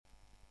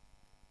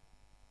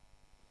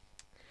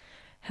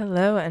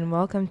Hello and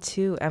welcome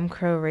to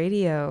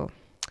mcrowradio.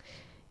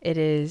 It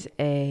is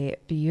a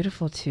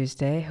beautiful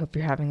Tuesday. Hope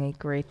you're having a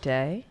great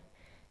day.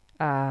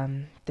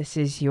 This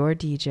is your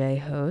DJ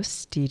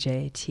host,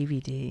 DJ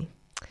Tbd.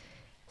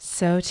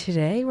 So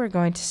today we're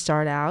going to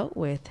start out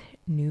with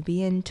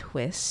Nubian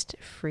Twist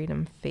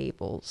Freedom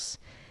Fables.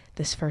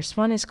 This first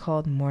one is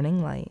called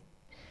Morning Light.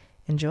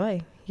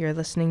 Enjoy. You're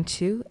listening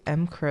to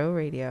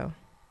mcrowradio.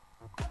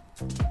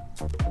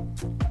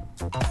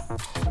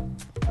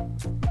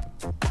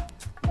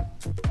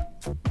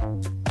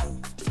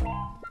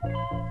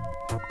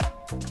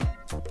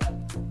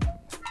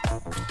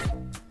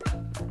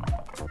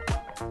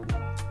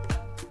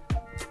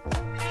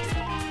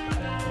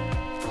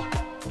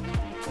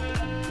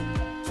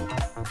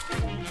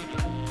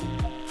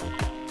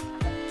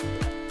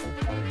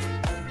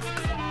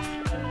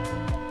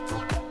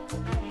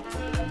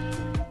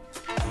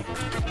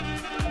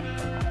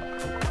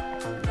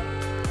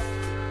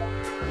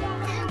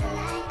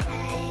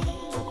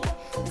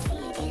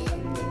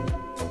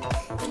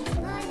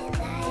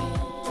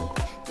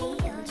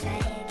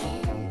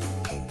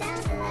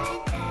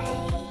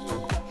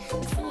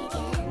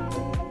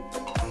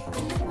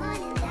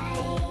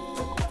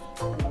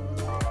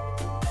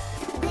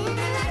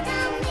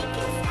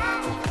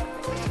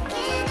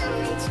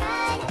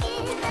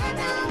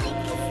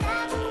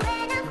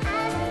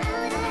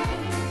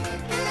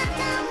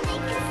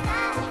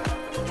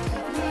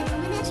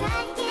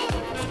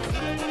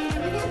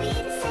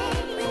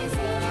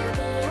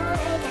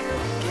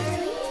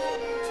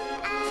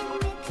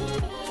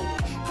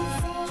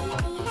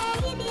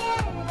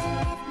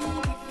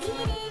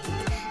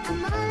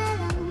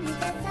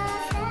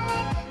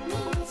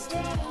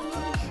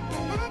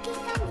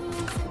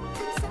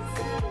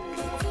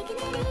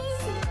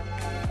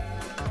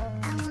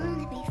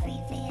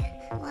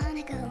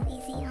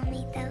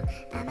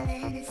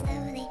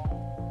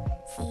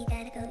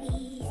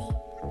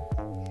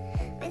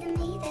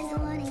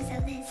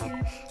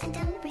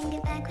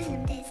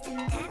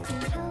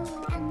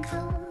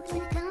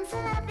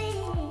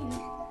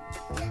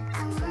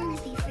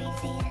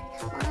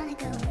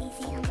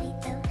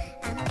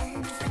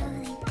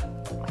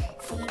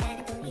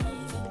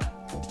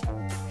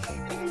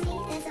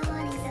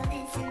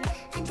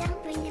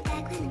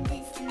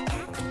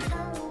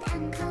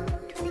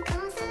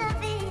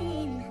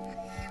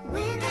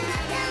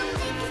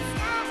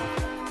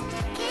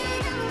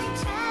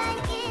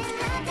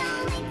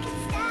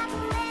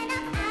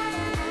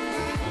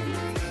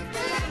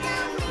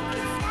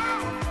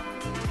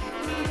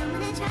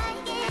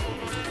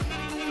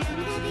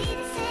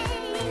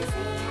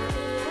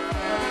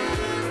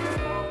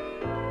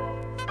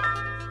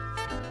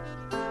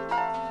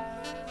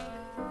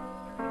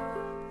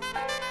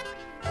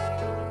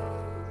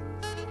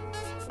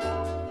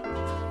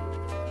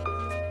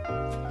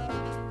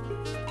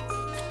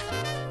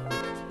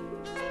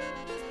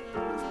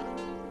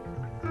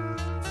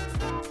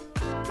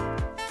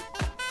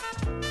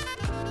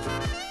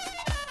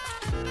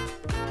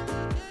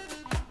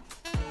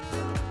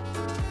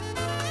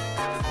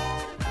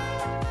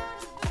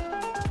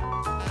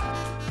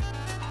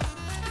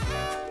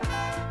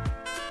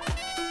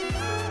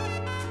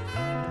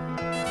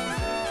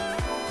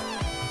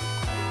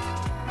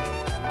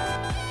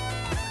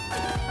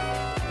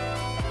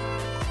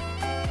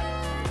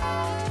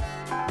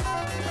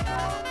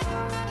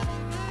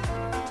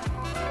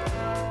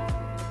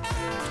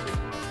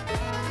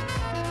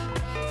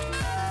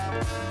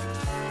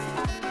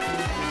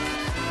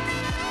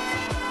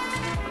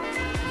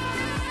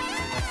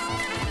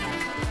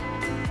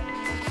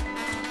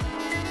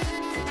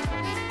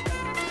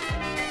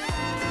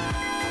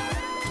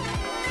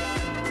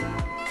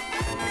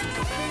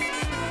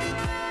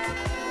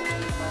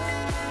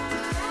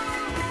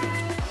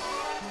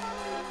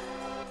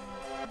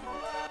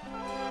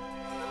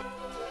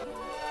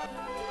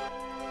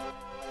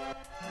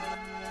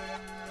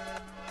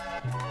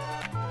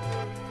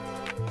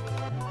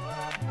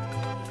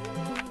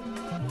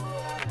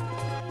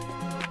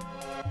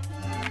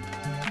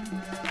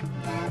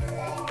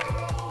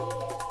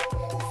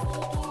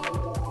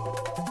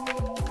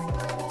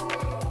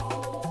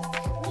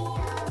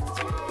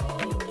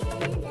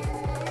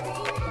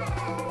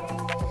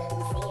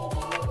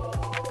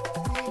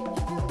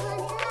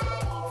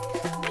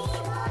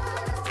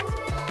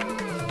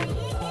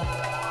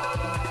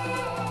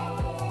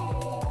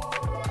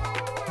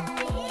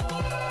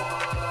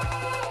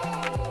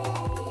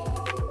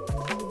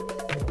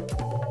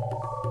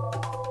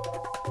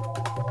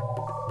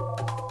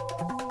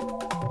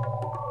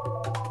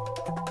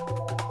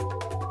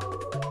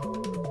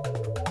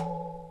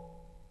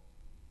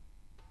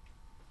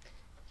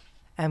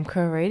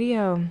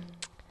 mcrowradio.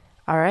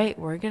 All right,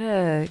 we're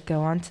gonna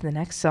go on to the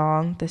next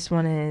song. This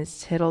one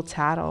is Tittle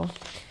Tattle,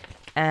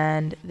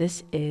 and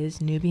this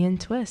is Nubian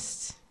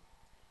Twists.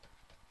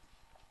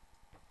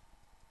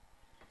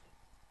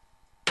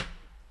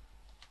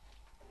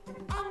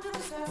 Under the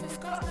surface,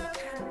 got no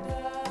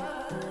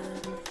candor.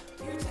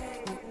 You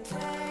take and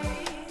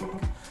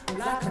take,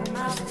 like a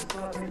mouse that's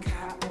got the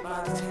cat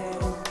by the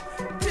tail.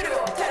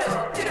 Tiddle,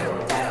 tiddle,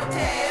 tiddle, tiddle.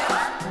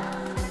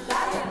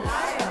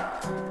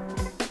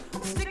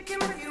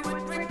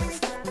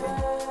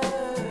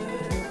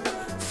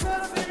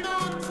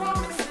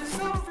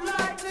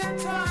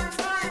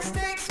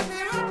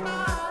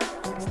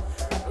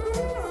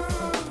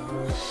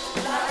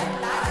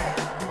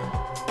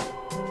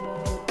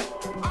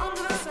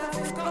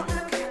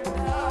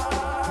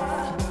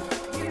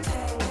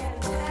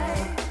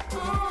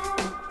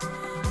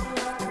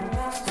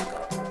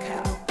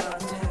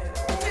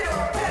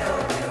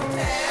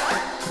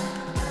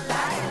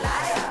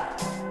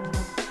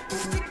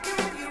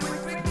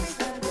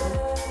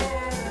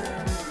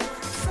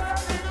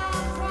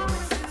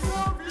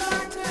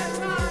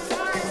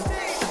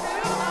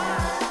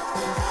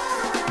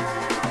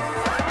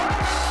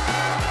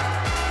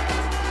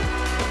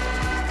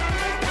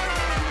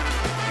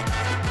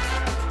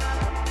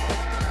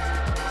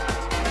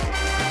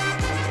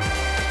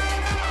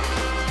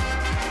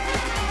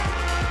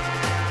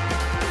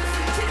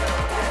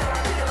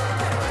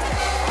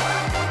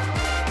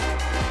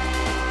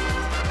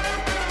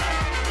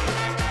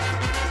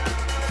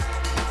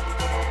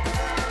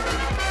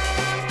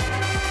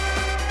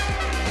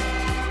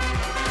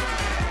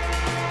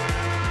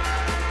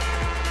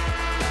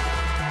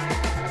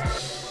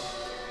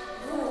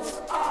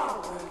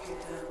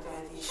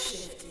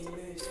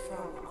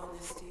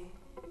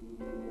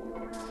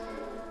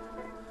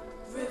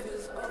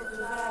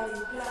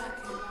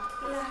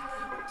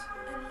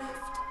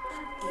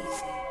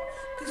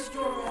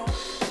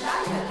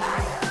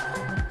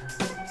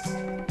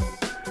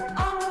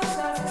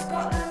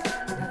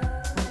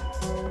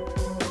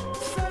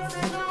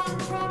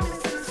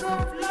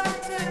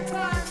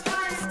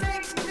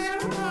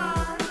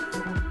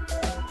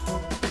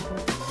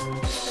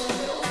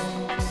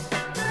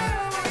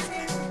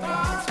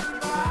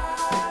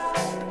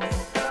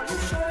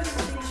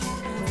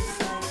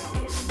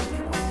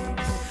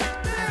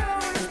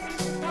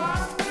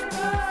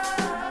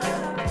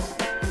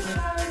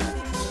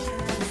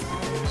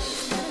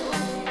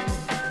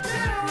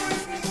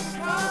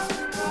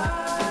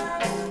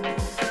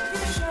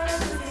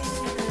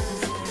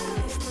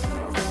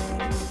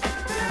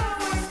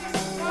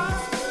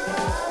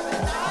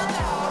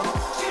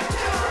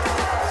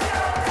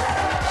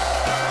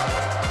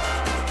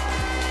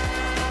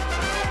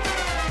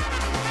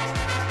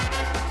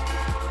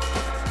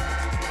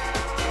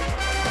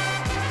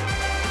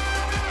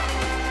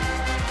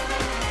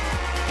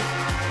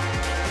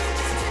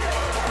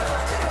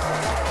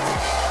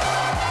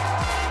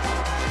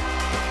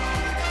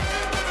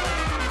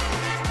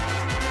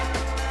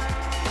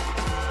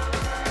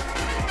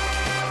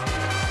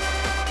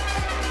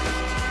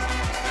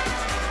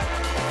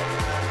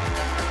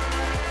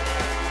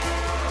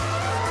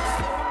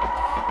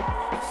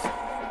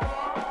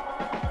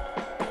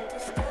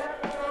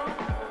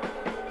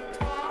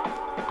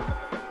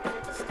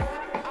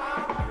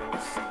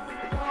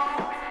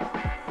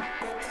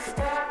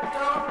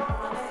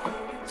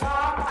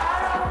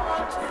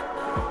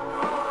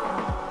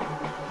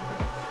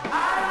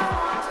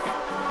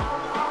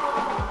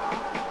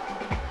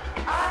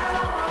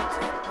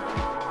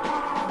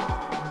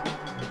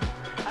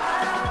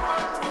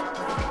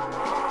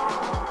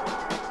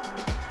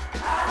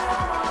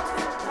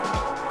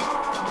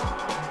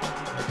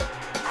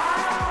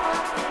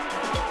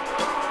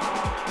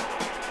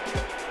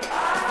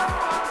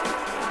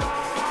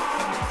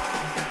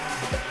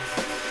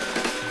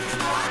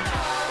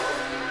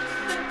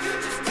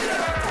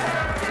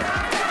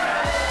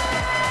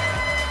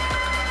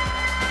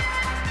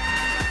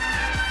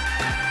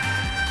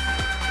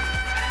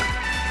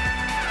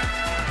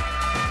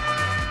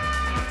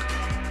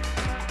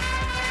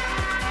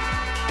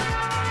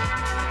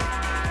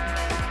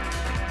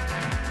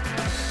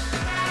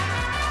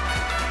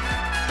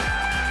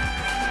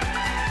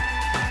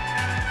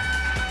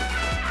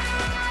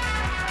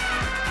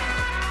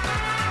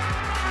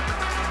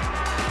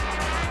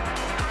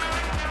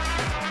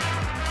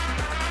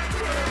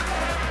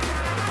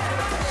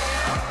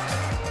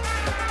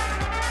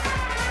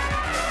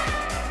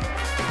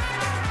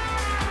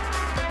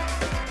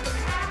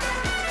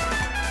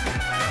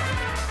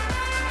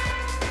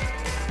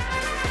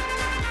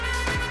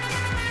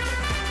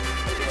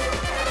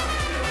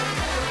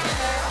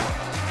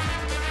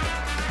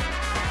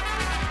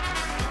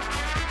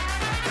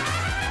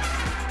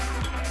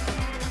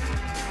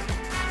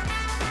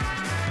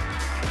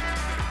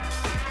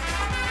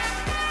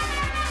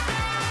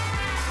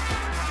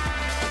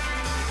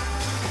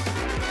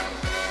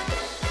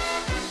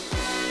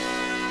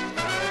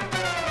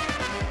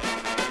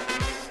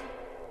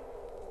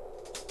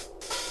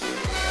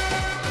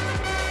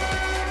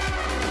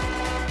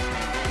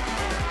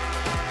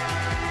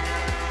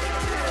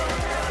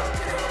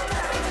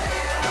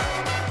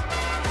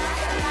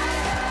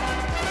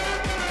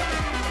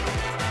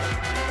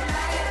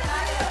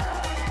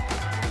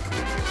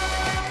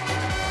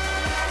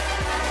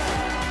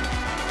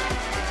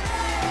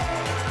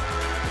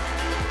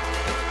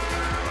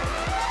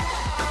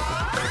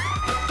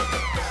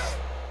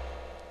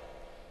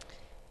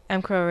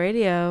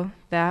 mcrowradio.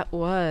 That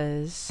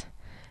was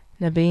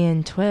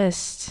Nabian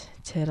Twist,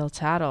 Tittle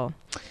Tattle.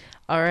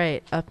 All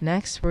right, up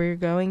next, we're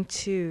going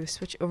to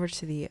switch over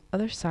to the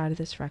other side of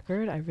this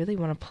record. I really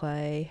want to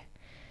play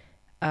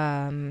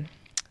the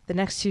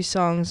next two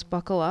songs,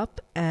 Buckle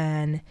Up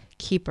and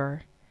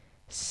Keeper.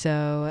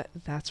 So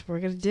that's what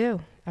we're going to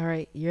do. All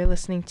right, you're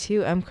listening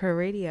to mcrow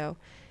Radio,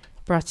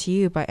 brought to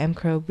you by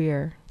mcrow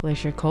Beer.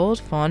 Glacier Cold,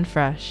 Fawn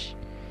Fresh.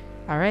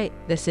 All right,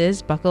 this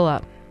is Buckle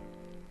Up.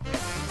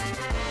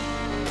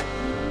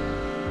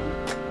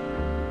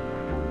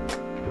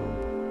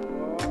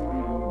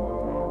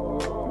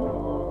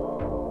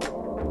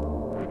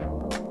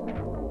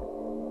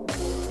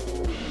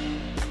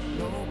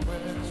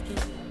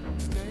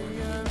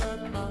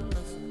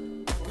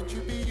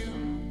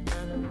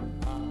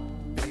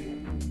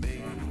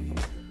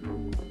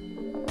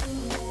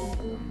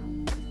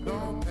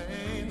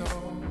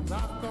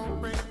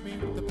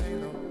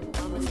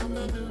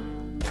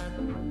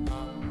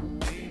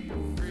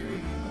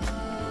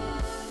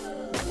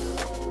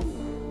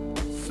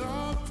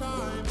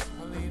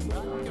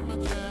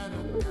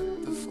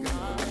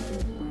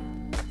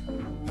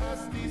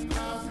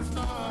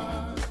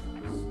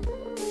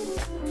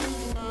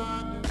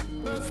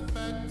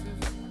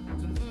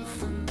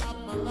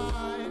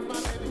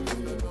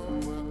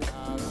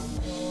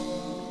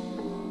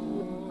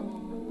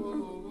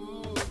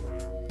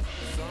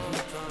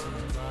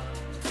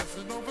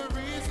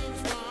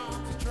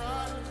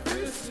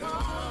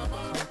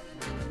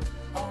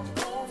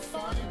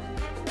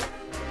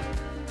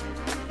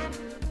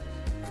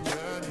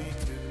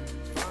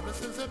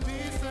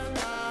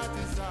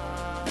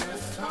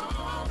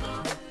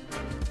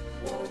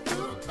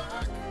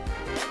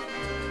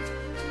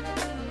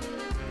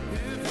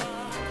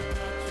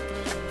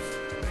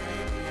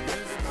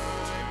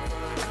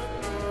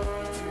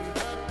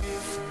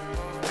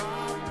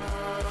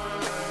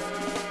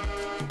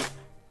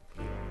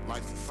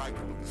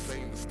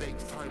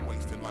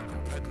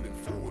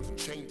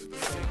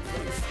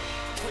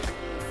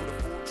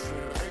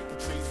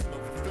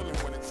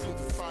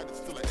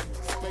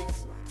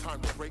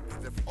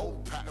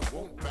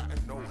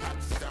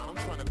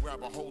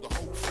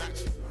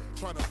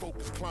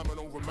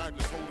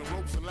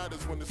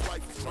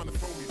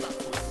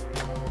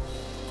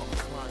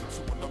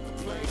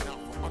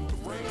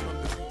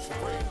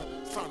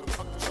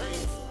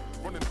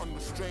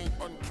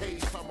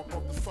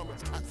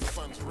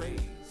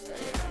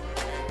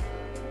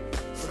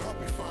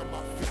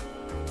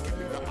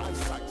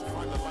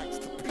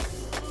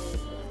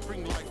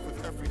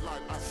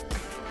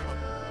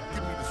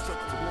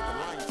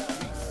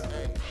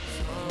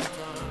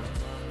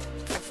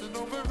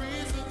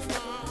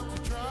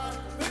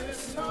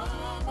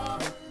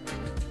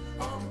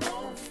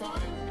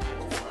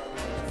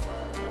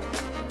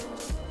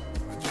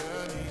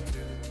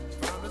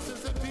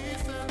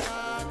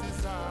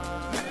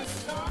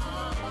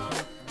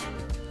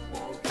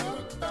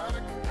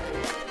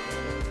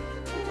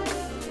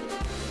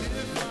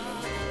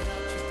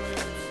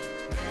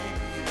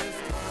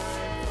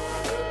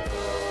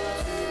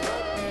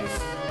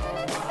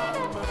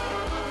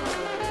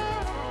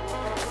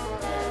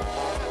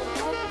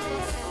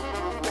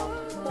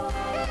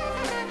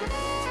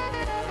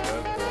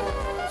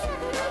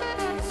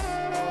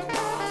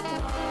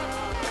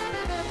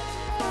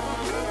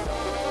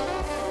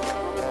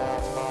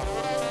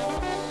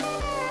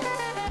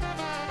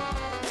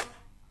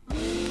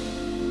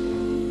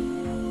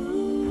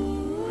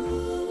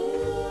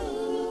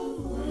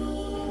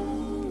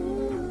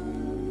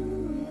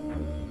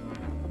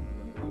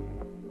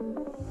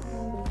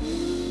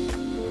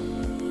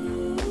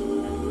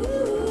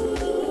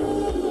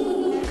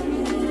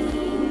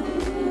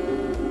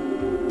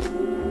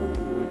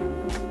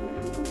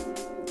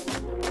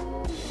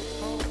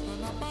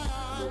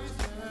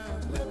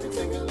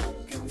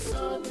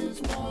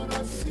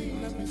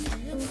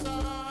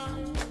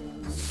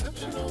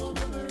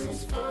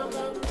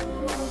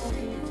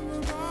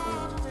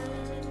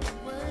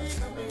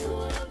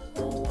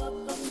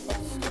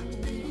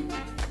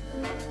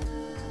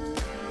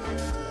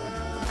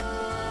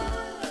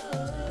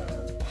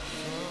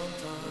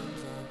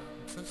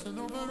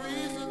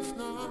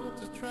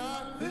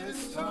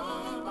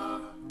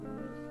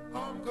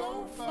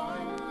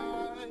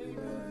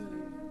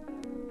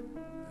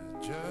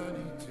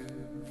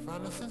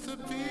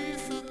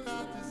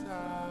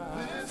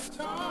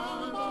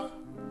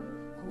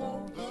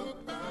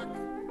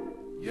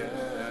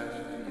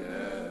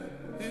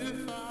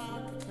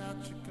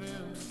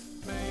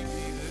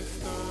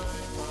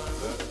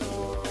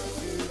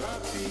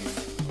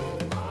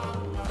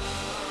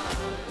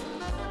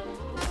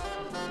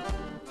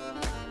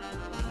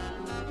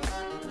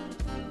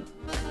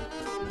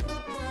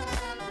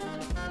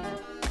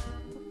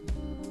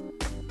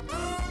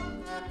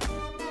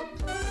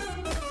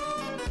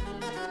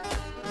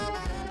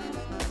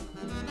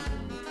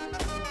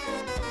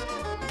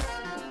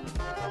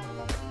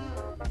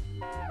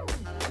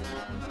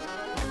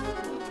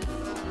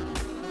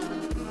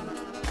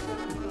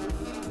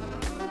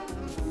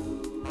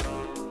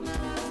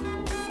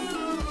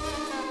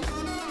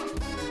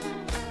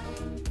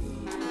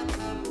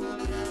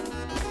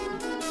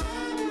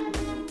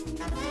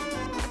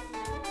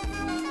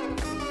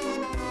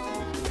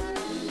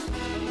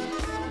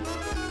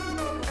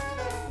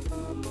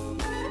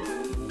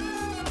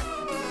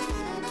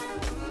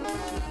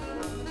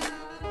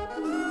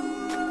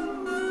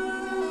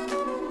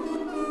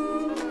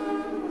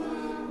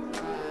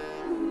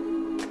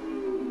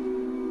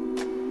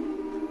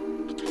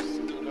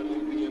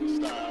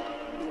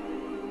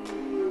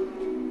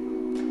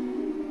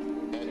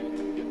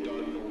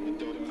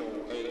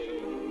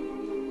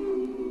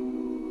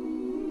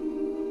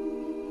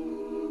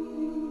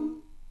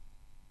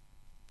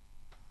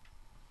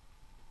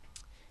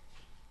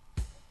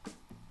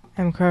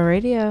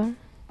 mcrowradio.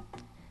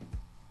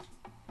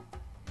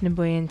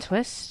 Niboy and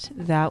Twist,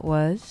 that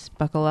was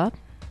Buckle Up.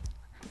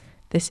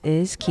 This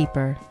is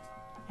Keeper.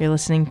 You're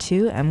listening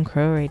to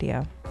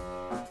mcrowradio.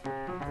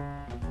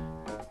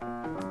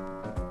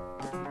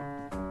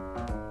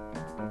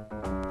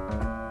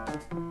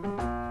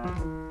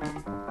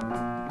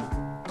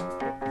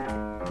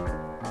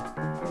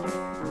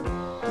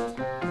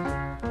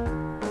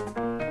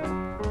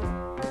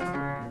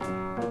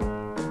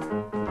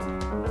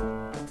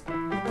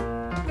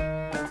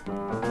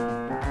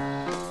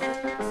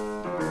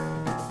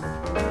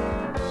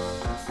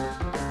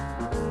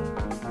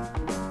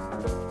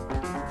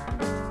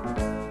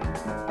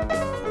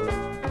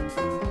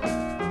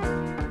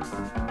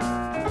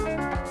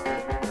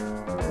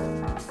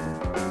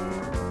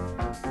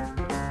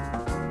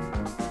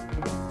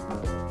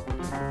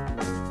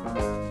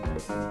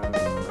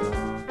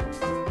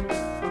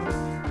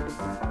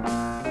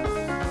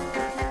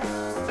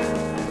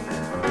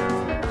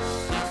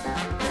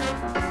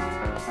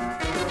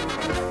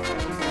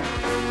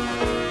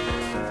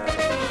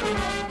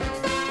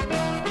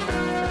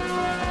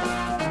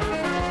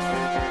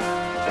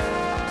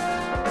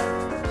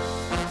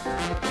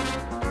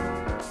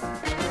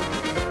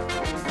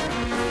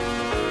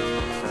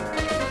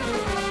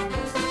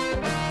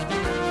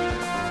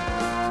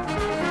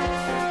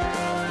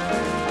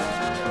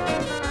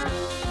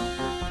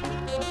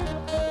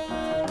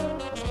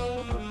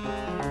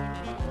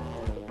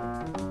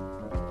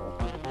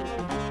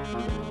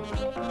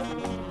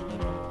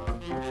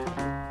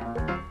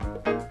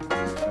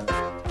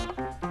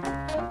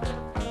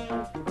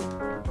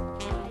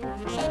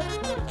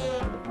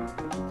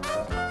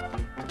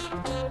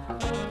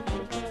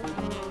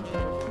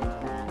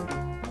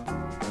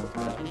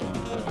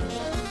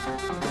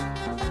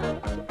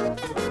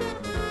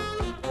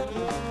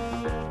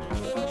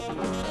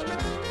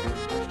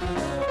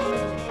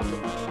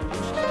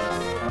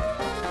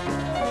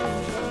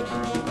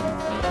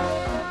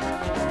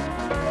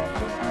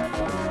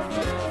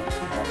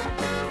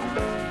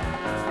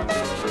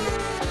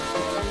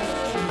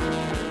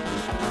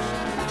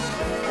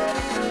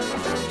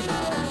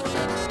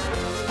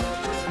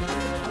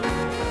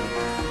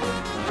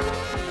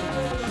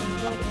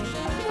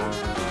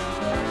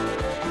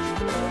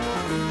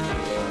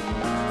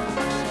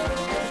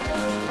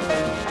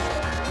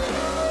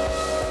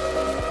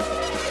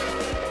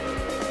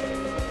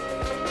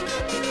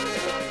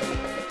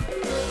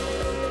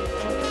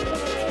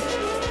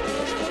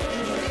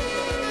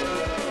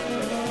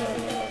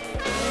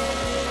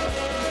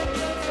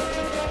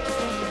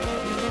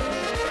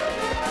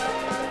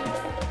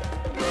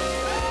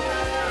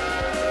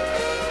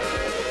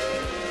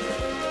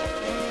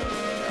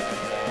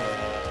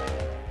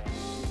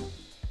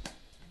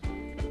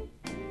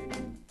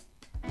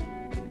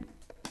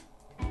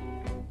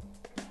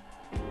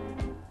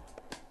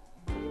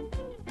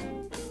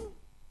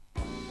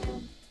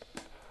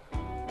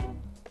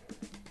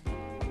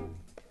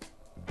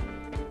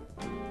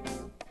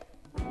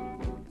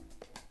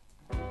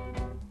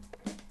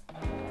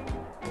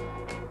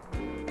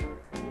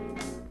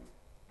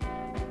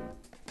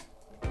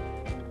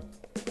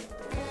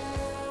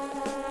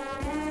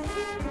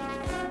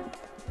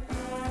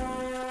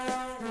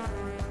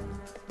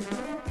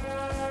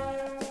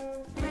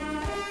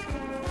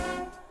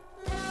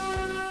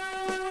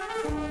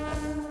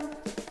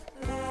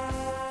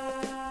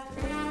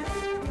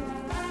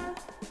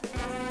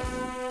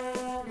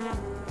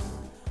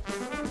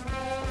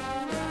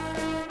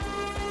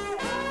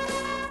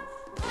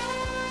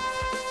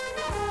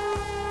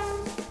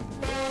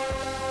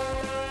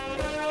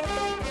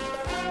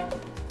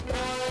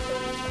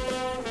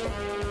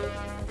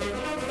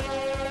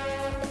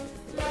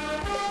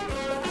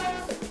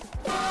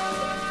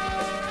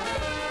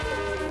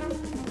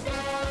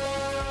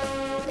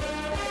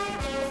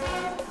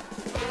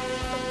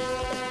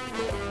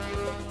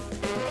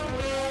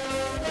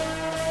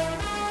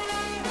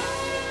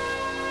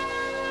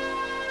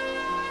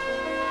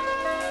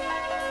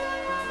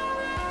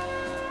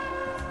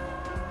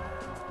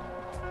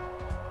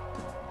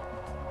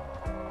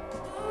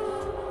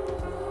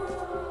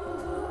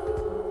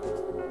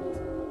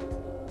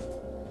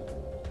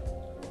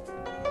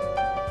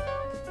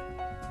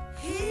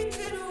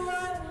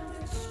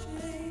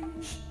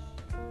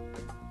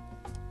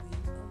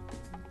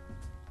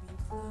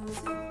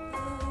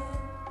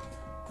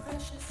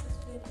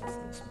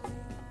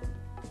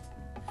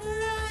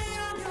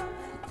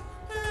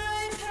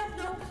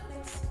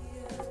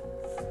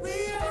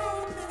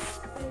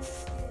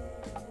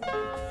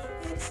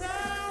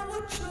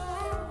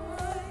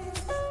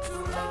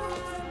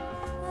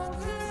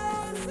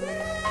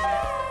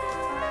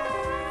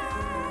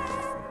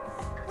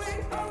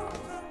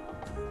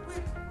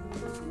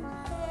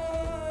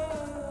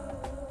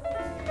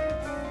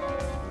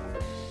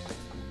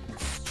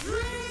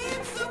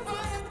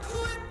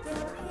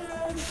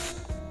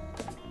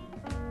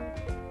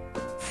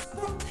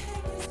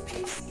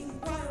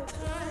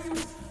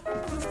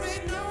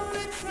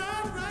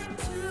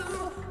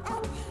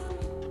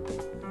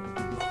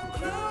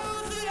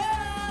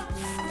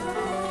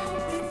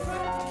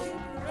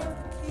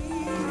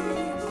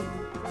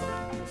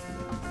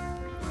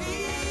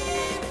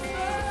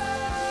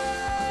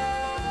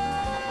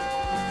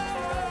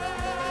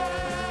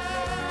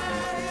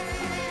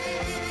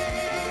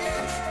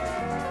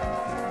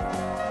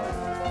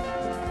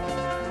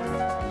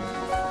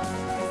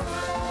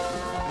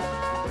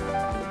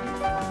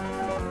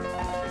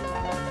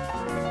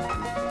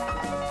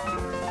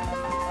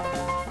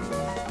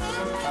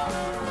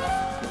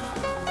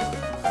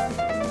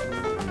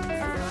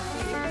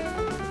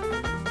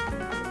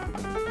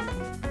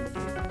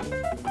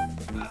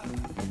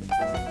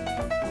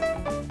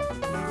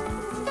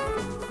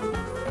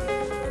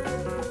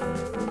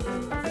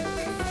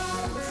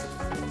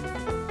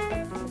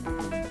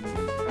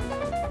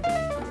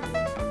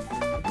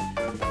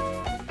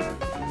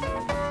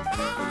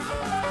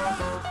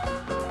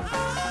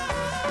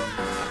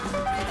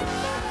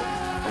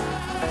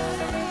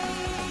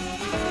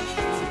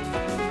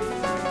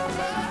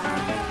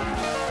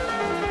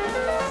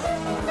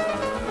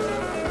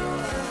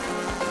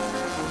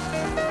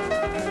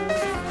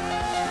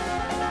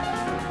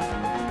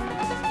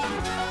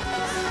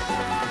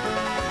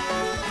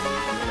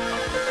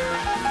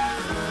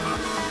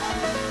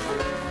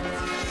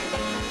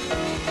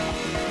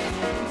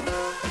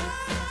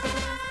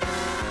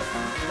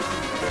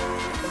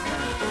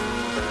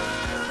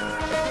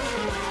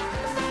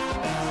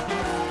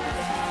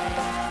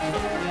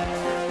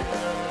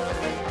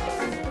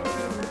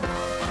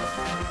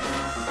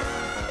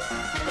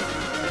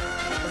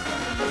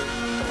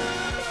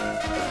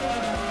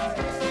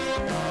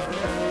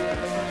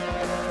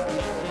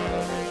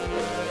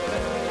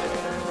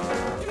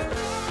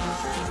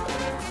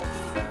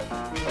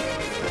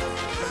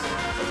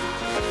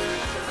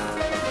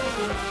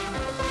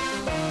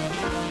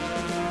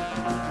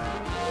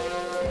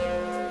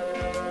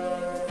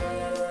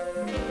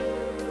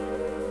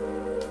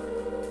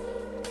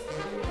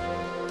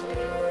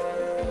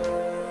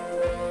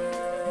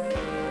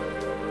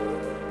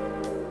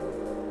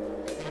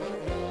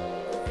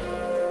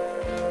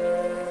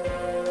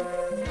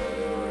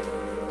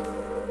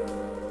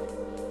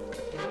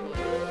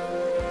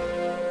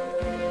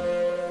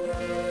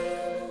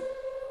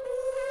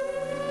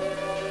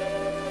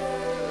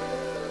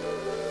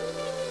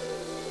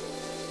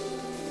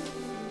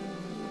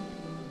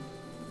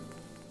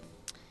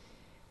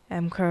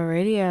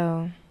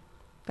 mcrowradio.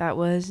 That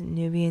was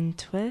Nubian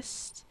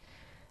Twist.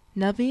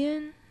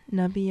 Nubian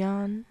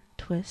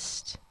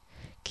Twist.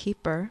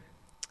 Keeper.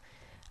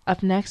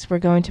 Up next, we're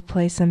going to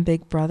play some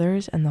Big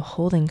Brothers and the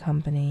Holding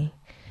Company.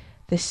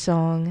 This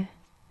song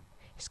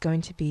is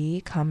going to be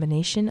a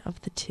combination of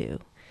the two.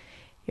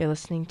 You're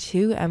listening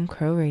to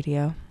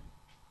mcrowradio.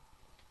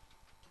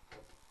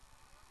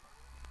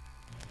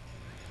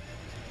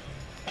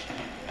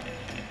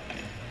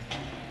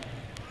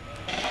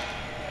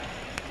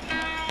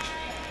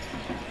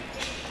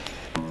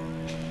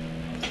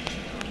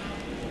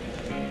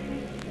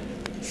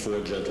 Four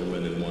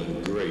gentlemen in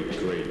one great,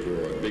 great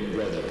roar. Big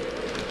Brother, the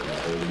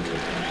Holding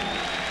Company.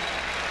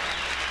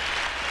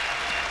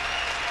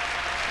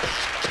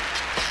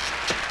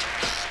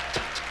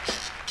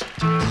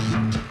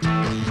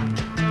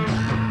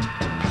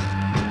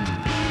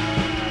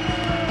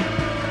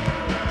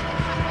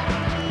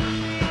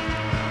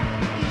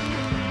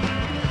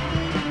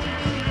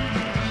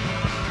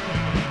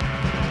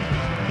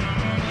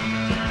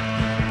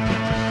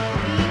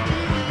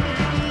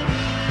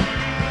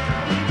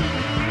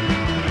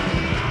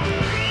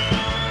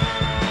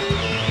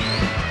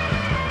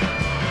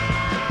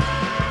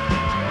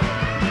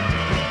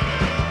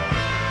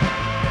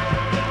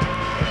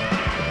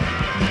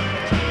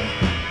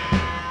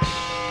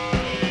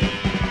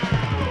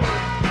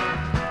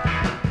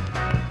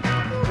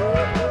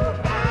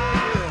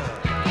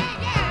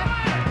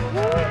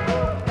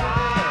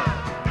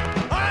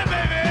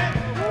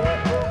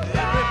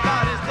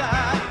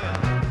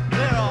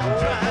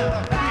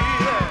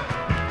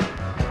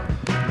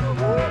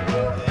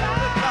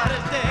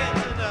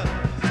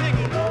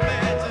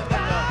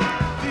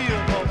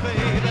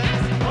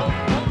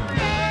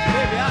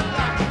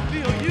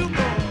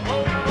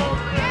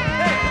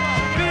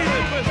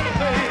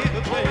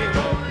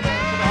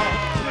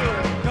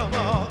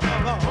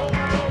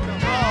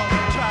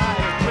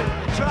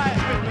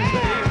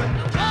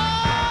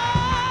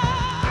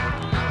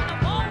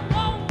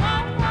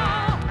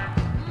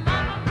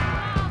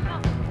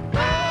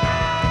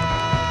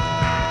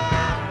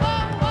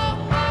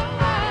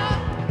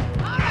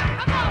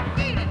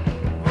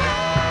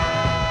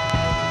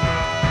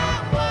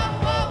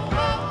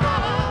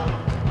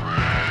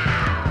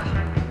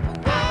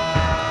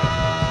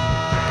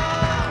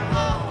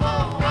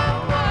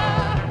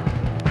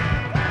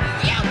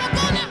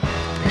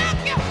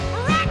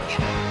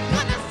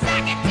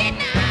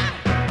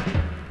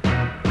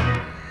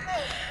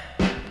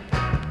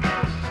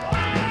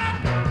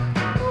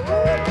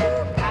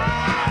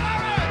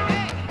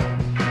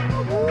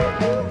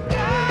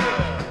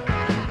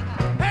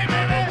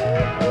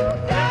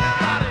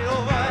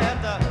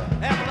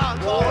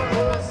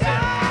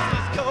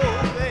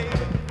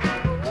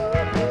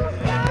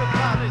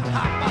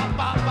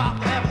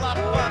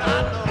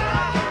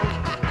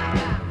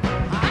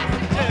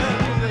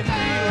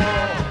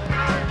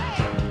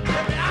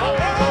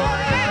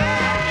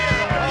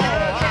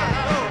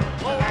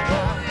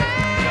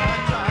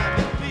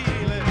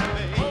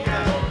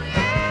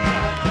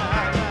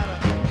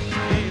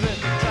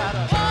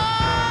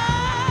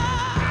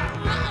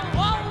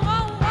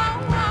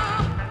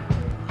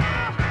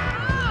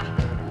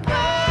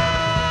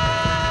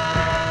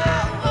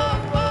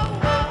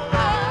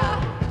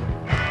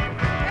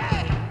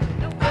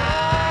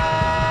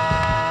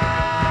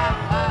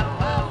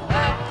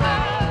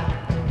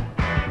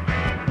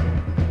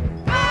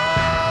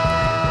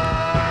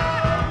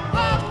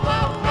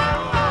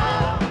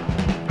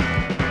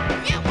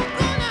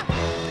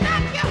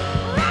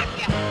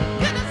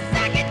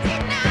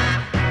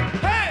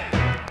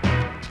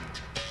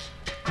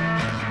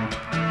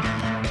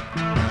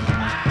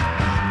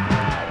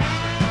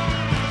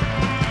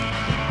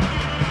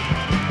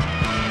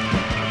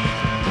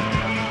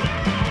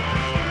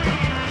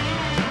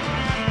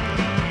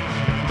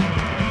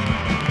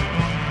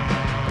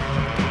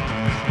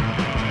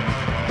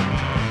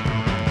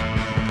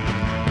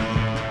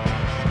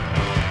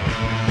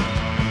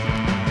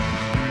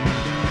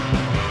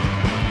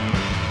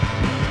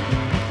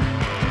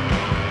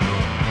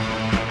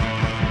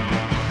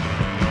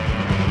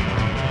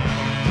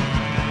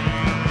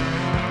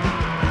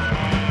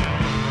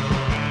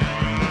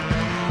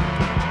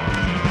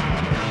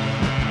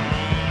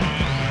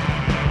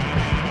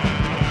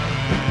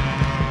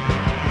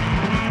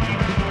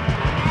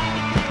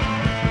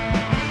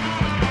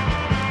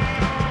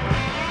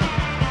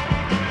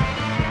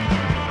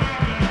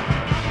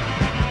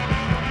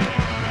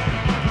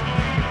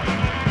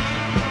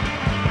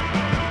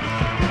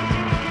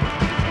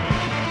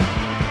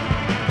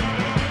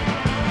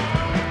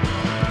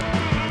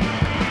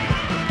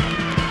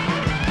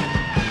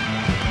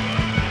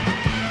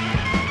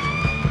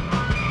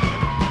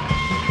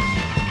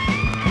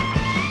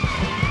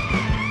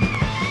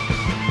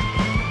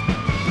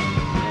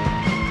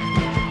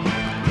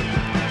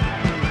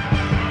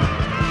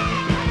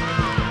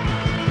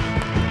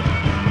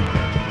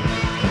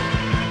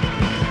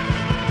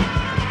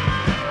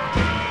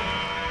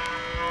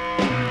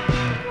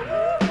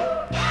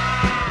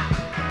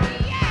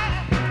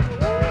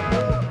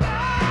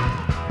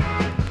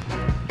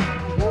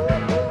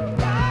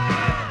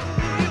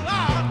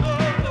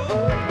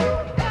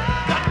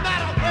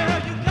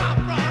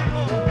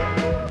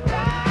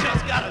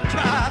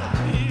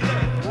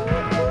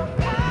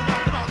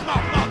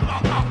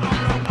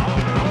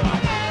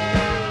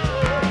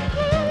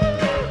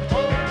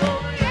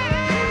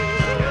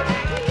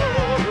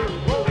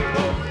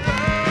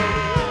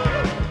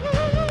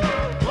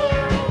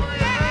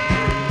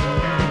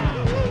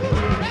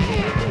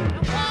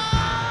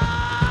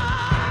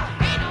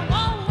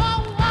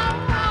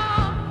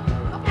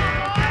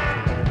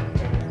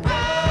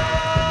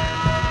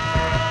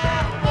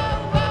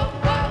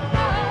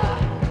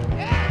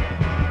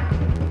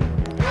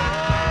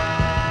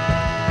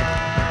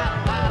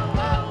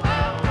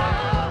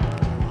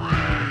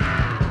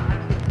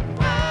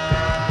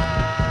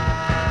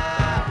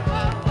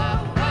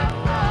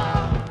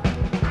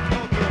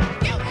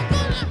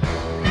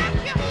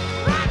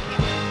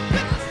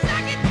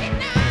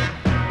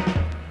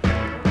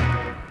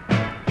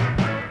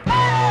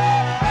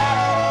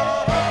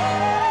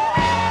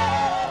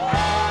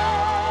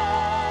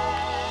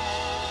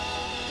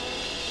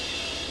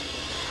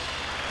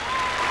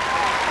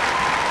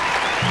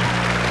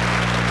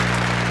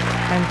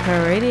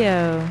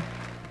 mcrowradio.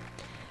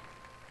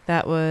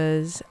 That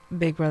was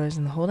Big Brothers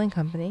and the Holding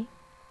Company.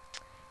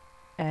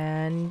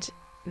 And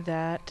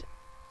that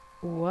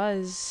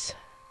was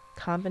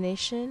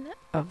combination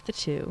of the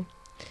two.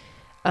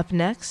 Up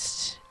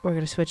next, we're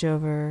going to switch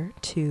over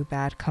to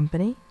Bad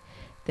Company.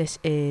 This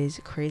is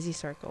Crazy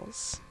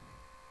Circles.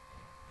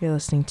 You're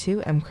listening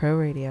to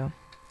mcrowradio.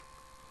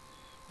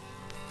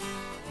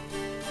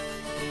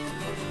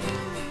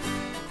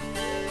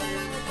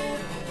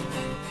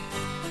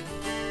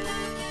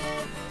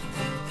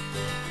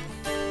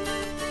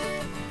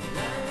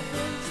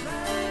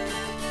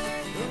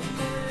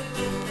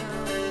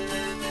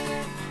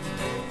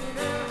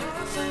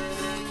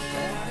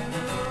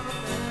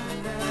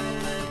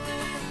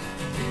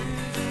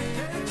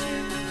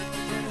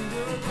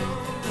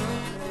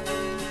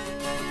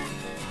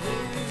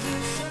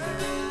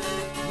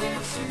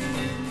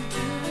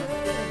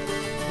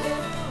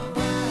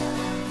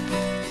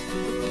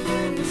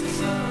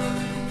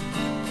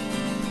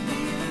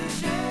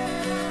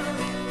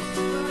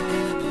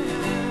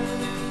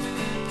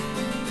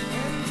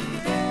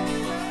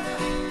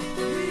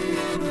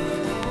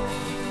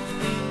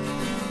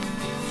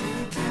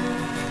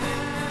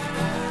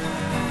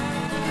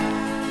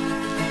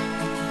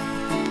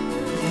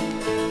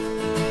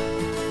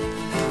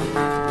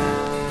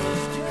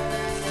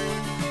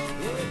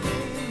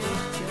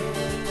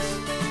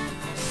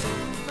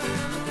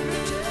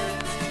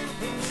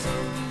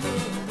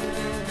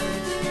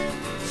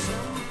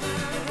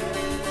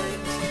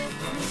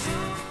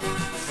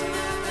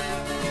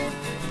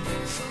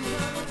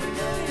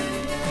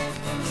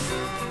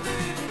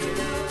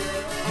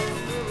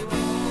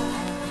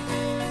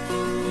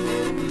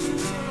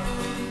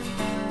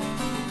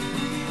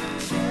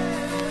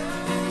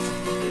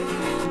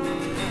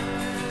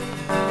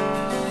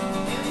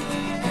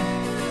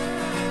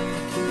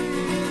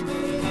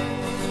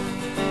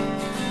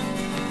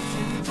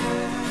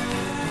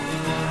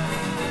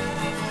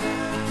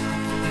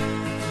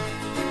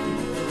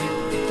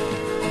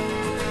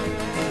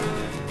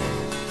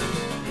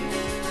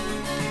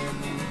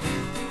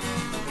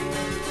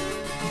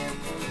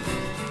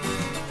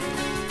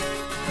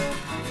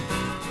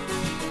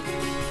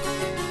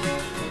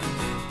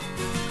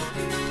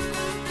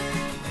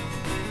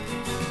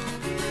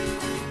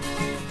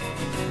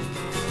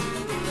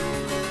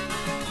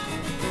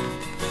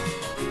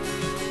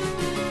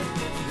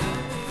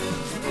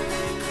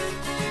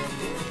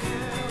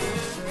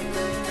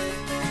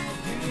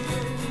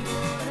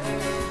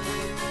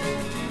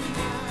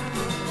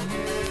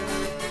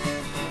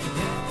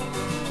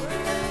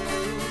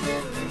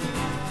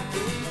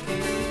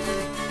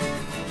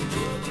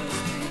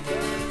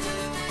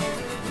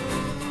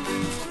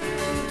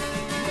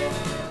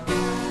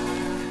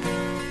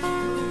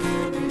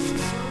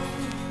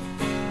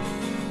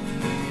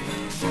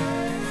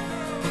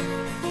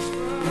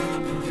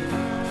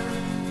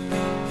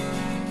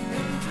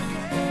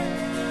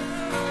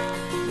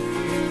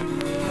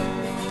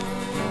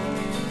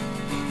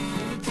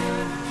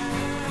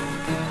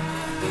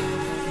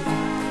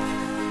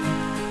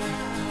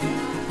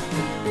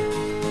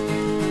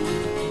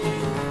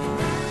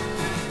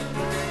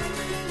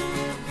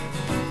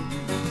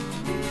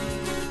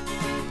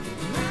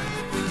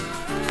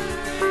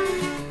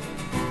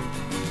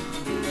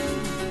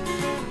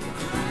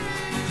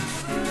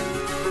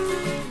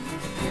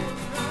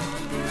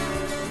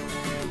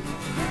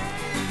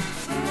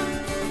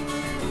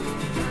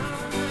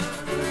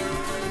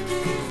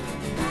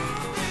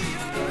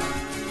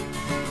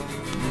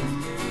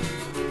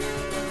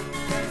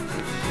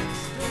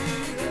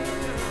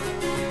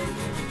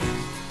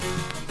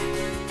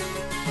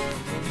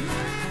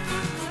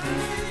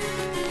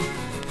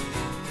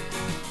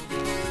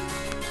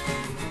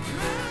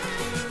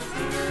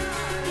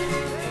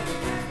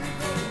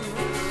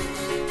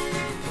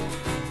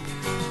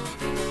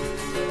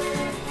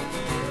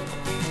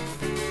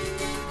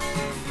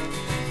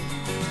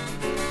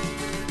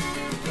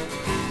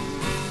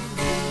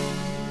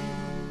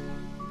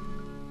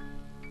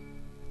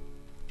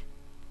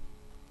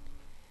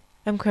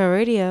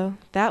 mcrowradio.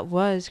 That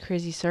was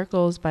Crazy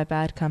Circles by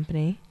Bad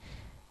Company.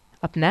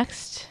 Up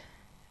next,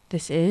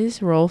 this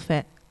is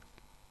Nope,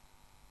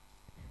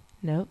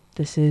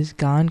 this is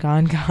Gone,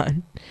 Gone,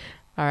 Gone.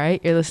 All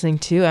right, you're listening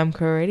to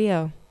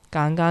mcrowradio.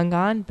 Gone, Gone,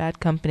 Gone, Bad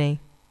Company.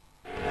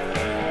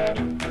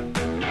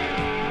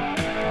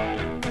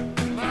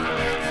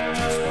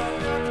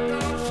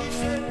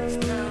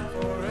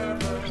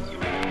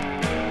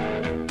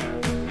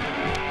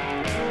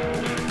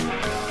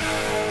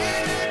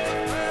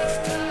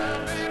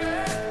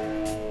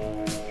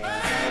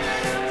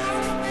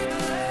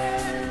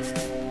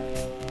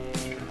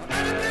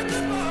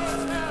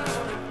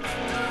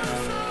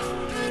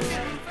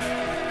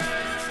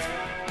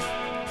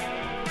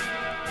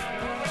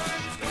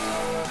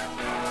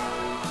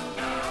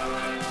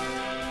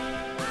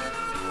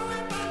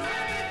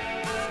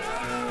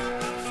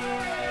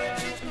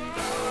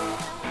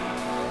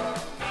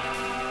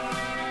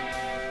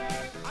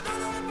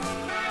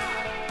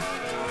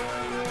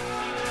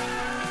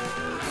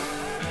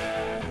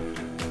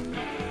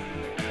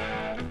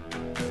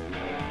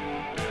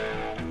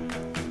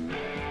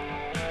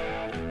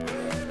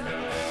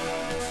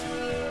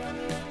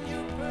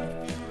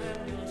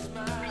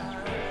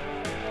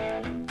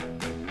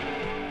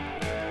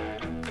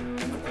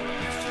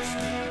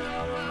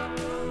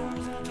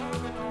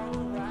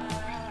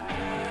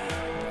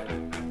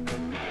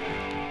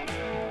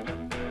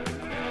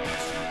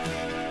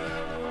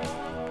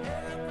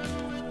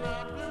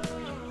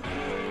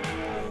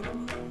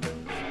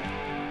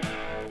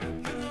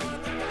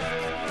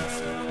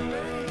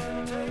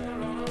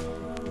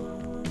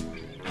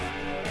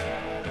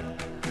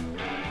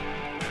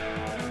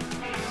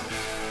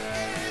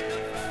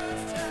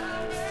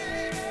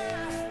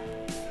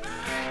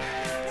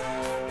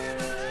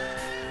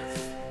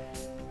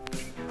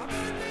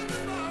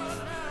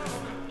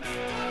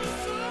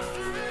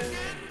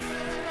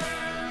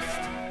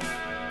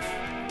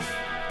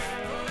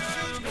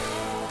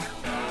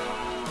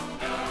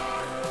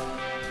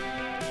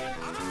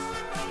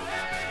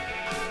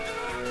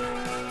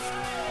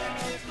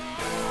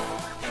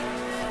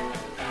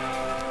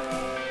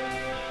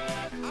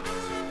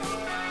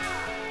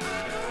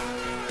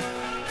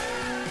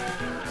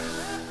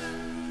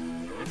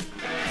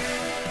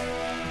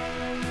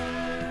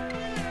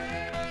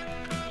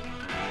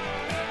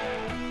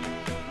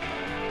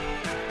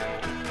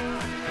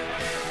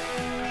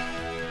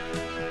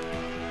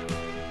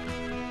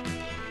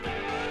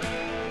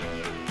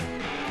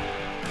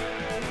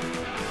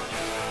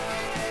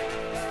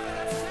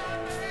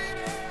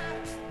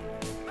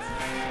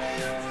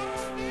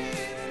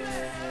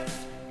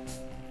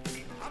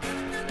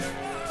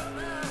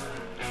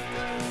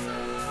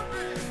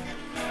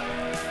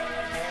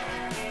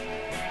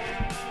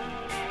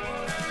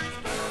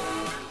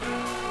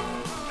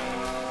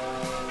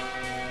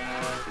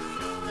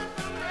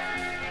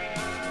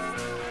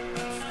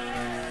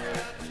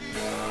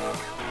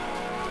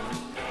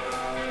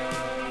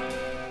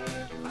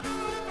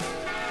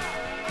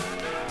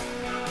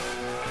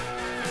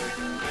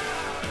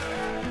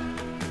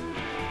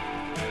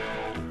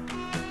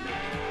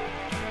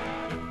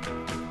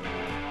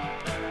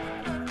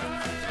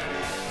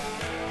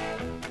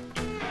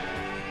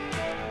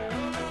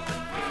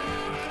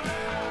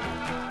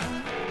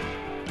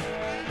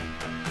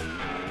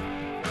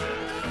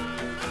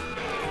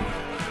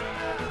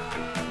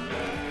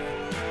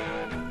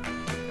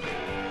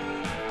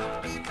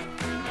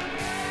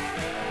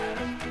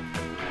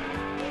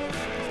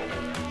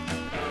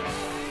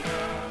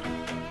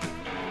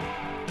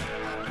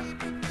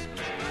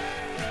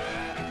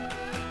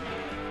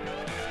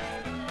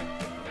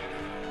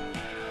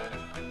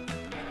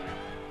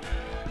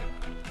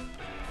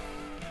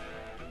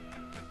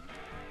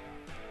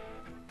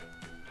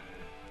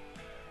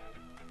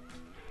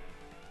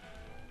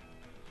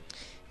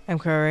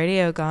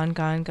 mcrowradio, gone,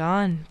 gone,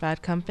 gone.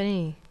 Bad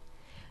Company.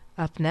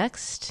 Up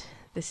next,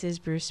 this is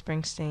Bruce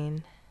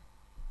Springsteen.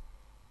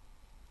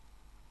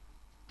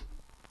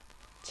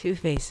 Two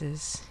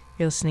Faces.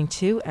 You're listening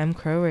to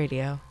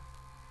mcrowradio.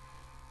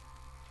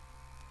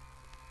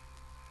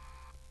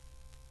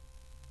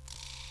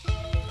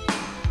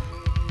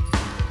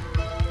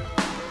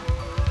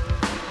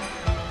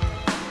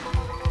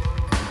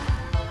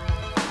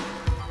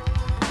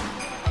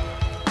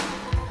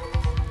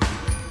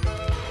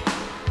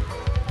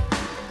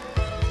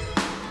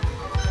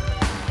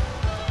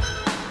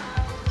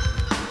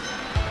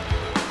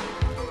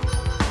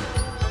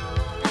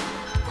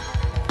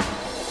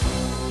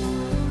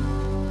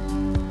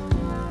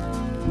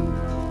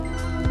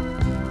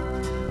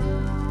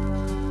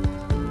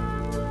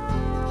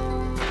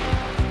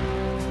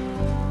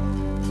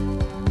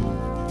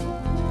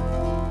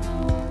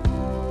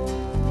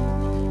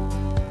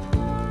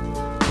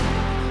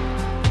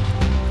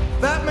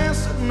 That man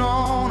sitting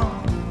on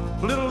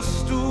a little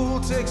stool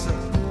takes the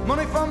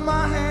money from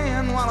my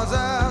hand while his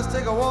eyes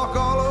take a walk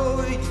all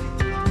over you.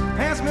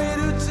 Hands me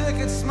 2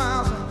 tickets,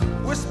 smiles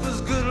and whispers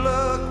good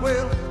luck.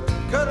 Well,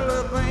 cuddle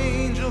up,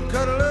 angel,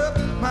 cuddle up,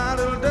 my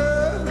little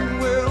dove,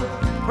 and we'll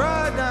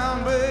ride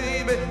down,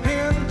 baby,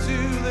 into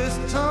this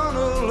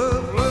tunnel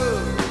of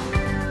love.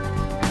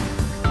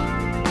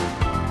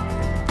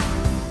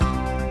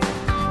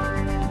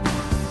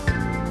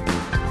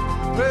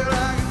 Well,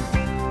 I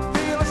can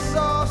feel a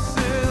soft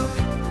silk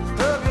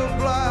of your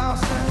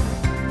blouse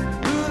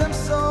and through them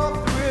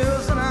soft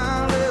thrills in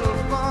our little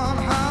fun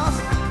house.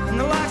 And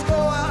the lights go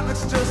out and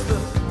it's just the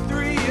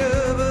three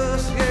of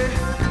us,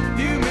 yeah.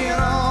 You, me,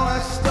 and all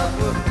that stuff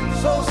we're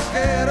so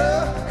scared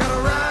of.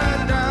 Gotta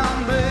ride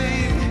down,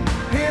 baby,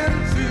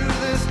 into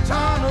this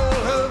tunnel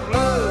of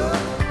love.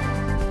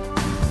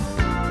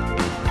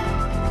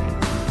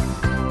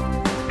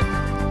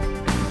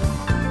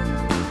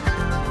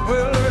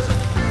 Well, there's a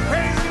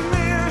crazy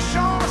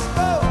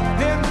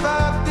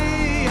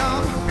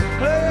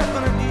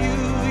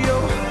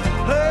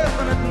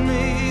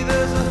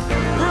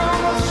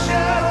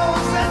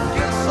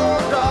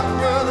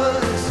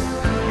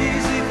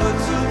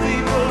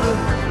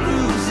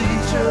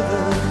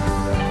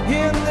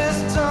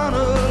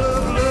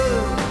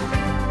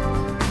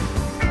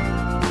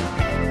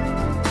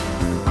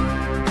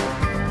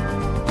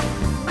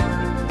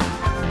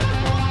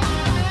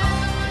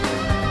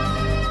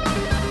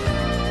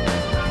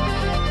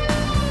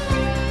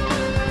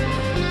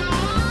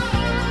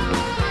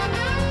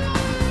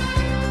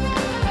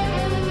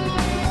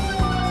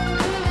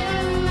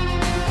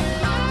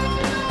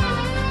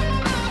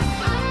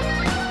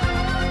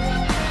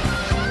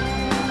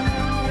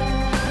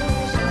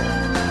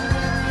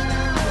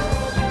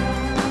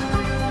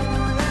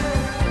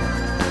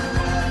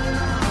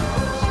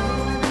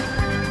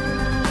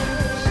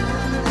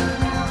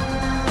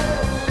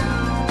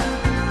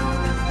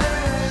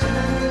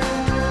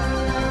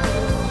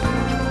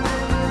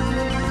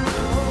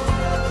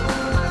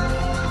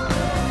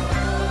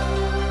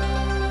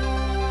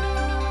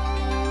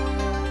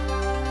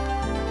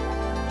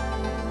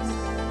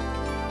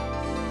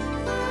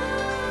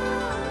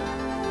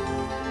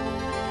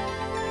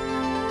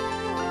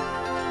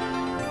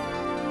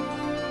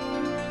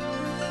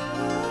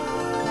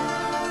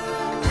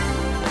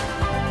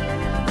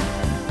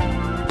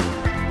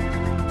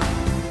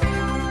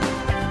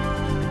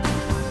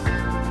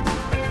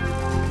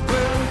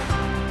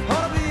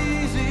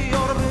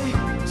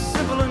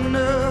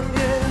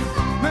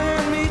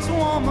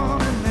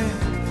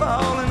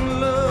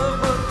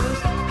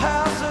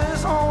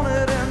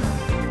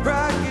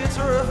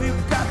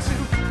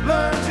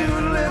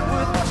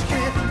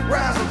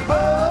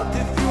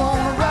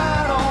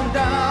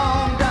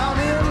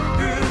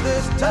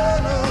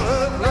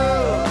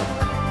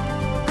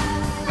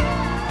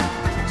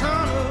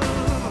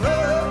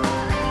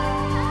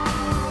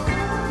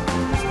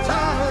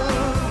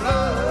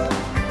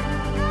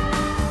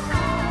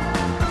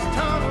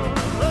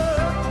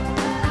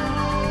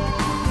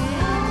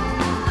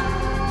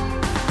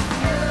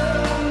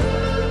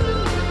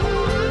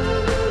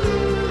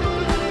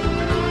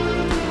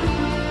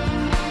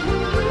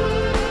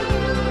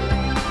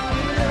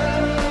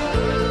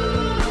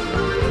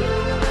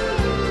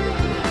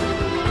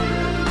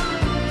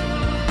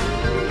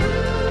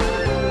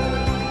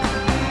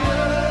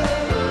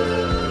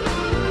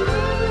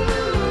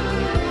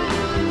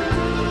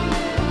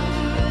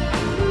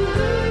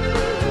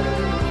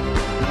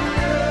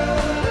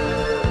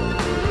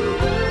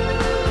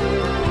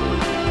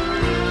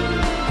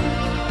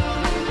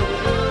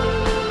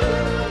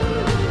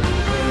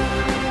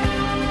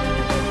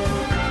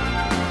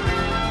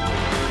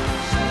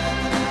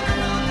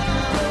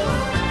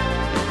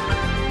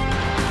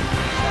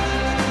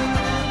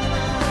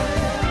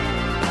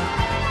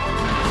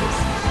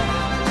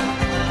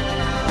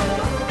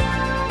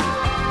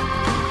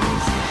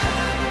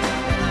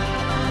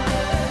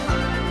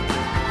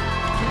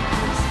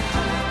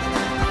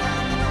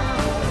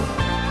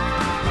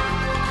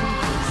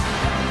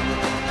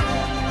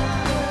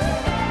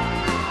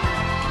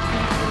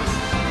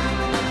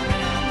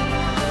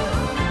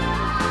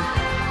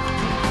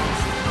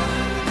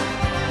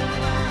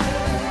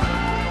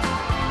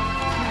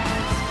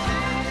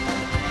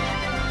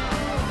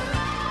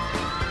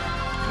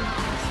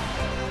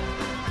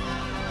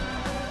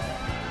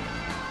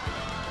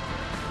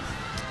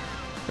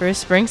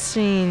Bruce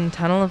Springsteen,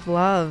 Tunnel of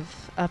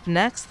Love. Up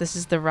next, this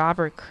is the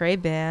Robert Cray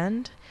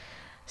Band,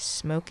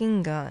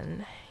 Smoking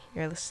Gun.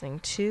 You're listening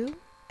to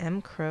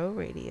M Crow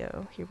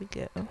Radio. Here we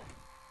go.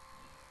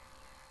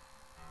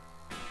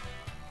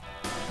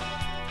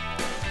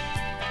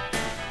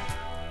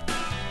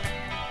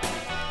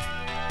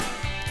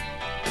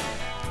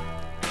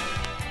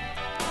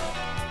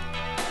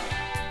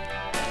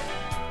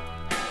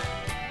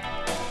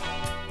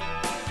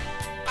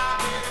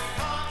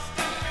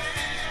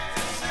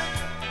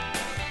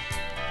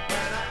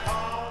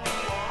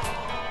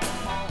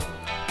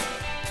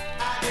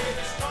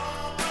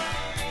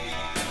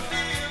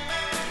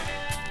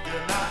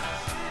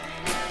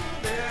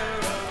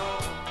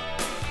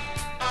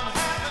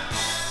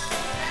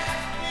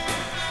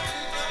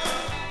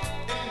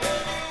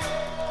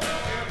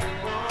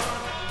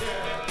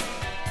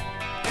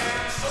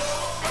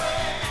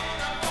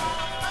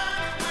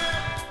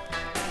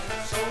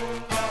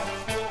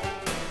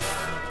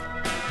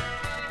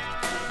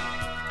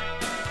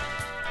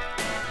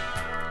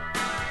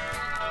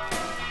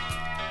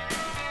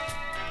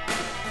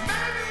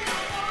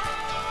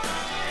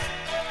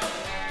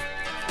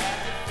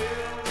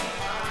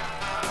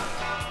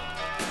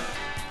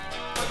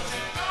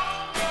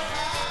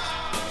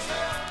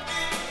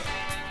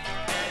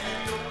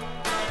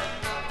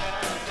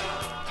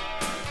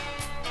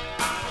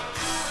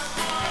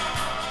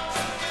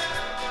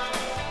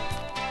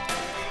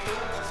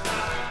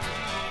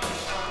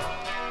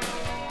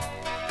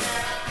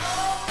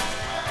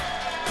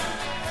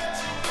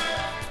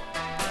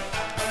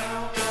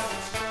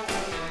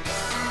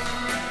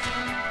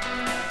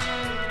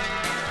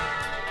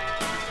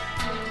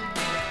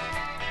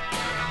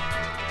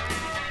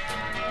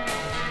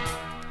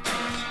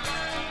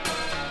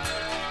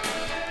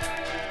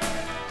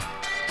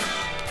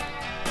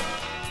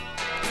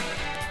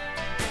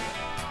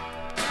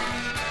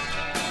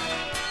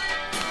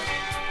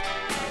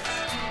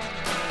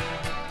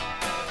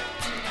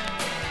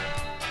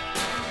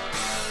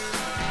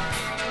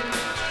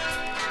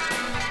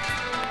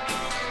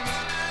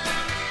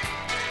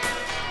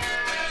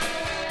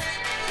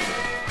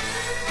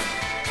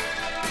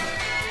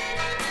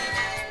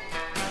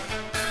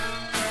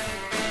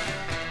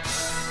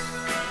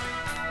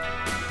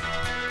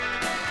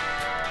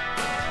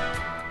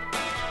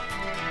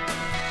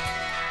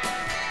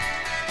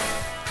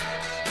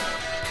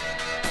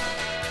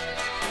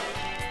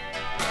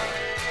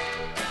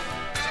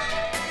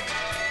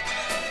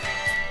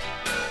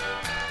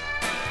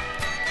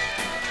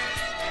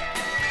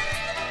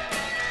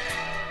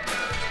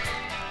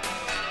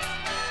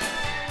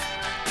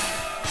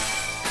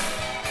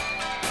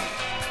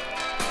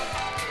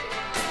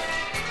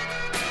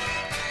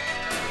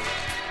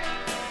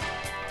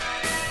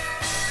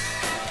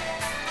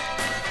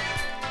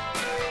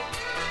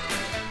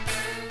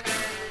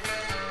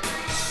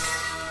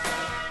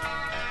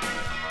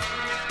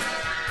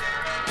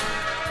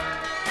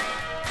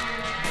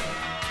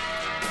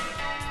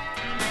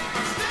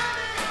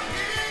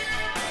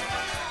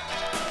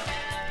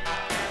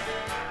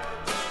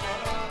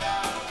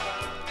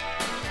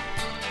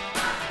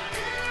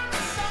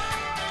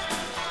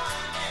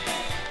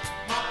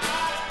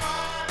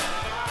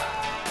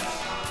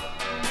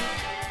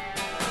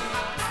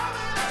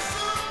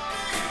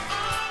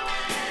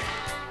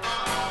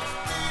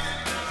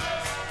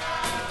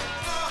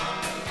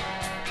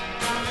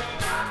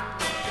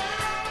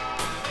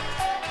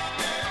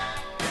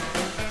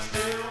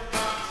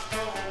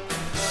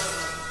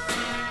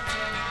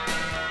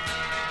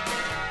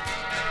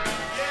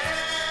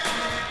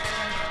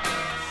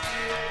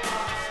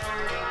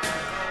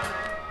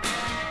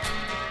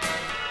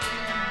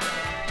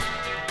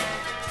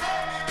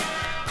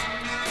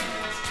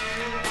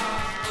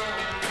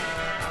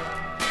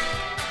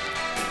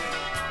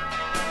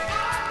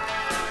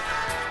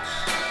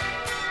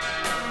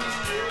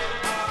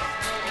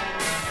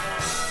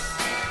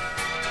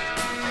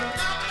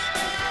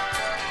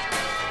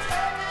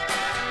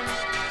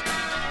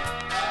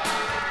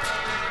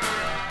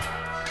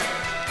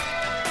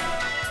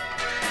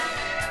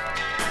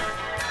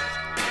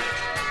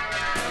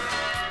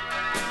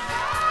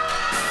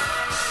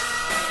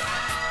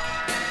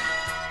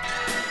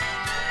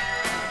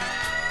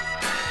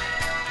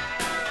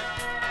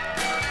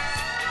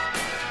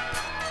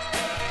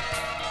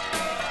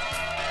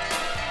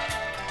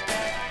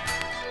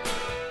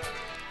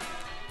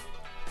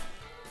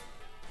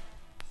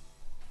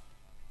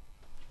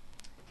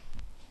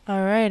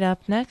 All right,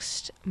 up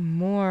next,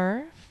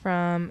 more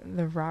from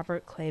the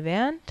Robert Clay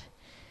Band.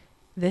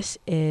 This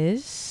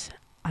is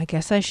I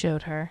Guess I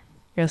Showed Her.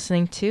 You're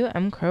listening to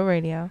M Crow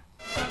Radio.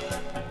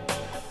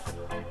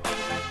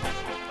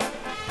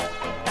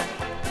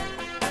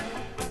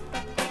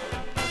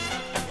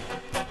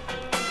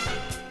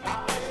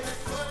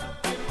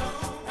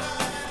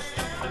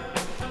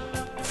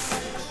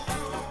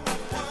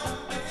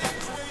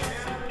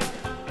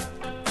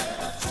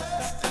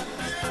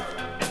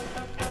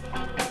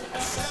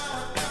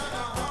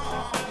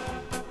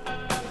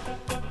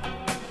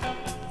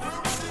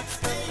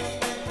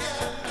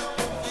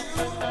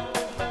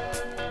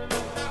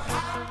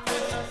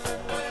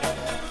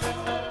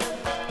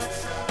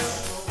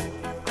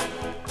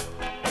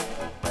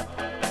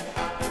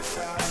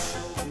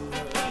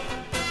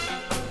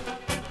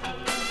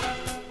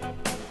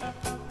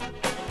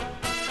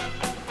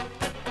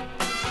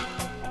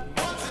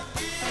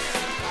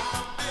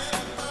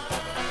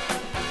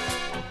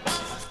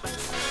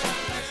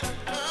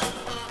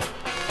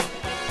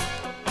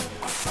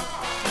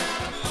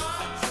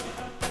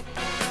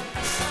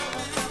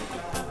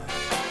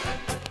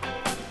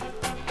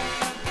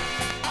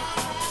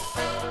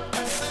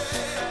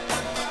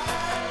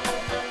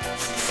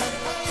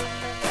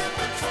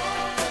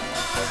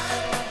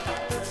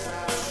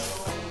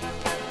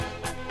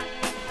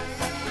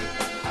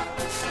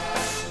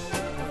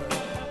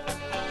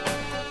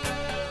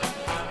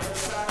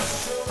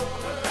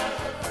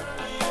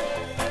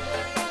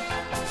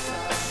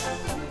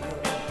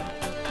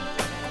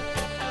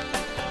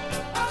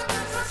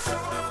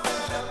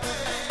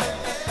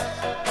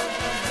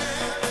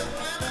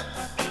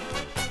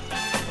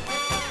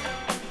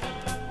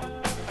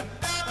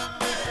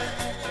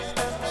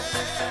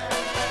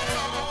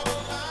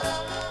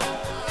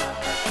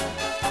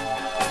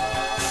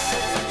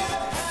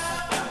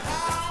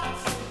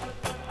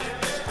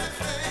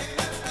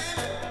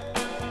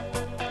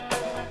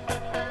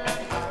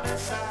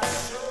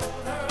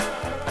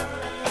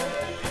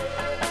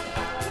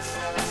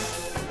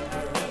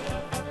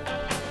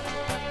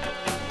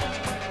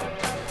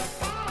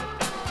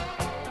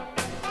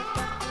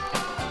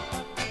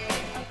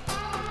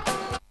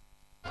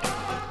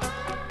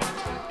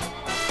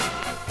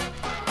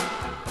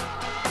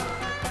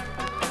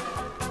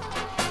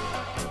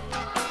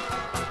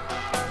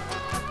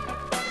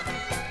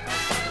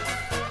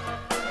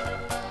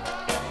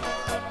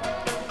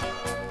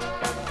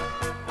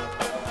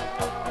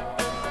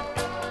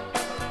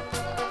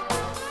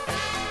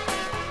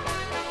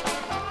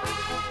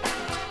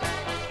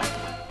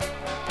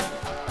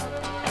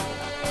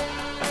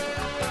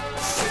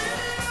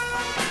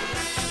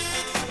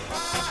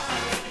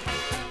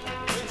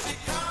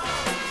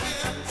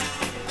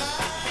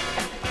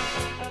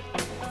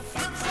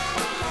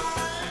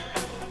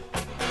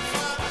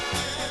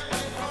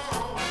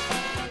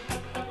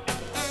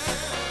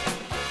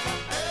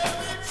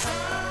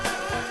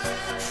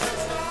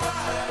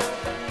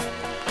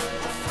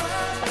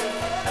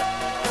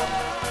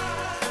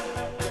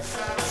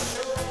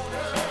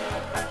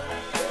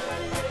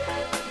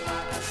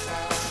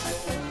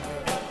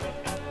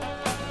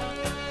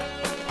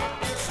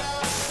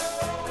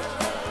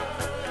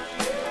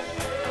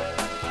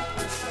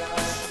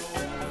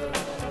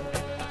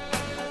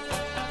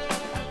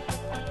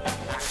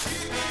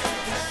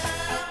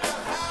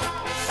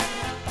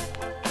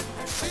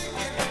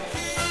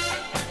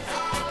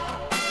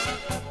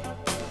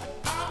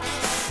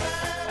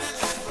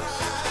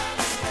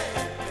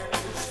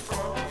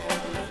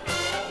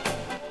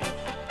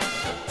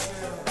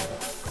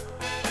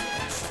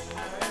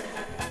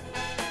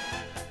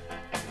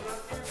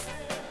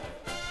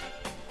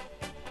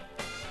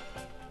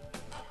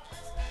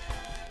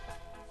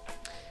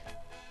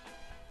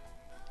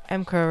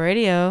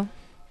 mcrowradio,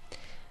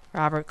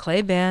 Robert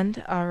Clay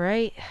Band. All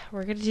right,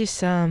 we're going to do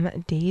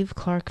some Dave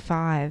Clark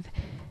 5.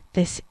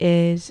 This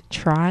is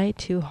Try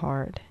Too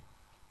Hard.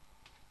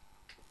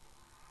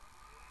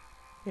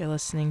 You're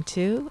listening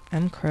to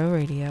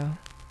mcrowradio.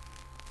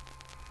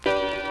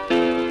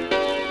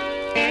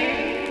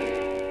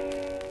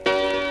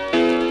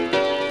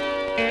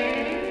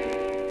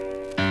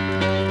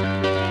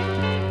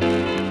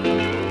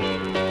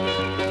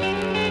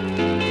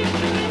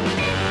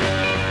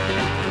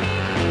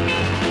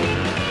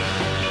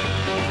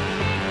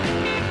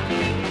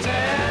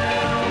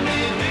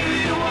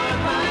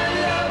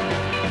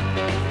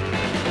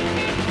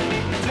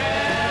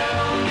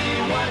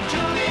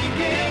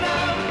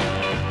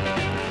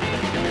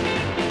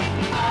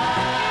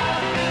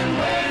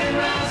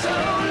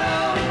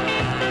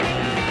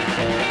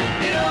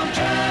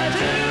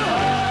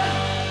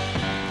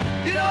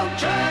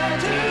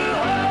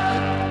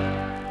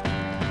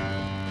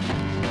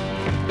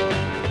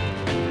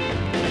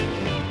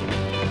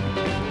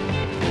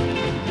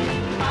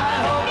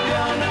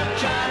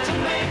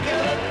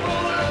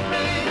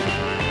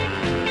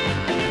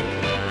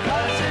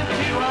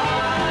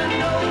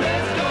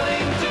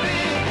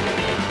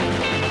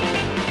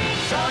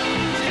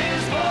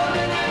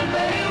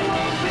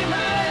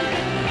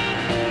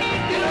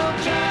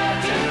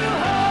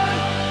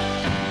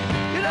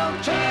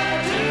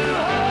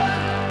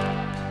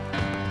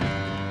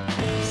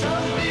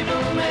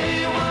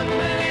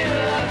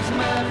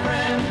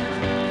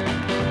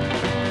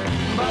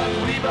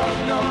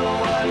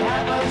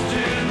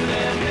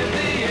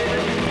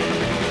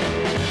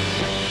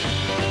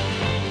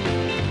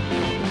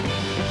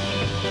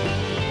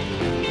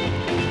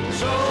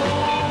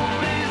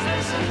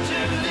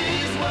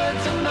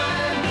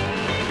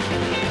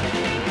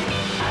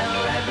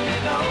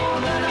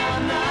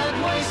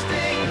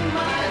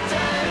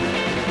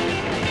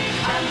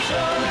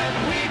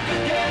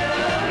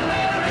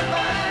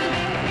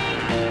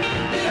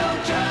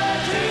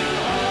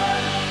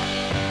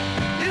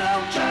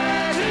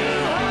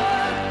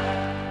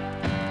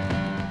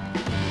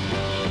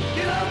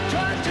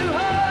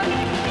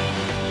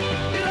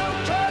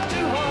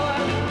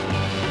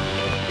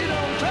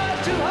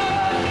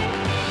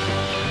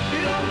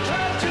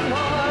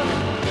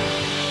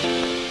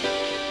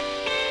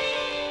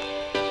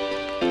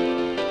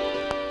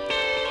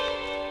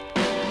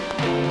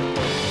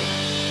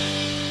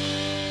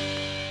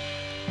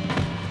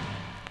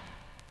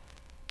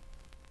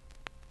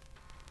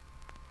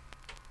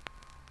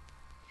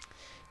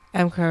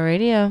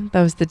 mcrowradio.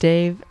 That was the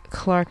Dave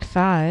Clark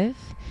 5.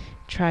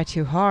 Try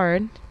Too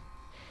Hard.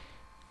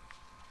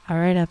 All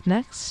right, up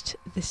next,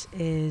 this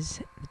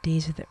is the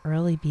days of the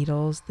early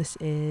Beatles. This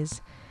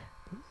is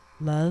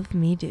Love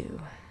Me Do.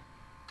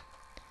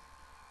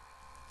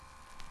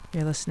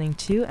 You're listening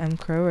to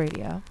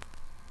mcrowradio.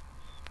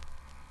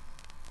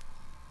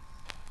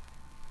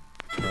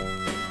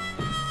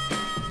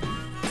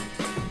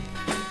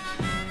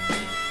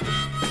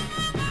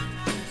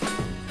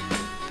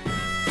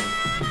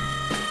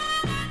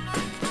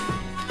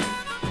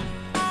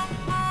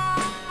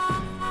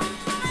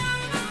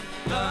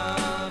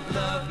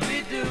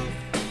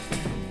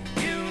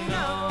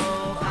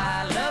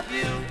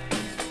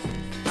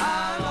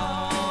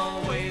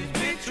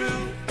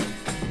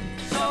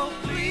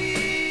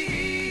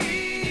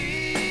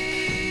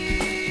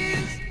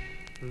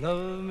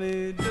 Love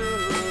me do,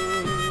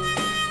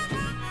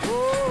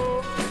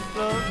 oh,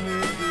 love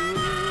me do.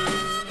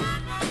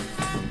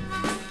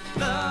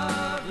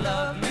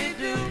 Love me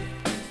do.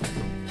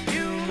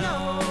 You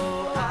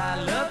know I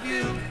love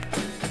you.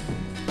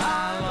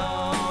 I'll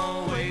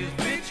always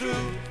be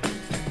true.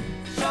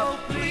 So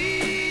please,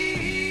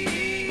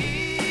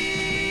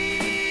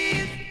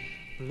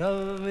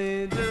 love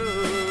me do,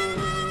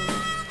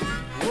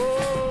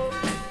 oh,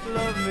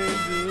 love me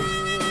do.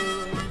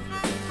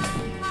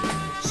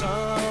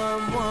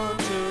 Someone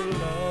to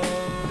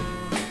love,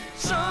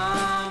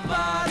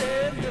 somebody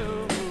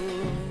new.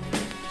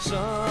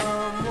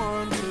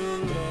 Someone to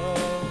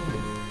love,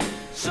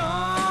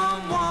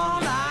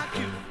 someone like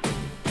you.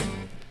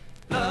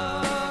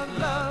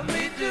 Love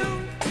me do.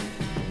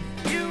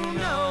 You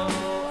know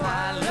I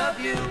love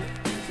you.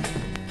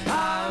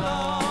 I'll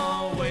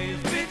always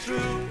be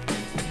true.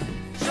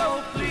 So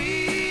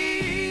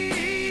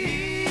please,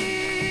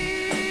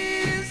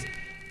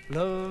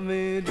 love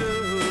me do.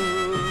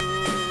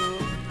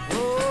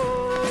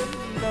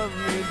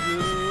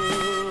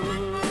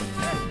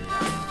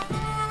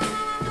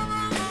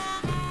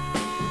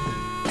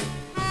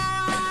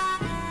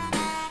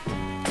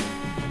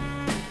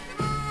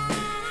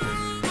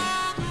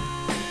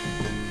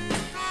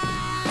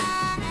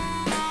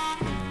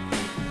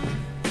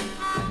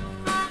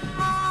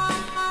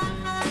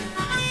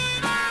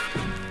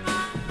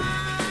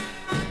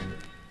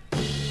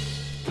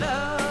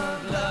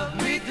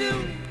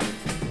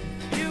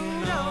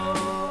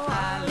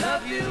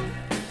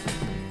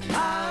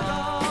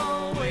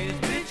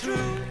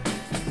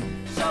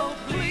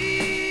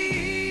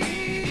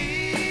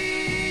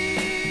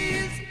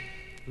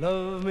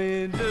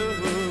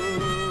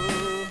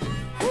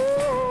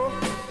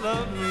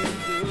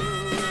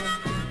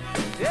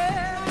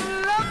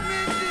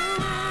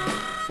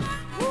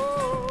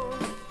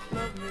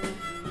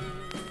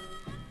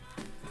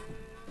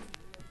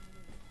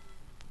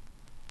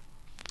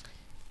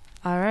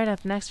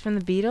 up next from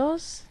the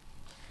Beatles.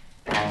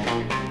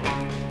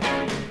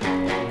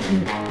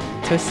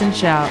 Twist and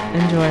shout.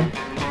 Enjoy.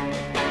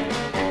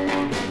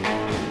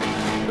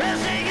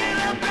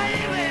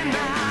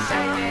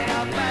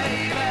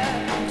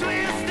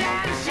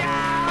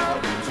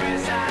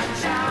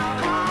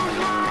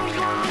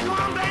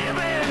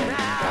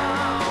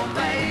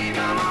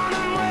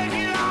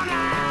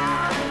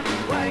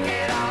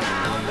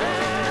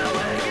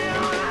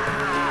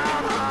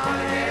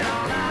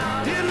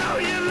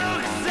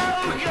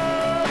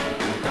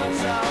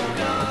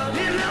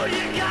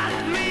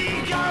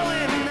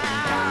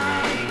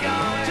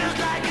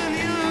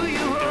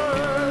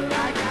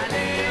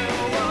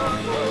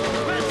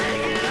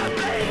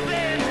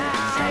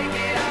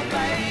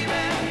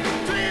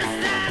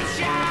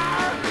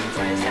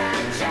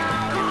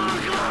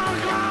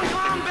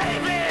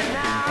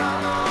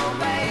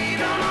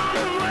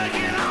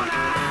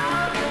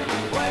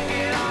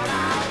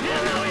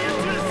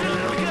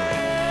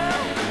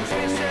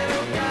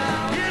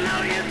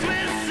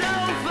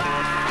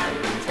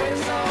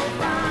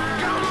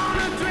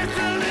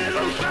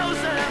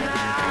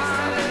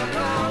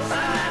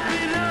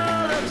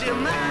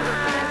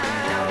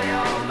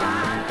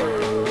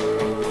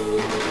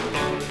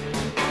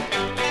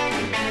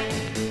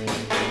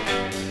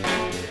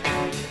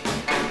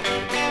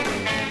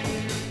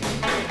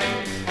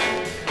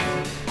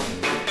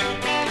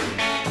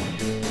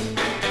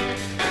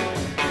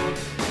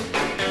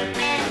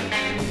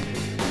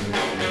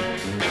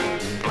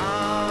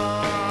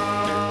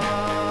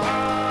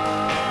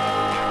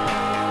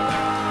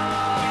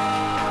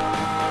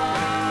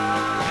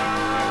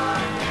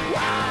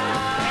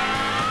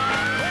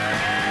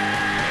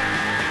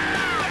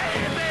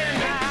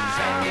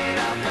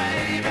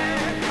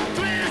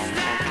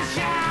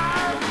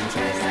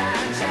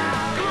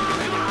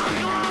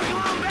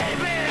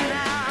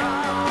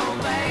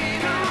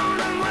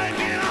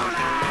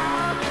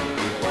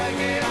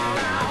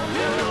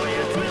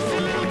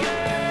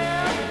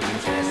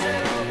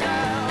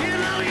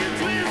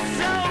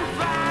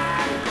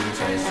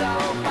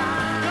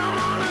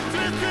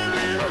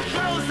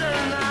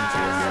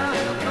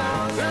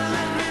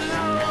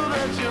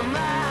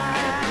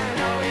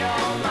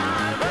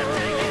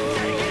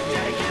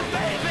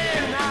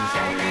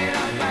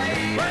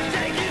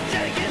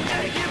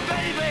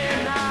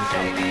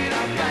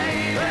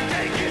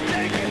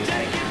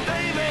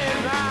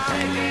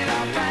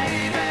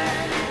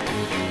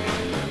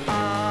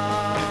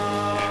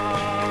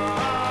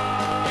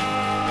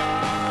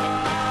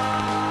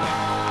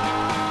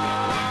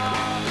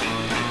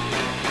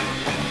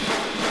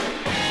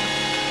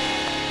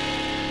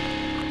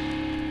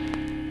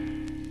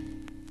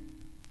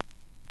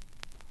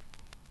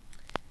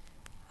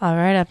 All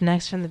right, up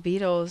next from the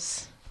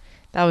Beatles.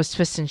 That was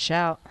Twist and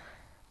Shout.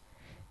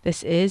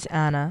 This is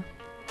Anna.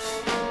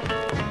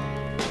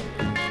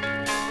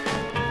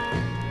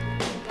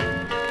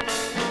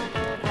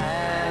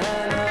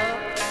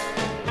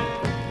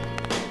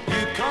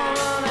 You come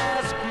and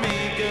ask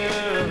me,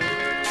 girl,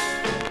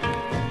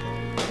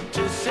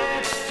 to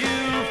set you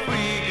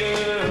free,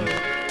 girl.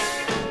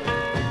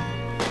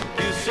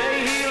 You say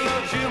he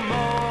loves you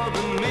more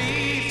than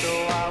me, so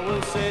I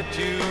will set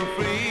you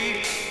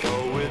free.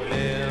 Go with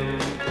him.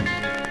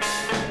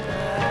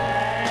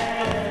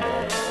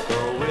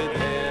 Go with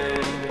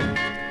him.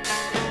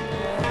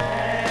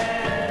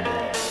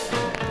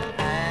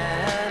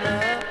 Anna,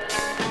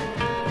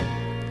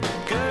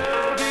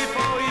 girl,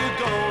 before you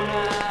go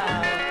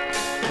now,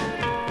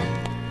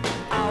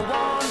 I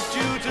want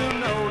you to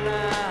know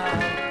now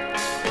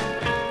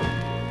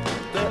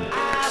that I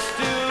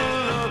still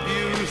love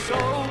you so.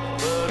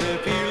 But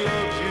if he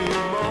loves you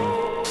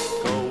more,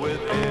 go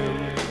with him.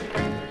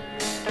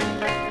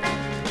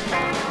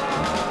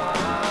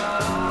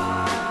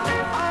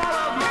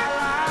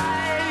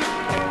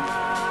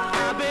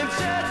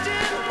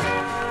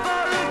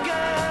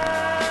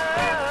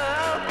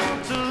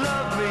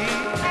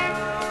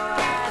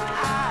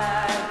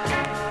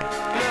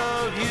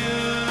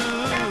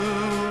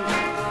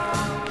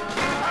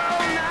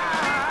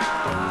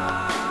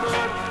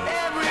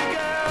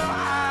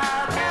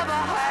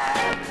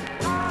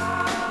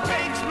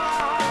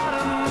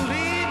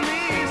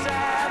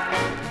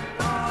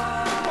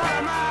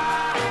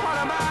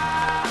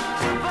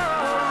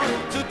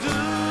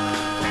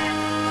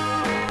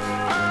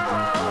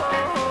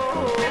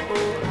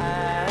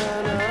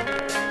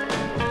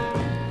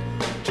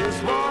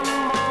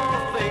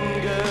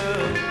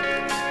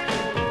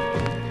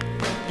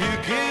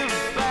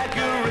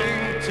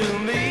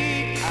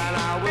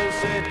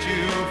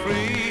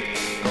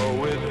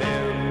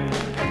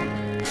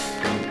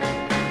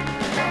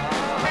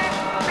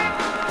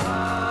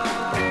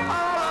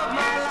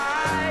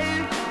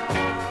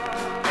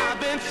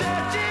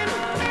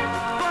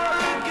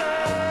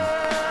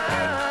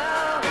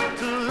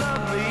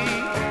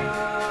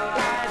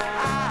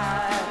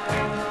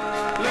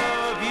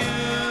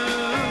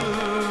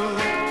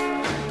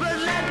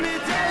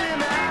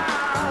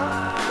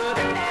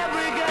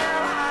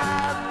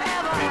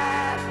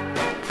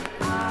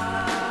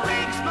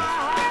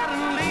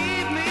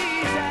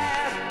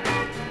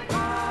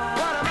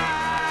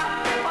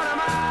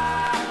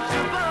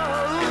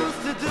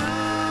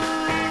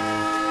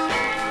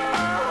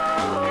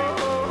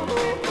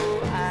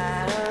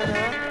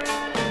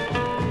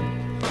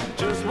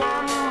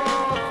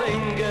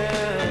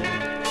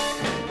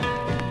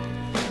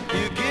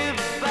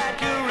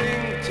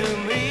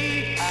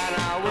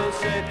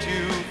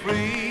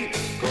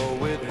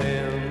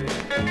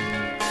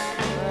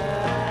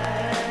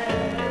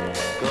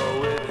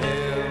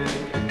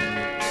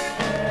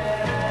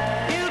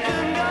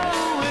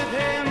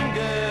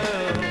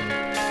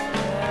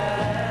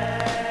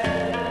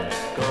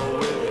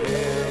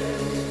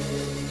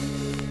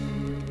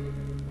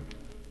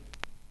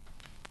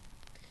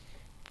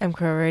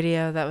 mcrow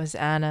radio, that was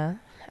Anna.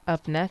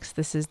 Up next,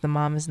 this is the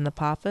Mamas and the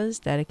Papas,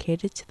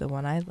 dedicated to the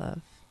one I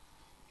love.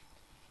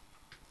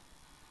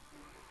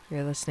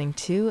 You're listening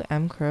to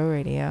mcrow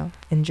radio.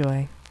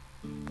 Enjoy.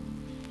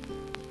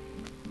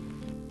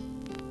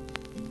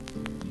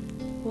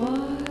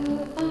 While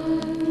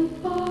I'm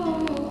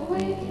far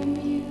away from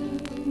you,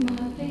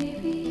 my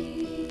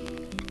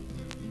baby,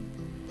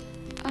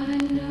 I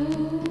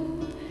know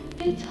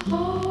it's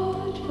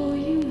hard for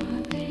you,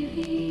 my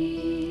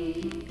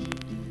baby,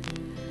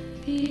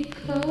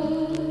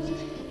 because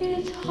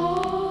it's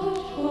hard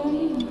for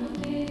me, my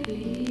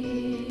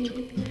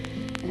baby,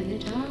 and the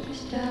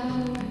darkest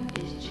hour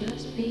is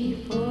just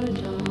before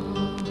dawn.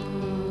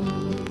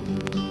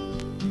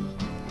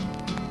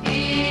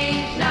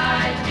 Each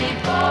night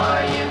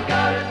before you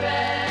go to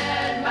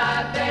bed, my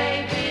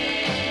baby,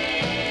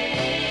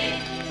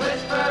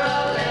 whisper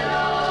a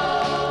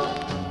little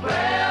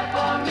prayer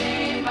for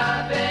me, my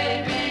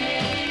baby,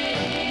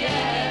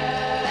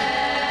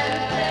 and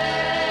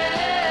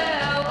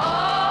tell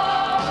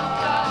all the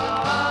stars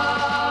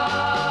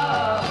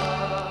above.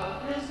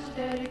 This is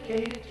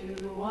dedicated to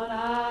the one I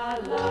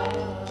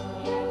love.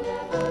 You'll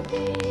never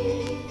be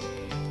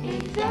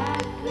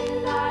exactly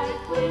like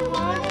we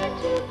wanted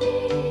to be.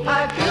 I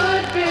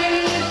could be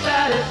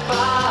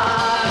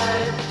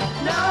satisfied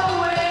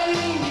knowing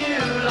you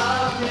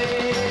love me.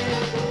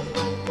 There's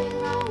one thing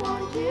I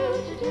want you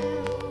to do,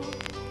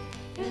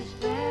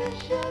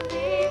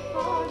 especially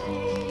for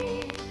me.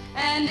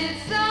 And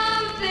it's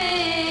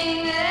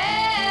something that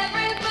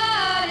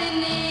everybody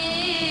needs.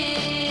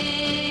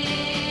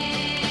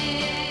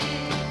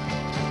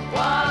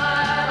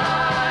 While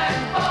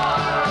I'm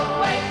far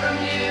away from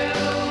you,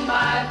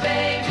 my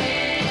baby,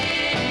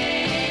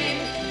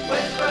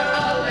 whisper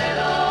a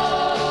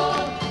little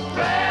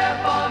prayer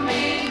for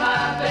me,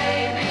 my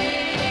baby,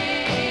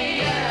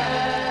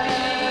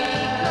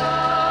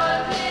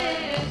 because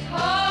it's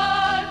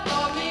hard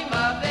for me,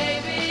 my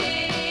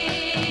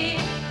baby,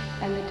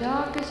 and the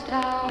darkest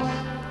hour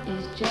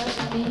is just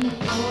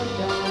before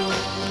dawn.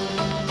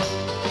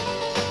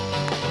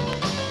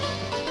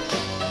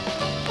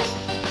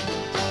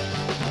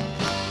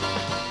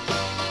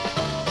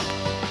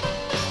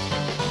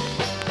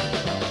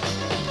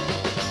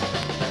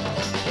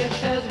 If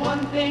there's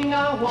one thing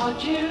I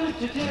want you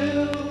to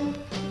do,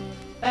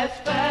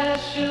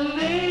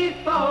 especially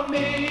for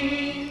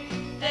me,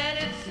 then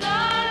it's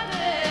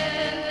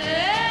something that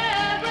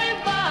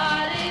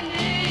everybody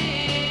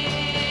needs.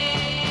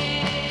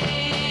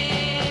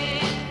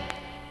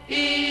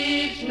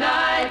 Each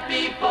night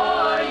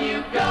before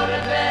you go to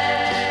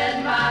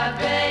bed, my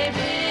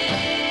baby,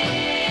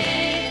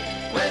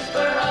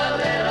 whisper a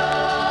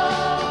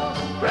little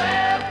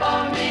prayer for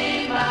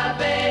me, my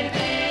baby.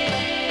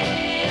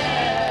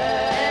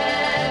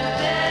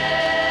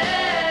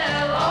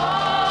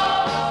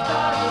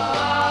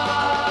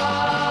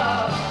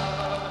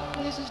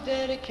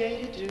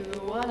 Dedicated to the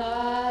one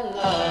I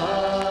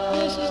love.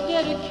 This is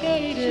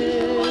dedicated to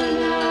the one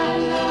I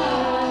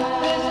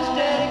love. This is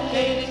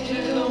dedicated to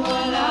the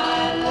one I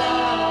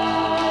love.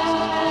 This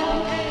is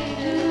dedicated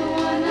to the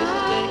one I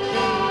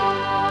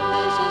love.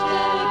 This is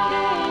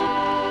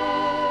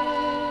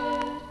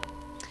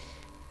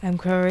dedicated.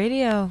 mcrow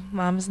radio,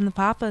 Mamas and the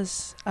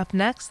Papas. Up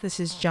next, this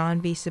is John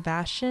B.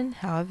 Sebastian.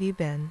 How have you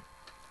been?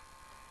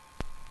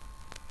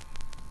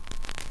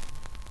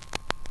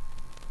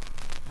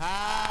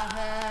 How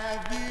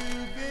have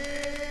you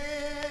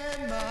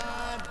been,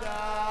 my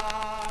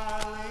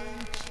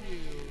darling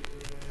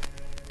children,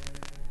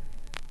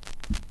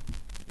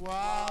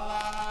 while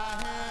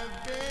I have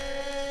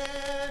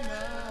been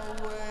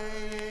away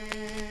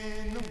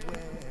in the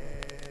west?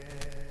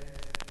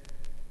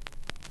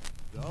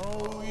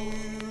 Though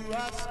you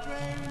are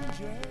strangers,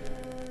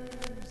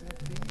 I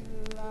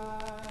feel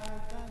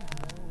like I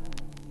know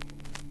you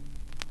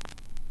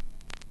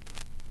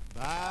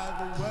by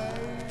the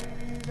way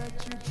that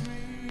you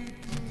treat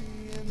me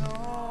and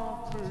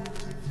offer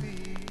to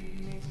feed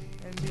me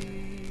and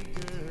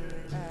eager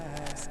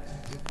ask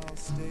if I'll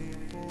stay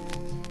for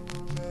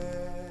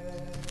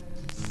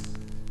rest.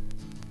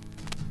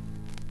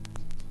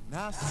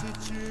 Now sit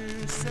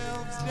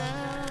yourselves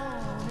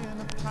down in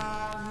a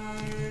pile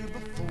here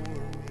before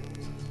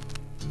me.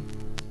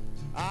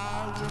 I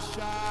wish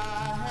I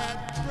had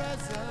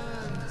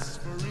presents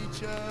for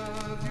each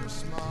of your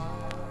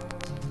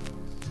smiles,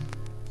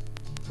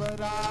 but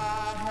I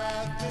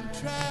have been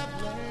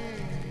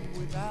traveling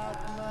without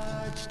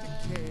much to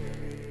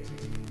carry.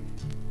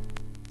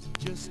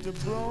 Just a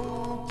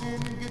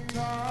broken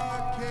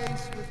guitar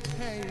case with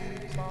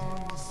tape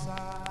on the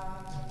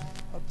side,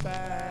 a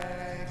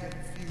bag and a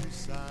few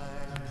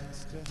signs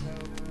to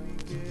help me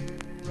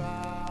get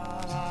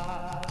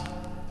right.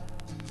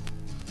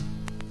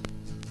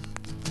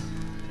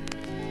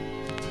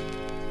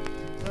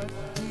 But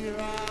here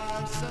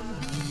are some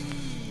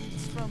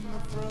beads from the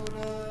throat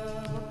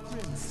of a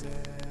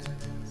princess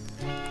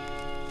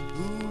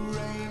who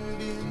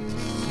reigned in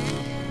the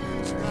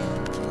years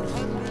round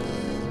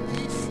 200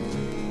 BC.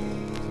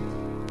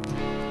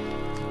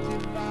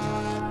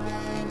 Divide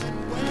them and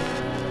wear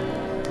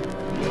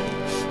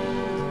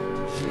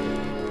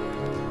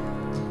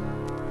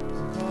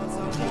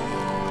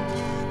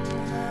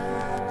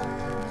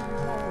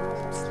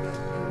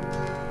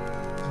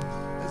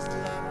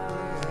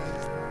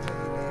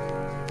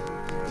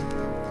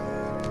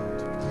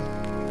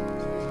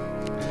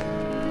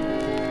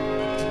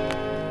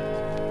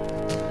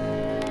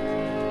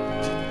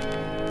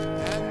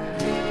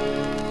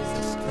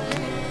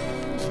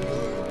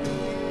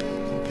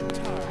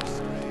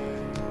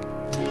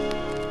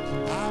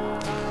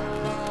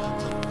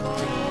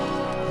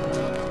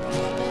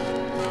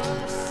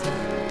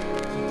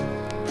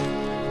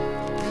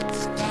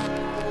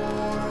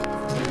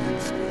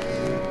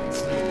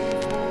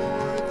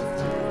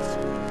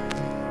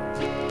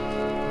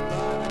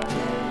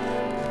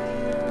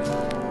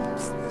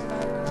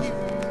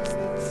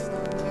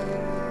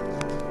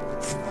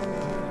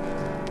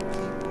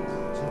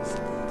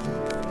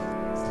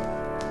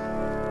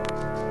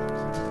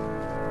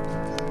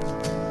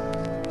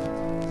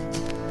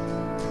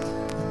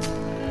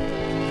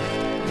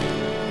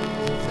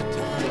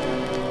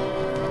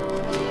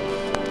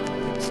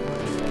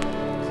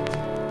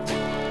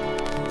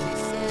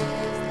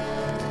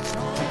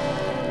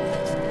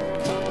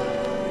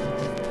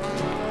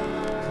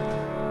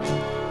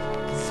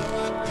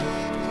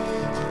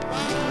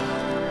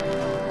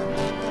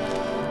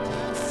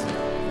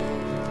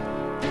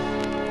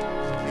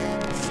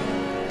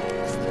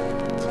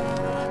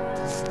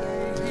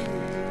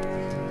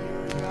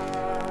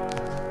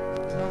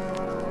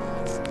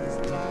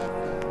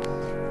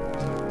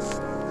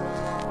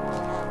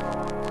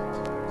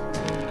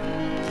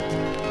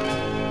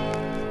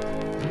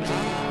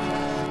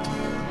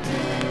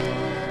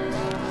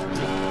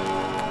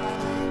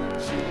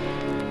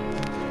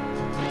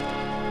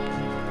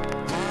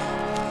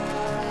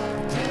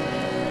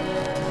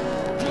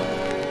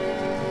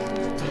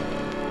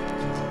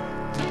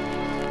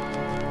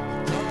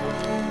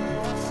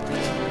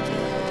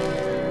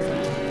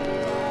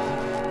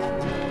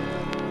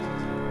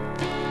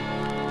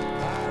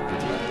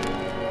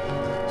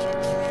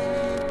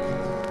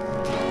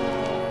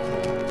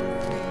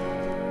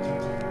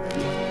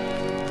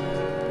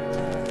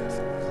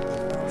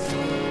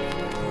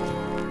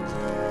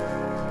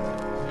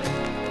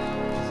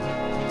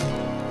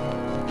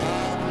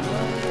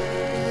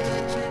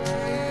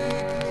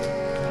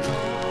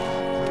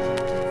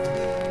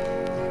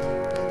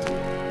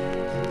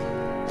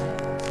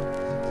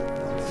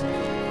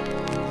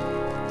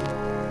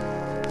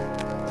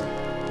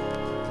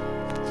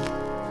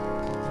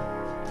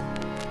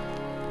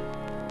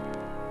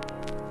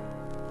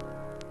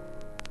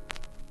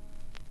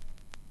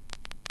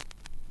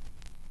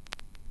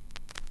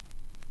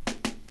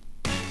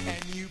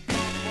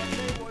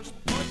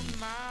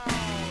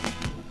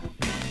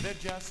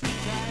They're just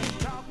trash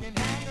talking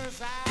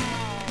hangers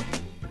out.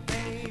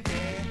 Baby,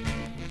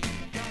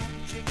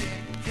 don't you get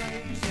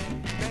crazy,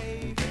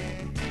 baby,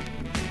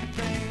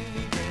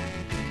 baby,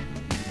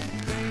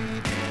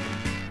 baby,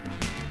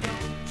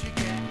 don't you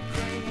get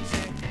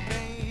crazy,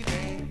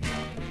 baby,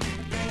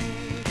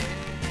 baby.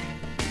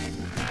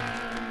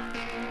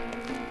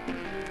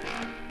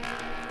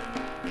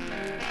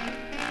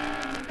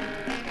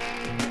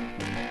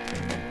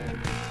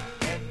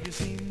 Have you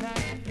seen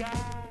that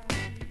guy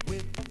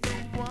with the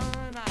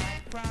one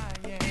eye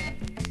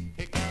crying?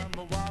 He come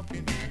a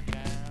walking through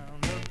town,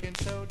 looking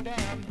so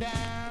damn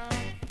down.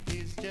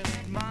 He's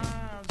just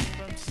miles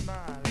from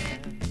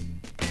smiling.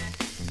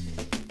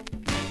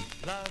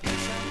 Love is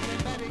something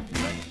that he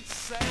couldn't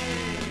say.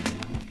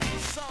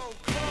 So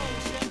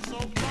close yet so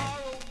far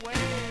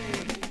away.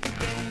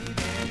 Baby,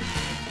 don't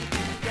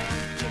you get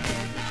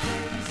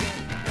crazy,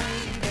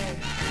 baby,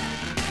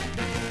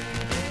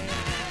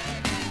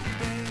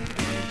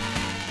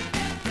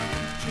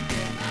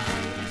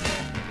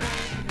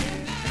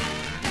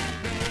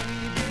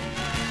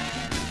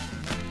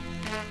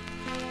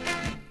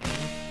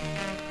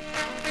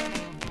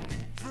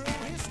 through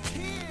his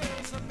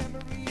tears a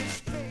memory is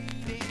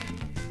fading.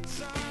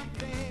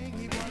 Something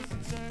he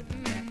wasn't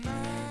certain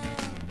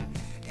of.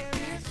 And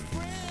his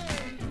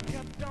friend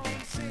kept on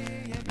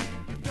saying,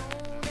 you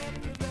don't have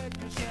to let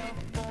yourself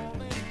fall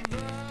in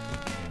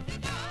love.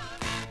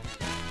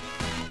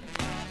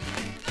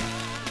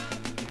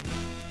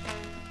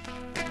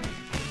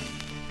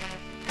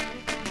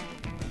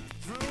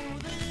 Through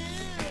the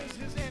years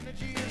his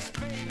energy is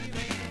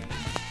fading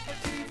as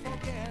he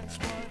forgets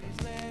what he's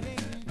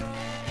letting go.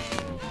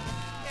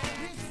 And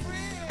his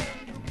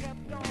friend who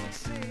kept on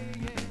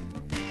saying,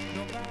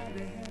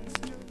 nobody has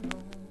to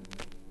know.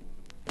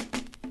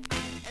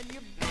 And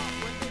you thought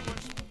when they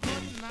were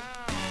putting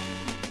out,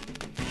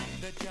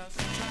 they're just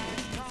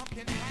trash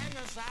talking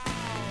hangers out.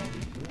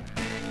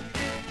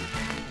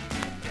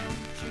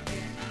 Don't you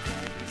get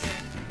crazy,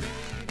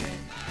 baby, baby,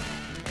 baby.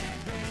 Don't you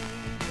get crazy, baby,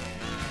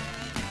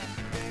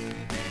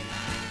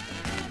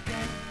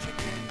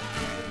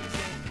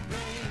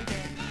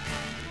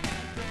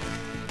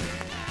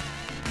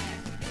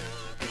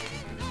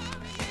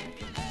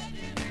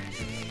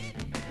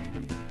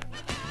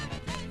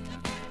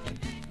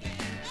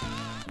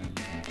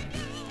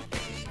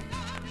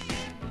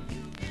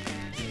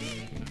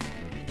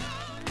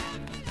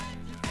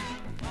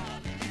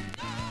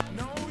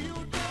 no, you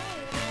don't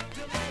have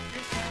to let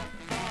yourself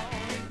fall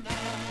in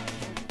love,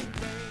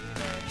 baby.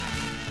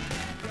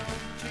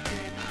 Don't you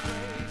get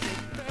crazy,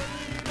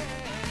 baby, baby,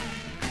 baby.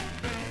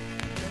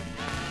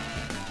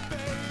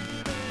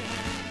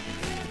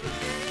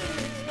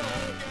 Please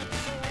don't get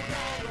so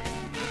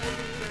doggone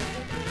crazy, baby,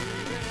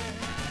 baby.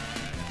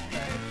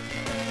 That's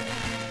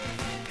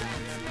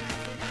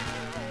not my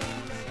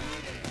old lady.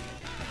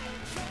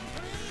 So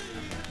please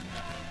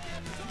don't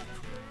get so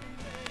crazy.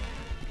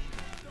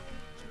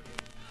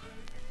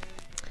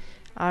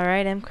 All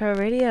right,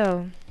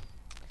 mcrowradio.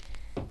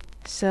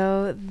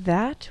 So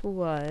that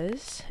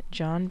was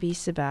John B.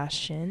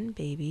 Sebastian,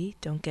 Baby,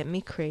 Don't Get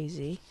Me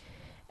Crazy.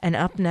 And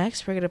up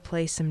next, we're going to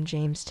play some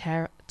James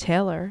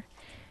Taylor.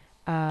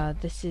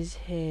 This is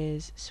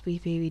his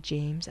Sweet Baby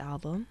James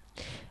album.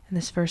 And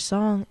this first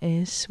song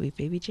is Sweet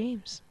Baby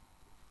James.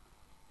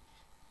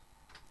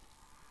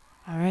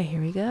 All right,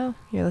 here we go.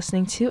 You're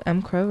listening to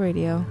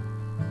mcrowradio.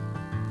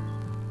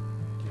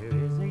 There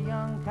is a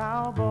young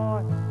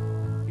cowboy,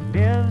 he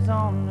lives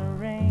on the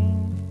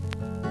range.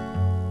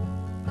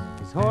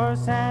 His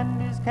horse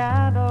and his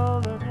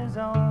cattle are his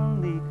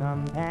only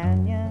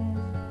companions.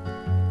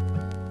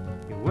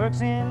 He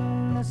works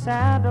in the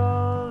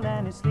saddle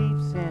and he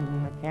sleeps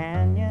in the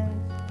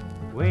canyons,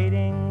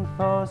 waiting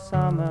for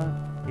summer,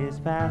 his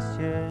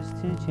pastures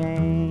to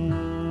change.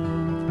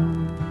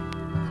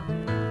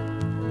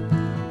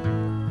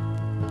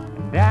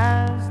 And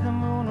as the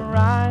moon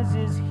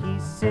rises, he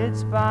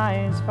sits by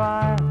his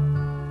fire,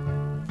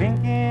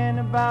 thinking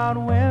about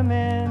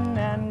women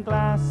and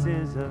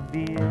glasses of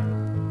beer,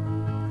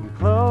 and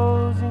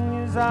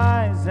closing his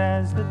eyes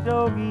as the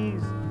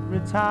dogies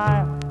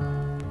retire.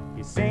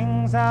 He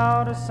sings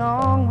out a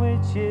song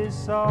which is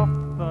soft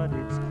but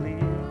it's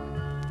clear,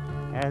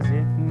 as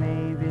if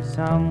maybe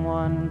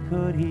someone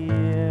could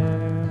hear.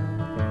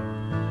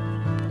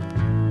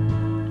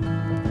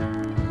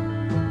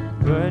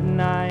 Good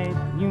night,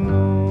 you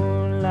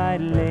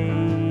moonlight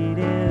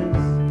ladies,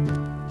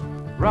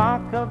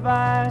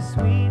 rock-a-bye,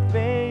 sweet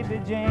baby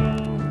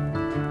Jane.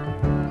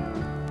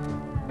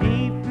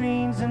 Deep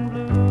greens and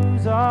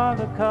blues are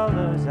the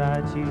colors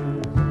I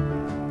choose.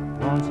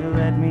 Won't you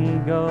let me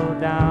go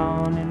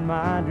down in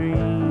my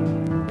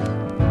dreams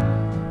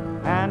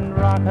and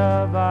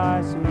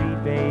rock-a-bye,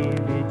 sweet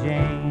baby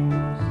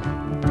James.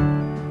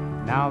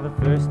 Now the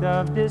 1st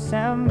of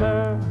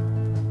December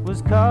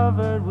was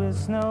covered with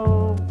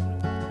snow,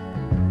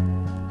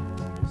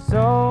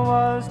 so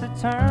was the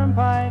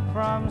turnpike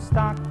from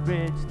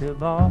Stockbridge to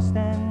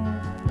Boston.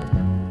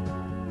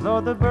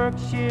 Lord, the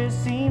Berkshires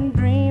seemed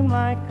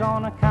dreamlike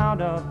on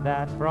account of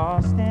that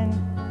frosting.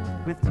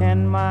 with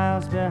 10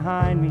 miles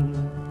behind me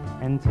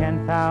and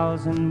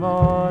 10,000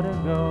 more to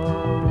go.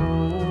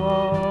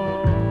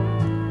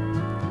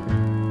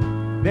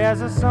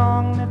 There's a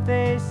song that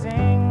they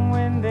sing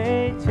when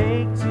they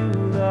take to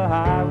the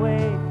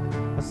highway,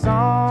 a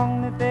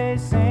song that they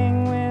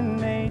sing when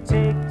they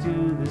take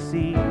to the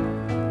sea,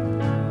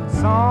 a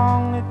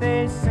song that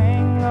they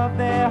sing of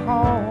their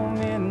home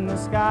in the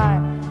sky.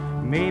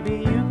 Maybe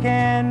you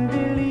can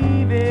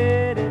believe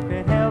it if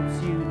it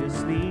helps you to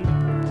sleep,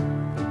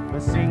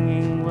 but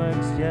singing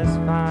works just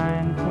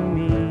fine for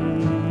me.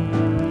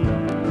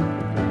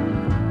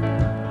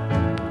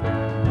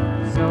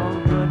 So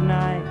good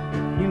night,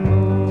 you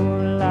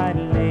moonlight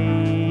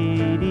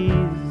ladies,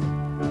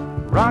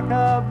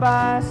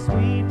 rock-a-bye,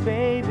 sweet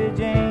baby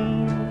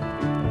Jane.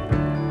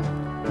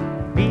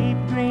 Deep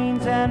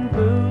greens and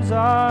blues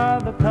are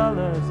the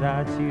colors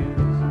I choose.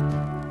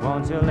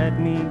 Won't you let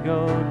me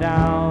go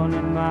down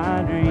in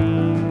my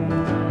dreams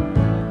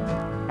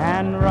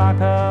and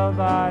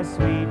rock-a-bye,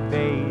 sweet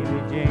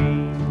baby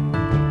Jane.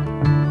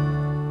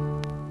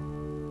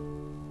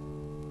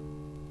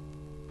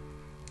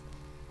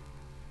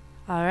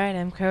 All right,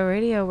 mcrow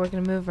radio. We're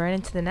going to move right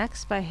into the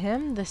next by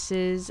him. This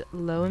is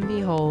Lo and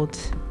Behold,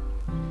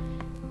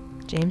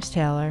 James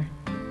Taylor.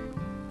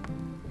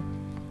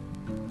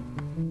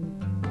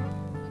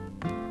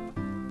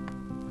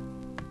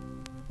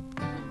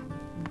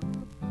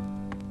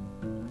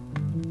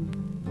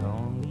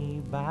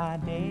 Lonely by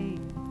day,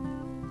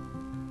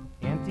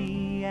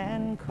 empty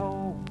and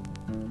cold,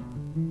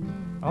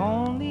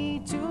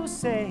 only to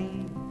say,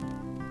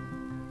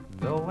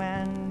 lo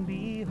and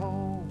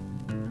behold,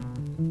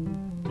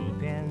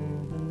 deep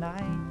in the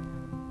night,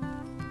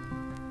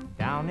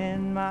 down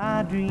in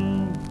my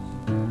dreams,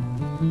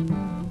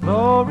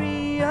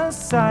 glorious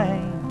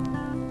sight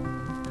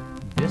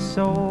this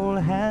soul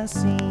has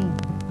seen.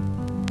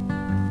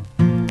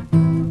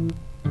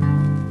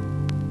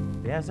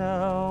 There's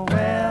a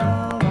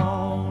well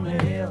on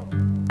the hill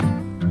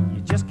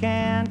you just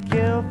can't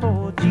kill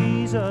for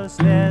Jesus.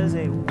 There's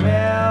a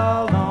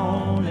well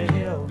on the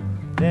hill,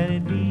 let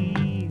it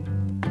be.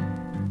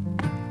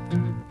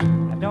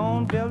 I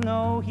don't build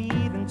no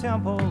heathen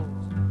temples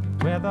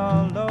where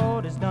the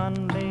Lord has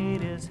done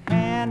laid his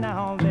hand.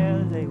 Now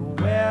there's a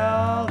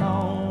well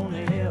on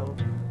the hill,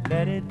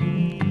 let it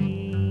be.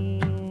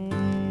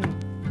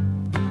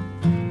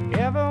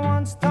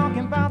 Everyone's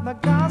talking about the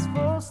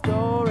gospel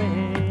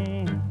story.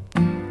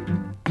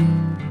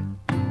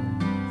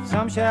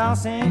 Some shall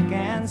sink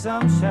and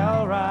some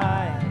shall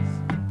rise.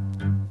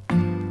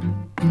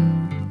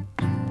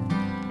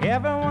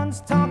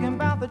 Everyone's talking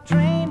about the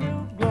train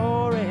to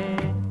glory.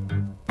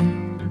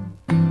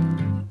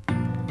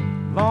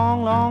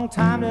 Long, long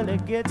time till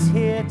it gets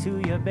here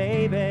to you,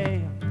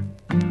 baby.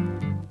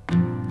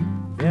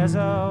 There's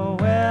a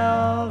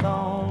well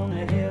on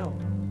the hill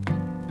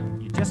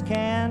you just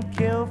can't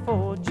kill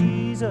for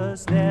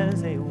Jesus.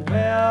 There's a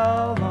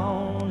well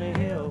on the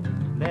hill,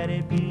 let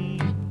it be.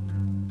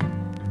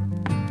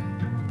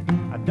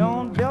 I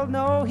don't build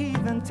no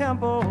heathen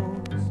temples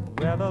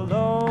where the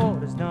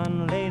Lord has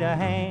done laid a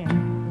hand.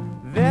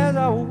 There's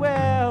a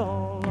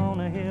well on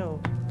a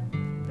hill,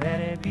 let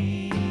it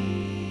be.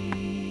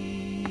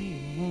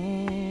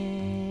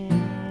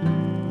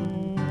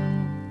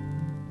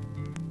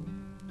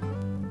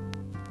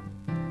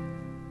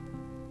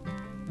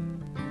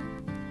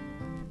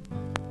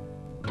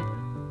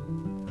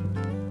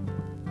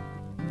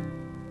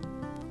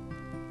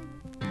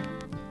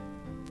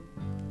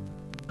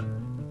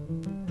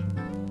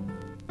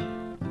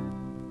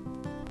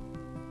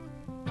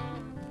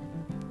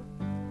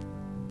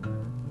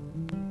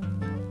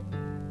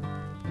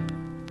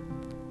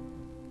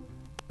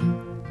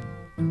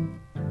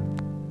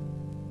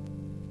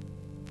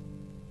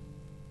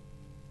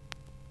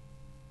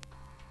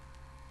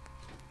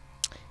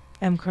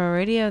 mcrow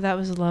radio. That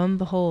was Lo and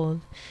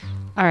Behold.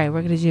 All right,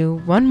 we're going to do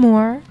one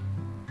more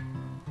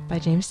by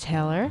James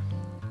Taylor.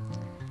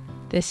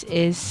 This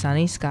is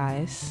Sunny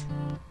Skies.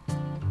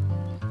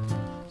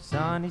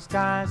 Sunny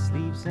sky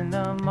sleeps in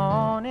the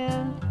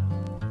morning.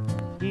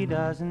 He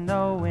doesn't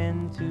know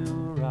when to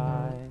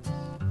rise.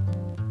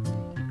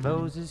 He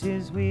closes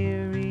his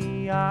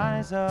weary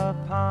eyes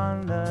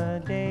upon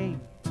the day.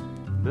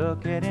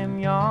 Look at him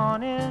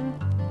yawning,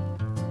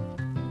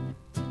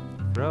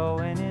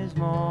 throwing his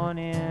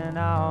morning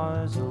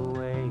hours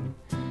away.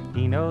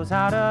 He knows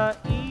how to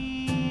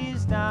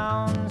ease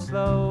down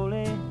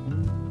slowly.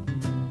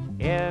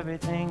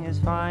 Everything is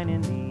fine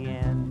in the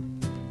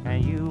end,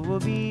 and you will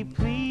be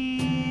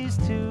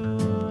pleased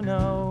to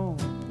know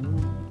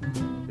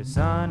the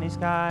Sunny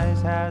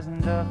Skies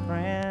hasn't a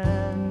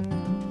friend.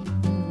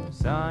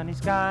 Sunny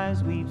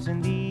Skies weeps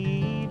in the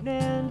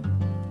evening.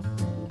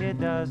 It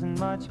doesn't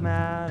much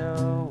matter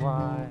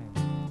why.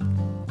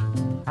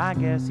 I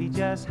guess he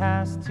just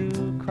has to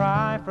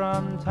cry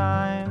from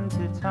time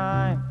to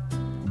time.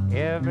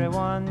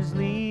 Everyone's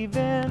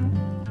leaving,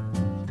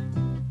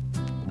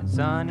 and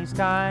Sunny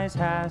Skies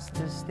has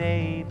to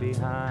stay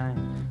behind.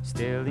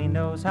 Still he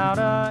knows how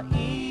to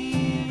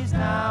ease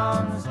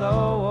down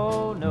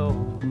slow. Oh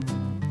no,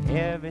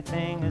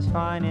 everything is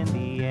fine in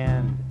the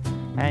end.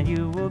 And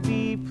you will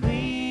be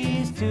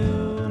pleased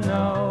to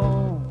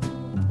know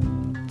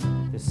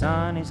the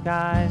sunny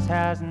skies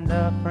hasn't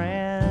a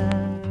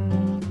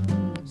friend.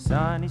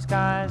 Sunny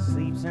skies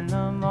sleeps in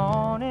the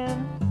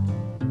morning,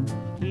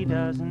 he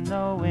doesn't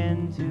know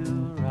when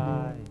to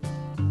rise.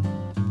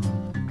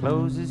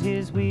 Closes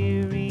his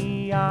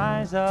weary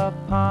eyes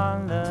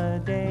upon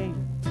the day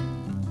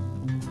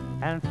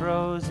and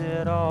throws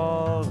it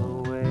all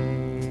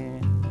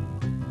away.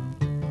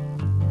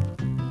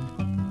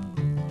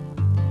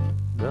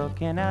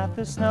 Looking at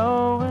the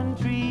snow and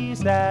trees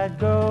that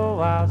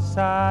go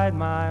outside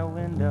my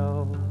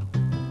window,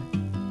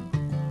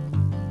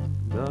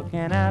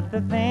 looking at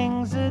the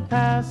things that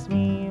pass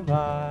me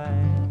by,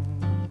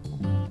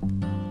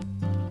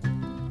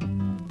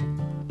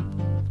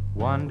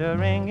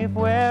 wondering if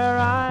where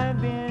I've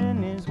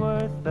been is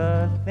worth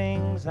the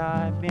things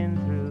I've been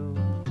through.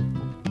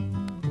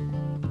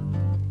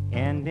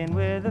 Ending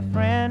with a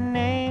friend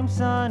named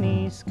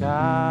Sunny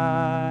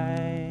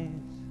Skies.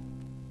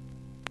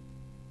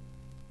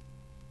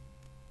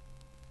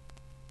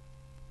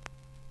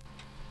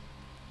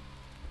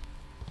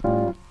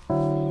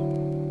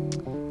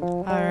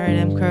 All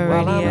right,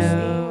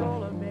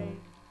 mcrowradio.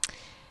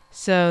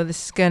 So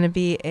this is going to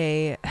be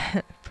a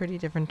pretty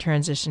different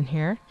transition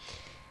here.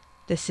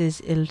 This is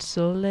Il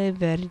Sole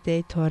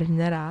Verde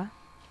Tornerà,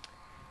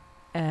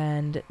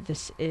 and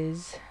this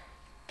is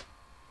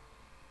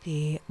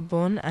the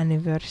Buon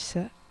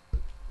Anniversario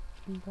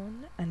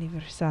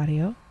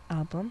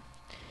album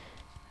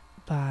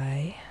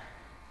by,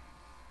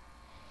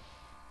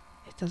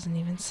 it doesn't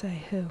even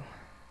say who.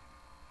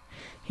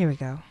 Here we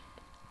go.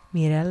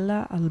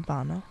 Mirella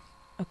Albano.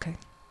 Ok.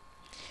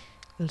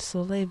 Il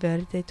Sole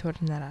Verde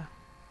Tornerà.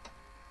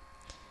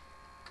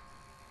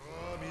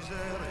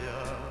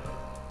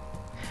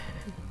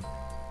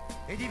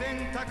 E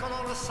diventa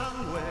color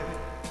sangue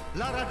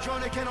la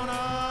ragione che non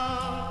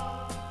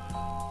ha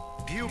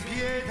più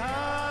pietà.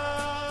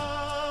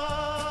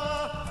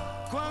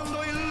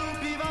 Quando i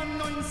lupi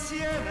vanno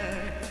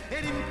insieme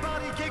ed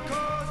impari che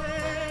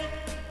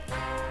cos'è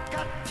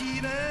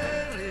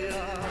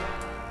cattiveria,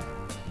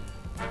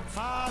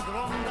 fa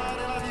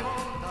grondare la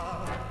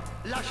rivolta,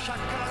 lascia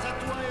casa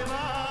tua e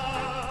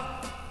va,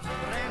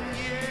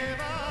 prendi e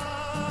va.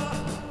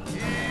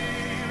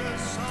 Il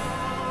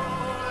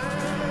sole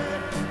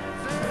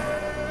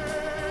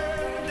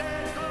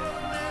verde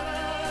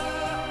tornerà,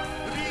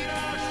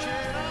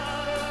 rinascerà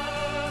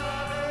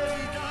la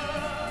verità,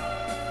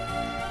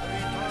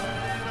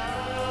 ritornerà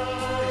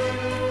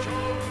il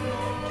giorno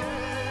che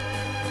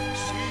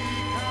si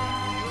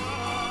capirà.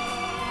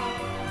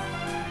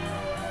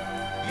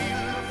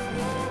 Il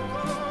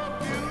fuoco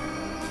più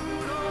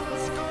non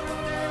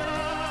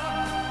scotterà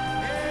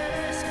e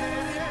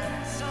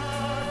l'esperienza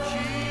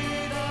ci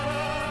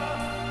darà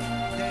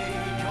dei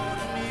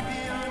giorni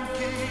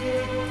bianchi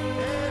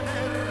e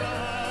verrà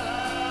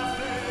la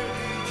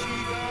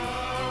felicità.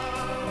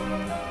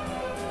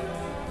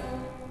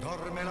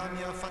 Dorme la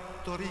mia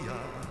fattoria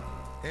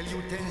e gli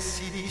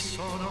utensili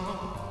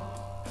sono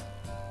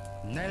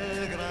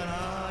nel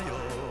granaio.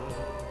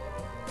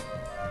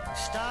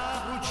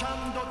 Sta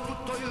bruciando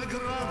tutto il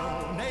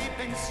grano nei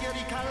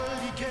pensieri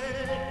caldi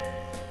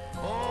che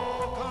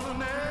ho con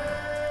me.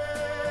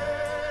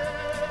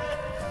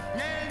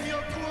 Nel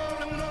mio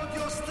cuore un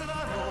odio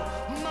strano,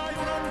 mai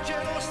un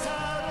angelo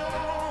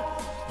sano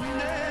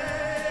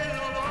ne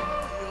lo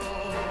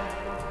voglio.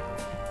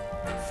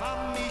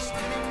 Fammi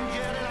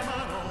stringere la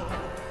mano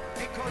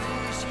e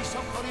così si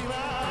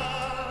soffrirà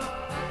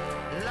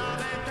la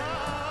metà.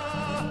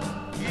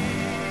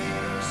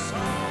 Il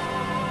sole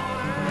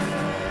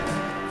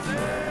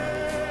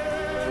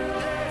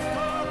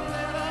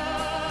tornerà,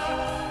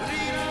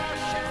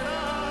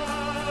 rinascerà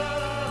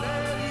la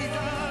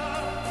verità,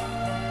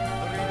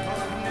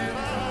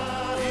 ritornerà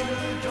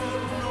il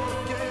giorno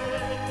che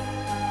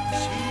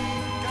si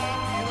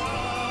capirà.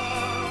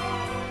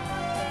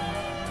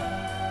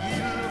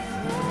 Il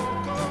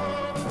fuoco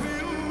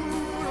più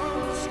non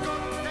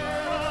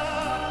scotterà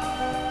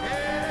e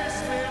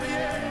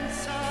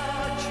l'esperienza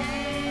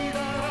ci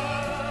darà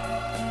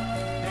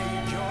dei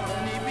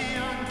giorni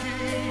bianchi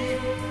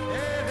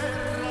e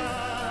verrà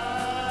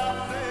la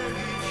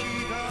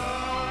felicità.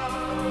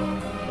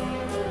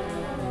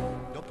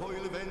 Dopo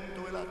il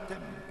vento e la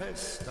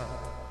tempesta,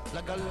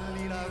 la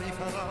gallina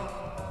rifarà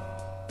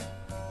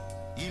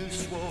il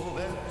suo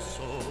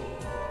verso.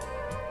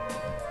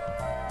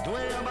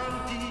 Due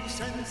amanti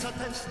senza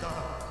testa,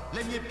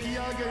 le mie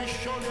piaghe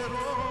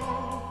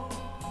scioglierò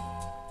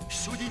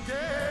su di te.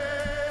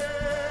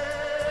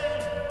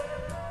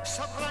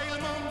 Saprà il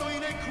mondo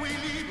in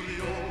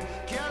equilibrio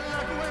che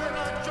alla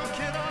guerra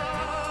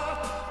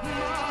giocherà,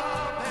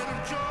 ma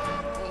per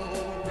gioco.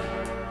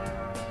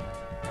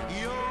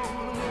 Io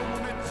un uomo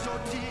mezzo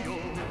Dio,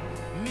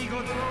 mi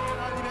godrò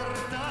la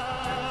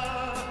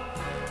libertà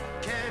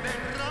che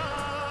verrà.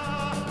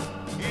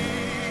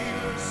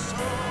 Il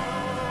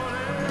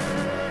sole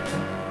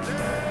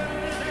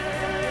verde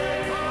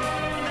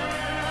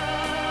tornerà,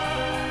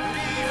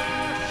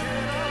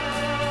 rinascerà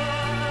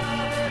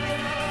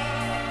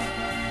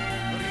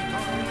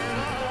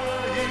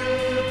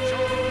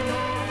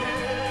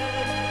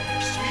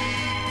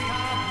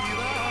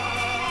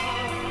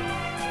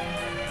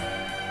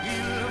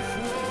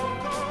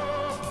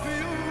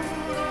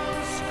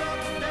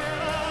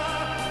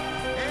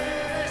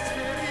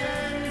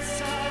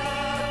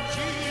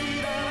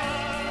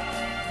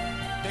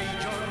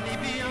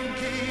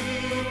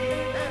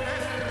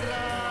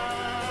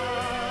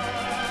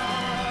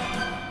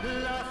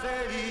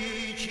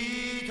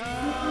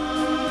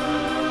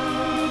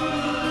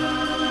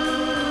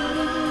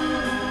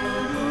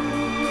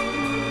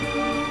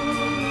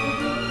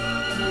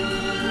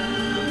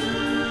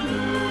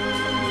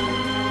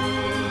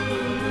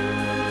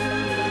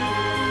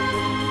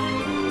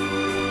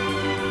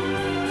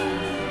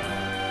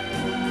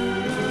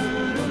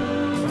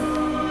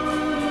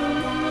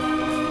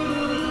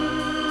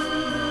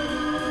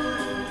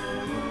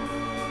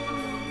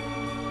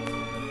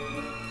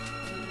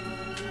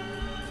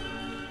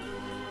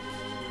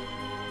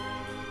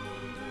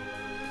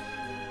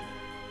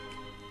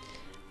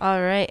All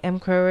right,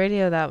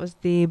 mcrowradio, that was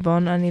the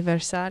Bon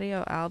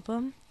Anniversario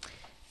album.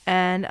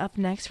 And up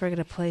next, we're going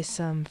to play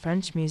some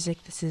French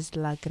music. This is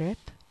La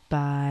Grippe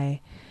by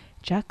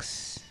Jacques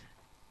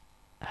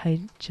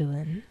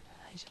Higelin.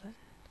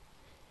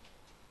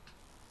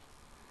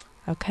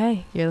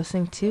 Okay, you're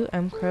listening to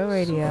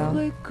mcrowradio.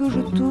 Souffrez que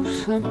je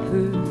tousse un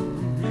peu,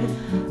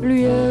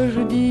 lui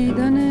ai-je dit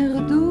d'un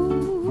air doux.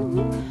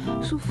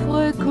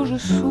 Souffrez que je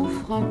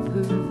souffre un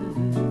peu,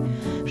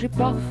 j'ai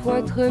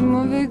parfois très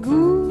mauvais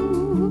goût.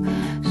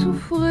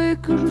 Souffrez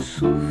que je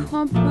souffre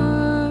un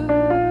peu.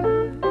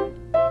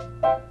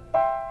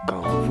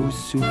 Quand vous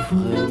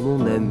souffrez,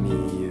 mon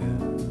ami,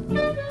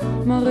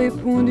 m'a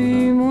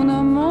répondu mon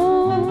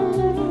amant.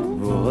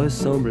 vous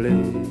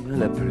ressemblez à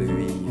la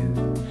pluie.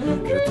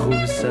 Je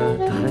trouve ça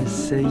très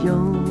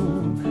saillant.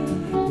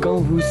 Quand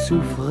vous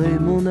souffrez,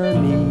 mon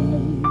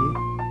ami,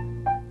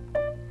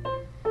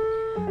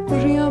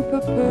 J'ai un peu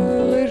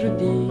peur et je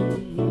dis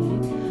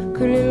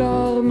que les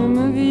larmes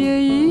me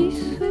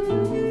vieillissent.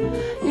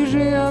 Et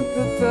j'ai un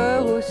peu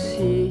peur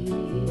aussi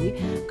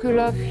que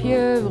la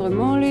fièvre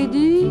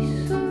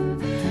m'enlaidisse.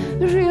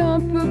 J'ai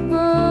un peu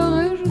peur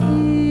et je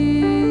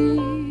dis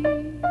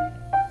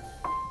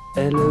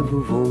elles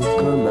vous vont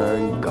comme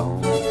un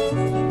gant.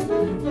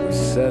 Vous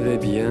savez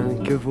bien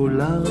que vos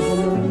larmes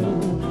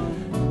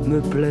me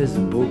plaisent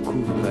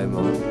beaucoup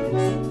vraiment.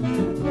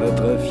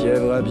 Votre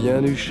fièvre a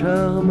bien du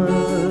charme.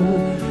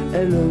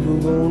 Elles vous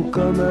vont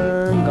comme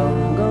un gant,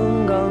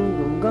 gant, gant,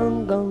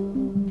 gant, gant.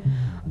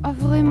 ah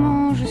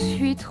vraiment je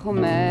suis trop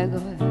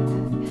maigre.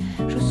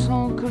 Je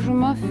sens que je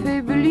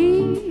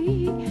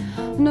m'affaiblis.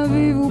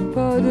 N'avez-vous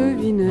pas de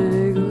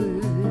vinaigre?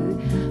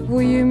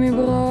 Voyez mes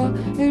bras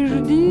et je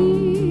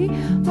dis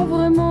ah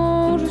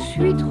vraiment je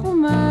suis trop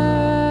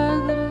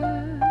maigre.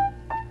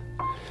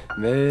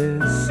 Mais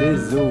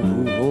ces os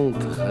vous vont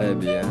très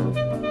bien.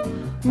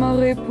 M'a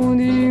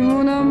répondu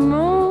mon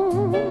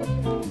amant.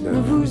 Ne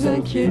vous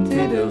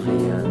inquiétez de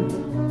rien,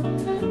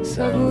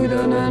 Ça vous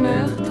donne un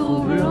air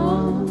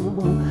troublant.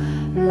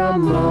 La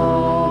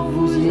mort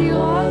vous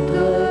ira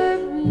très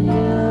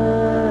bien.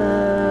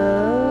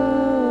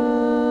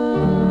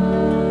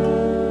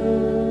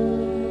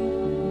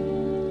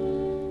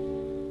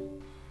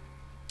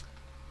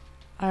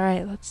 All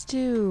right, let's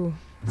do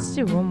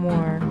one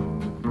more.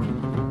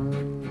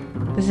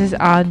 This is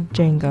Odd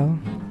Django.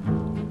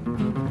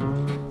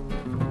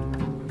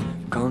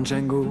 Quand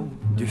Django,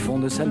 du fond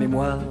de sa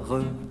mémoire,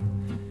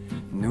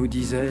 nous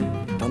disait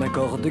en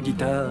accord de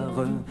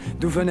guitare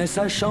d'où venait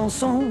sa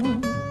chanson.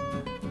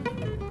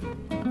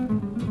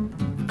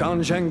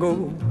 Quand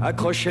Django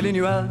accrochait les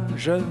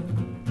nuages,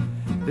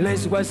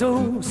 les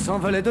oiseaux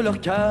s'envolaient de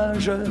leur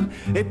cage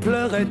et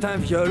pleuraient un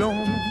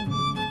violon.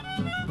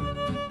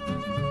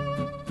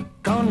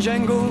 Quand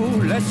Django,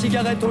 la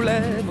cigarette aux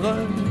lèvres,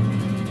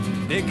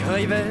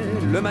 décrivait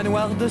le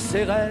manoir de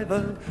ses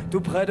rêves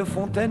tout près de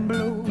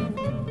Fontainebleau.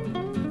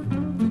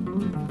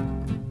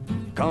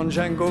 Quand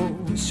Django,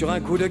 sur un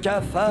coup de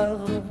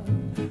cafard,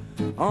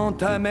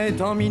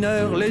 entamait en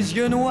mineur les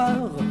yeux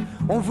noirs,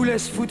 on voulait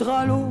se foutre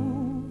à l'eau.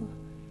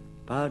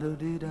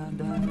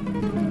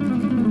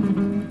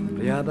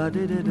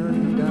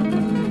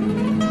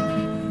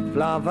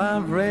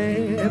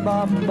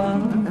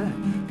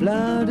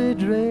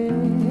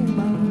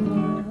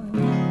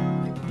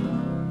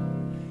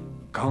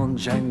 Quand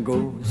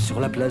Django, sur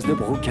la place de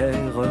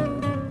Brouckère,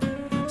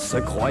 se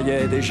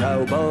croyait déjà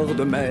au bord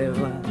de mer,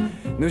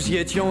 nous y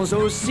étions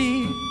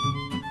aussi.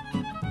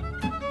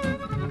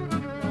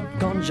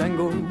 Quand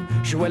Django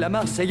jouait la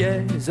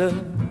Marseillaise,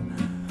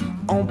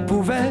 on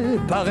pouvait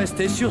pas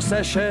rester sur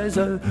sa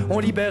chaise, on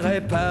libérait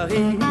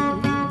Paris.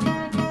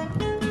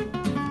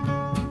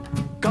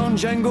 Quand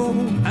Django,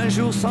 un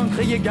jour sans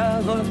crier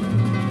gare,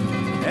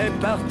 est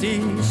parti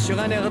sur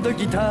un air de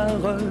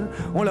guitare,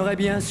 on l'aurait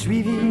bien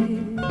suivi.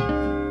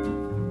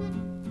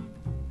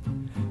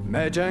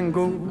 Mais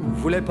Django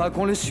voulait pas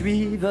qu'on le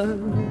suive.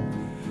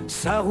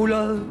 Sa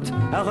roulotte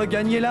a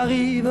regagné la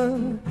rive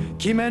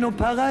qui mène au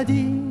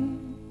paradis.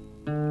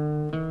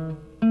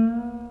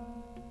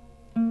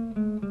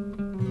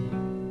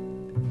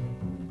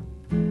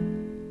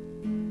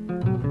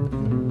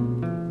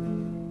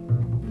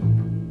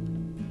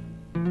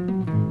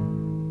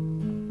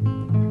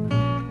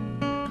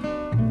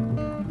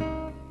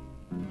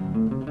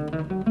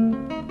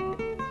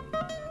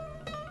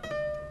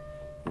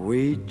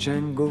 Oui,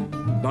 Django,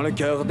 dans le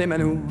cœur des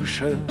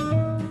manouches,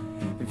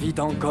 vit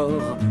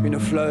encore une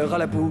fleur à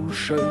la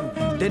bouche,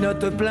 des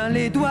notes plein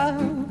les doigts.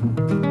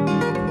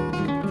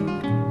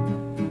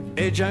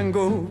 Et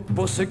Django,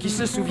 pour ceux qui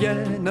se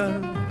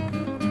souviennent,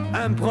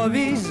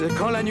 improvise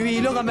quand la nuit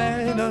le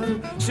ramène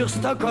sur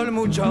Stockholm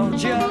ou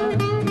Georgia.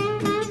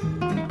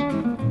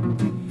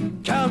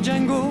 Car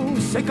Django,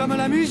 c'est comme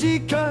la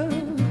musique,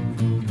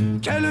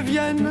 qu'elle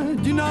vienne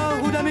du Nord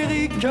ou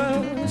d'Amérique,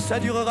 ça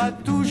durera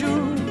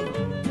toujours.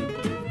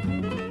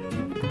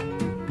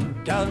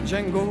 Car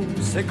Django,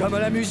 c'est comme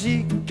la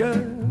musique,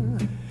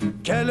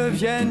 qu'elle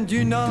vienne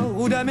du Nord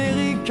ou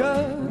d'Amérique,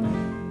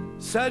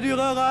 ça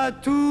durera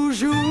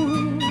toujours.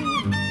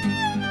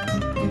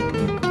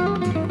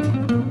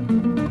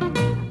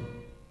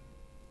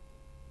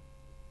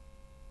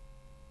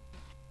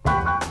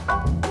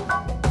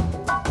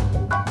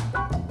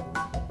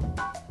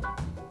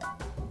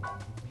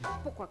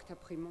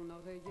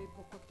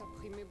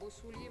 beaux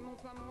souliers, mon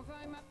pain, mon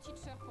vin et ma petite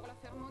sœur pour la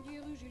faire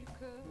mendier rue Gilles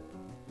Coeur.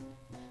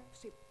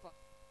 C'est pas.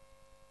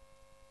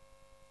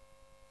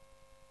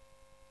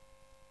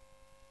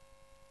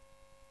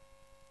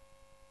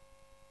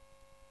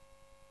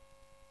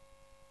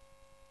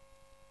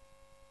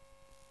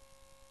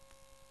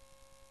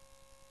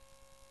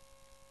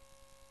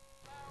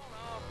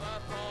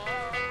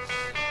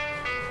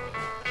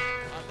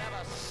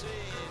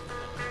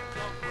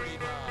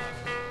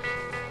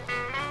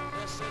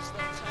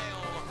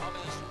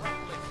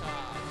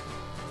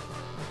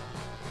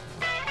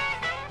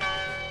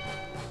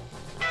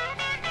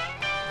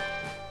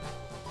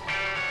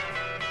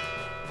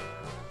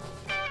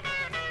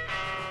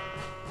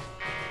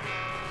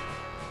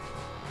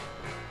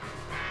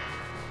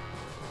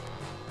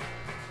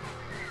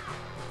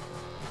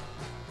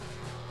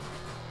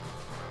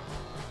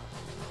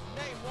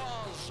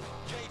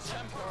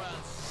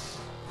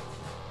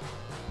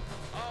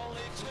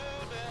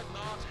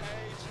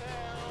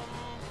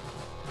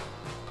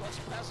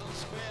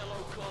 Peasants fear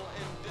local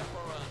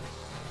indifference.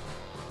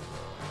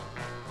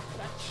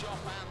 Pet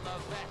shop and the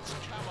vet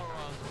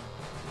Cameron.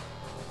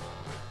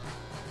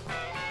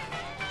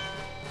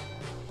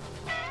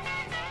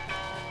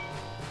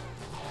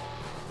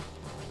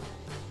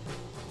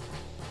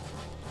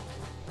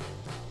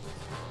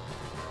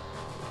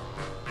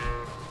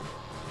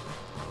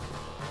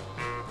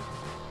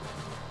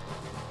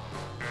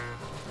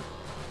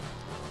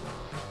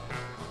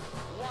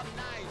 One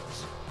night,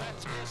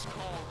 vet is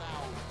called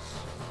out.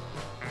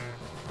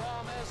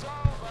 From his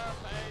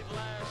overpaid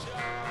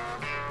leisure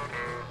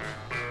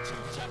to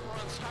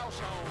Temperance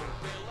household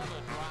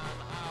delivered ran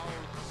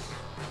out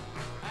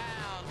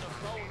and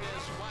phoned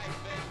his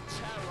wife in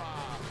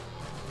terror.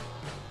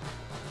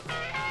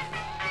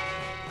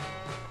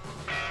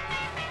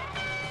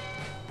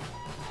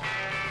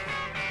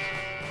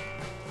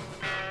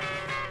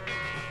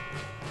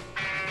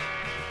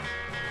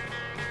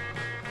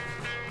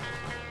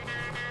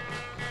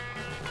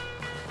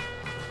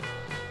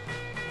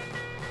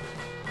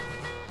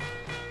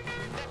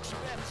 Next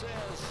bit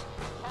is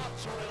hard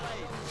to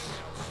relate.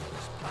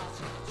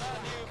 The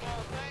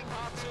newborn thing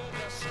hard to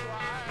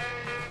describe.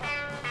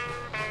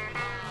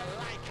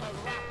 Like a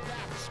rat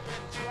that's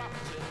been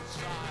trapped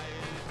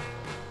inside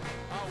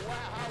a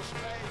warehouse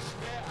based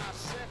near a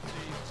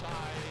city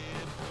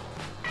tide.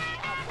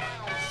 A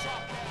brown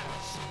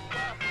sockets,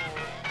 purple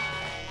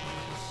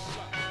eyes,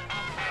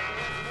 a bed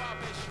with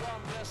rubbish from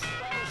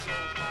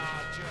disposal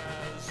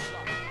barges.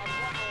 A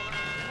brown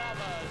and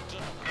covered,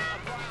 a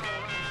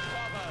brown and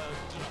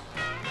covered.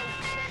 No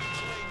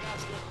changeling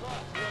as the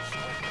birth was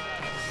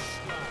witnessed.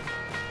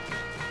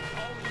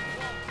 Only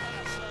one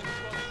person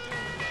could do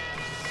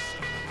this.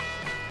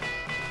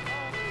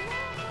 Only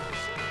one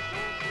person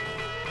could do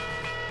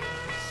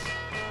this.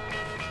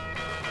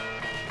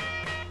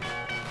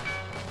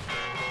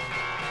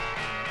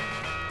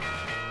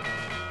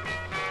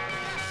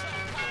 Yes, sir,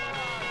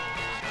 Cameron.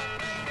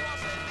 And the thing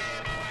was in the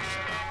impression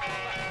of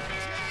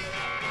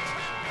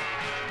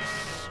Temperance.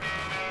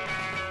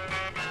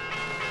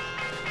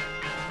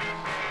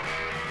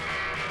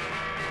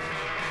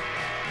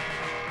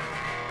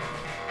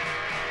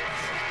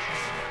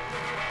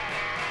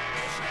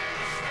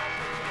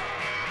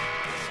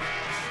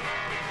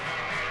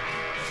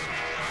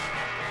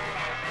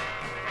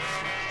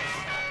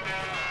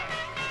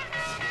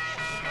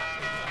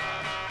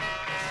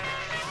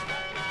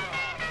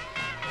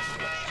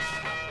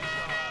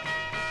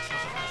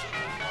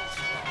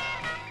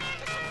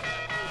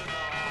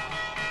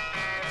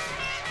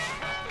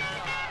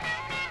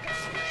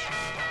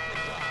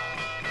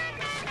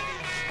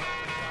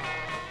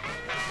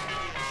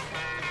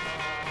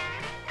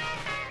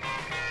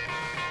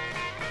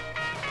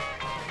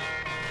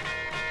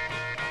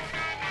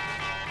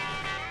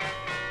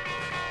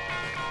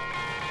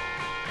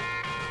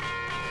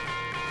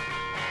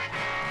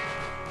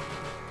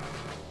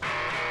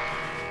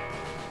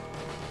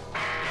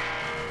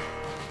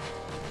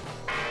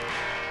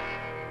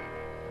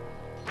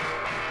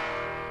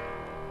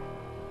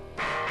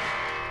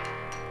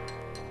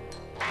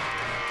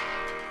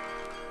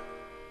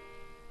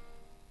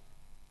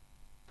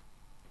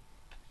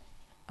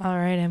 All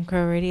right,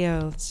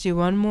 mcrowradio. Let's do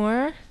one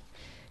more.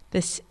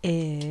 This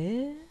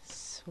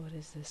is, what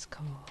is this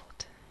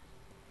called?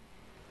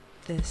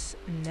 This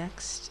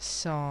next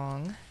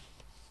song.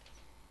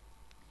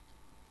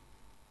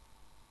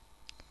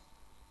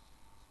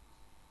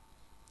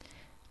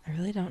 I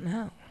really don't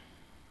know.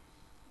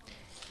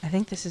 I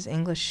think this is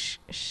English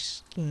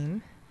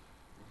Scheme.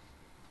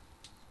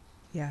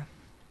 Yeah.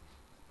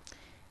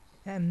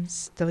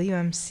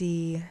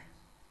 WMC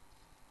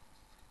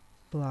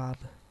Blob.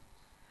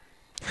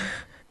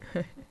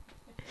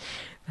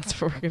 That's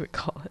what we're going to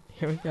call it.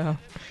 Here we go.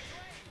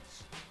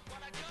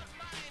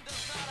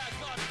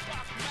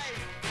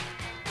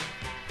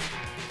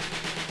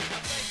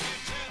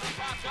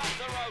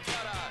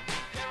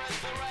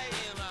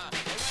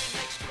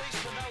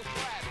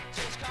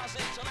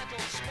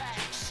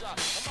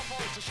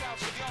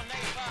 Shouts of your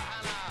neighbour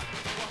and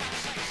we'll have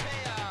sex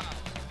here,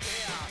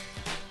 here,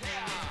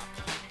 here.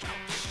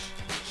 Couch,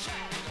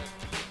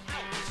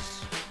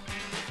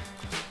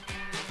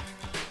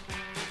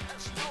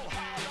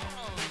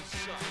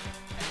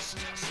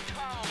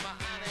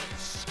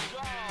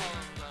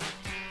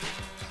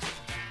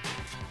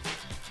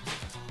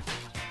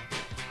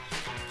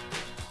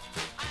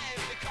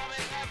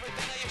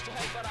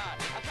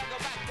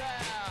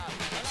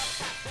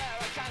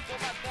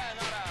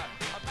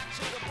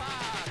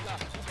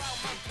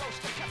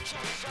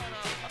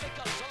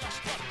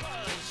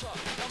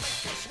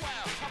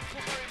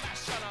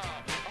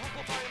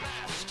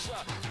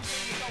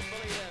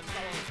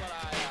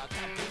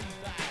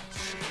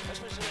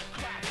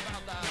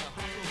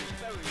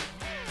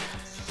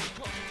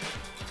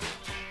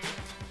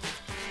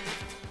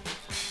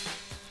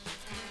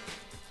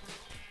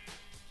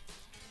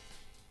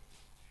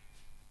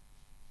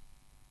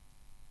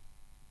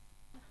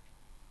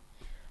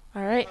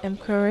 All right,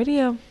 mcrow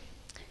radio.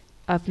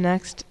 Up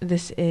next,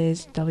 this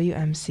is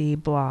WMC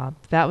Blob.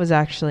 That was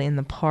actually in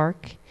the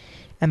park,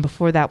 and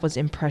before that was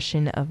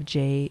Impression of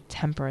J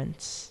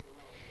Temperance.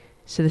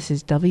 So this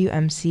is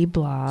WMC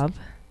Blob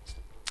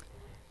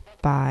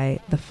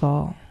by The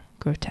Fall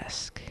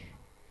Grotesque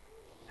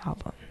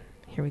album.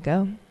 Here we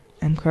go.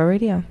 mcrow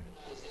radio.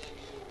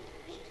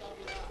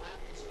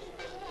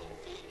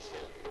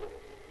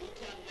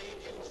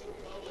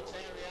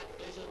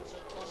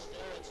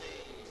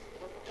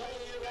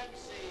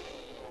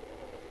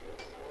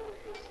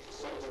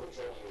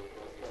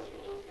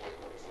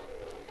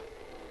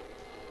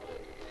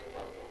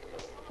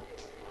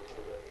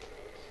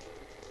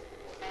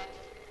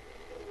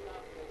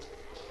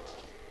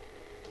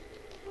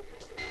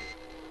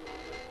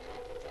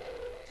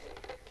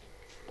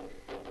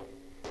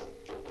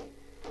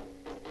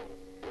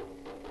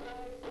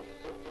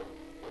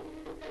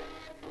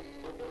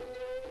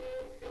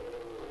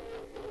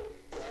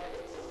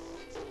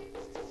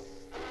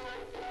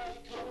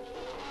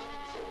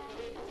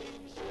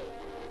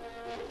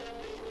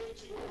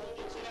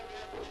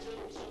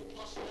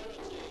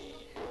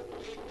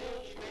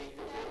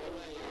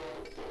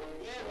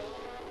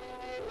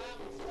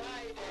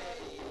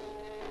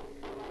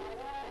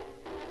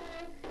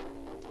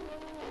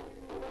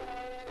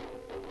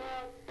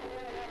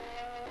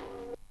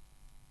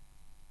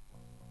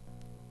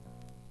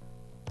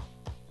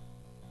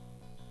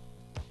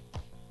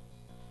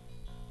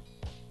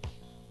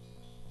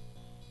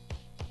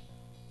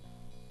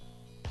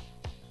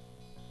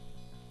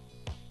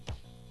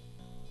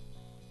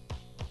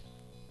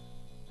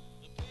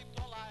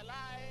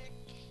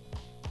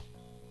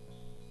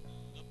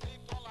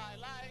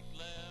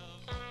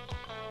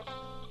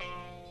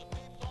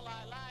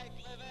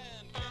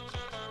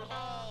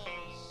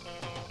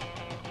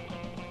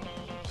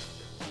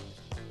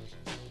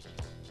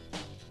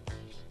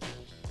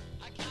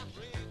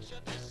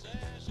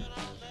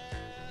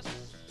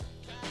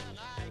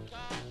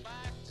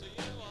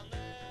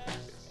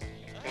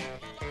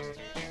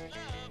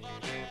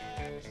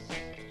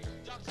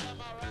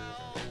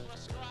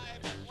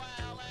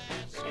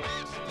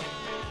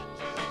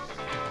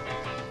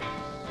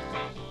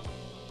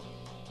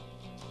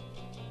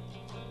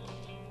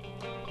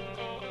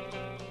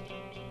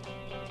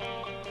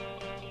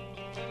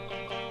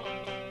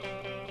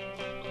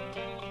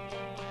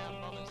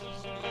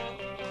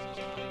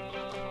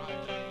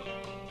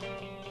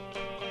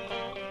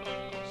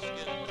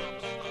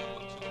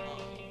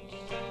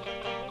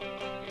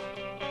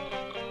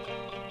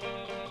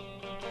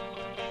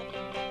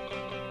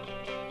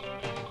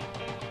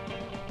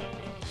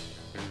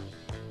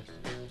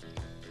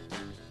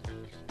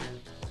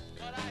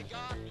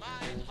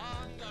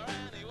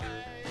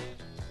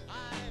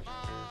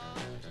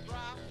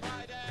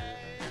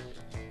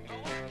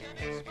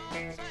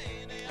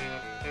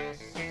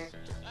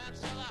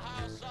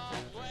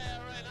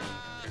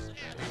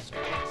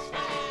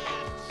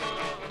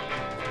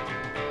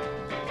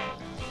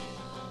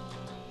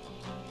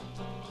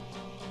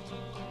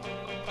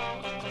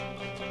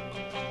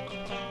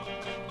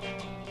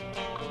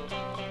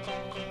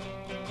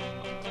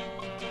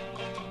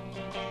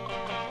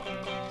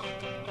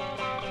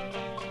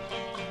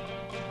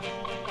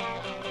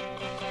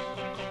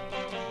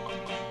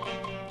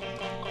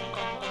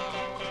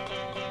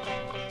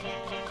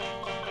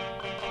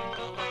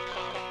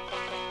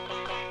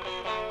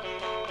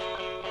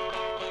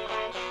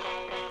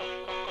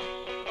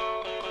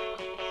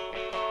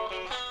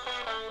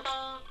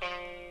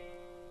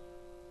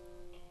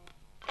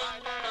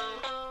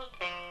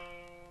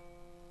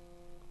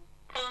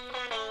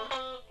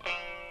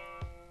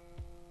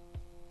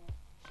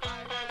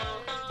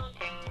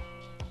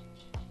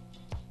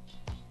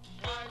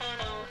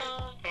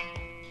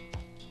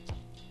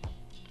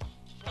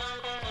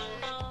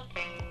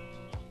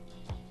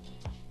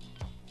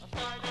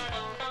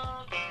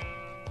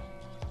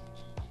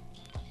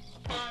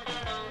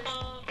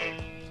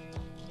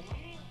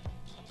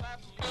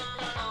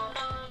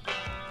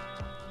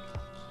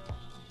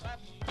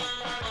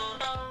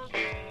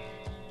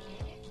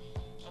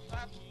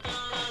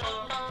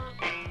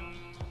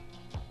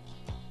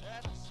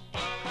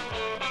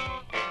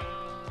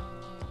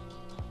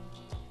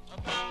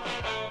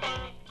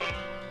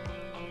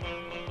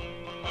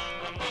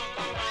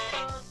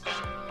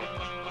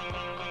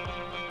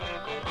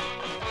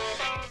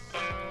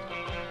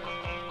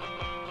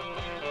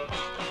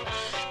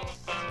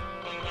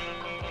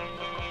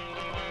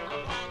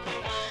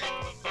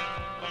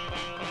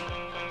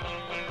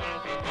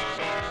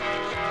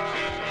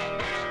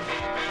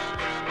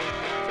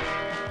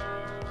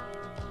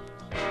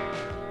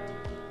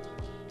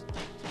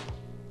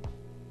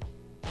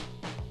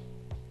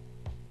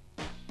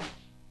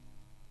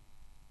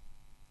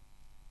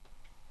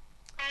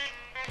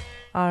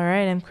 All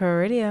right, mcrow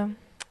radio.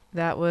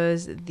 That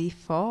was The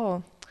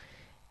Fall.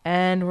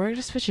 And we're going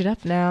to switch it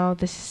up now.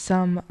 This is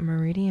some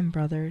Meridian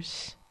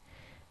Brothers.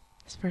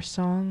 This first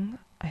song,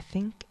 I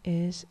think,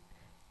 is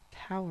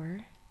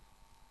Power.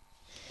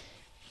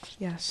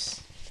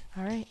 Yes.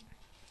 All right.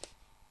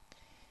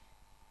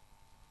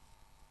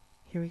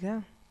 Here we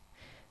go.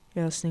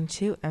 You're listening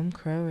to M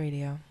Crow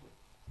Radio.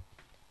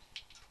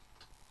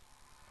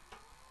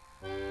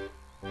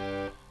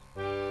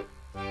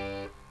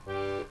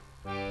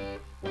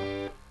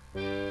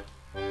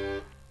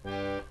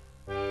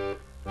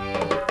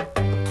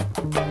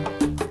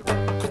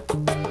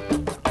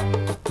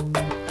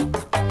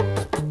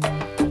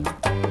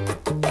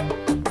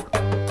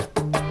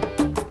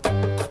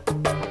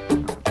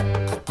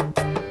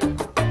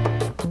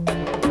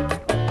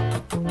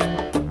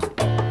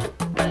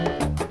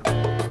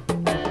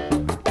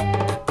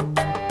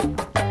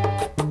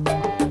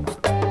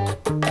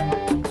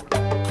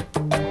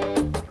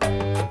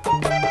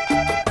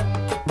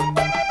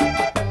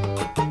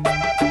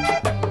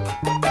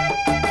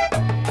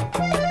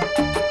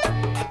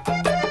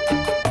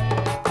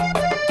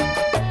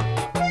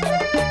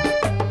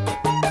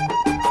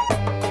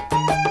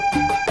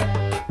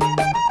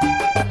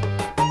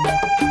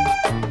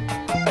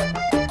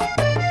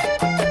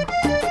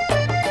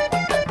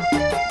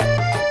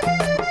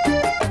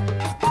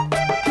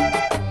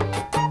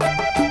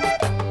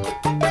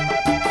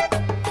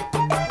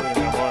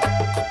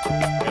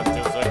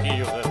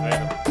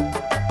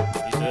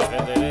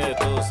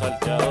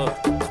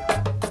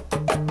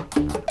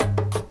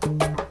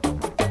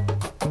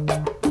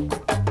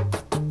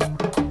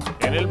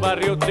 En el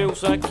barrio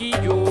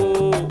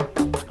Teusaquillo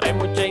hay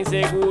mucha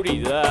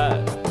inseguridad.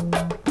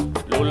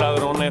 Los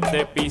ladrones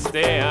te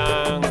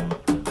pistean,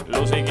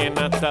 lo siguen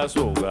hasta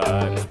su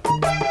hogar.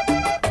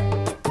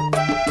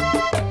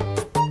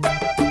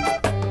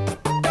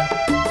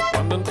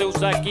 Cuando en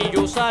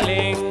Teusaquillo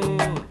salen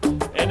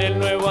en el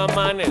nuevo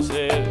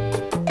amanecer,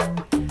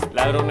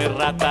 ladrones,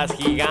 ratas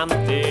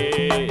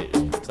gigantes,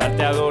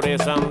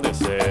 salteadores han de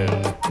ser.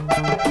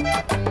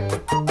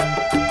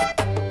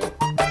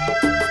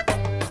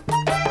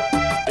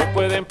 Te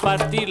pueden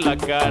partir la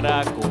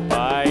cara,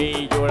 compa,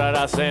 y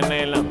llorarás en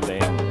el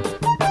andén.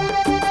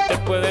 Te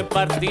pueden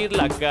partir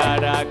la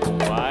cara,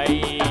 compa,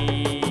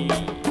 y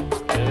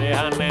te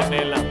dejan en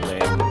el andén.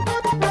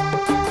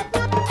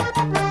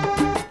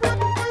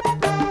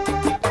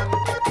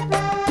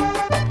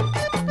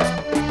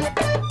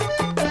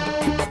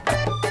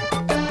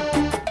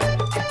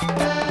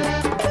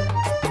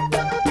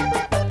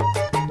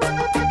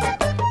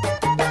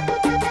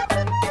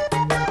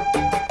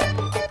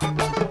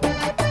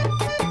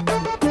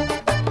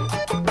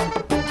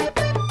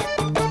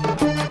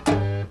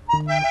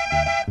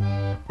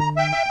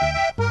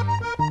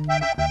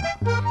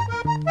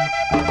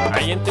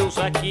 Ahí en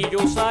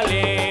Teusaquillo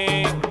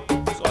salen,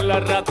 son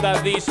las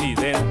ratas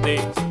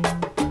disidentes,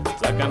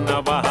 sacan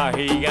navajas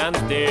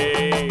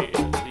gigantes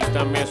y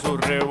también sus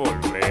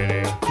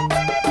revólveres.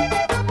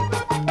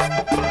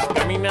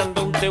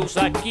 Caminando un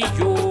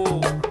Teusaquillo,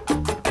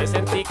 te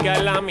sentí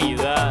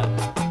calamidad,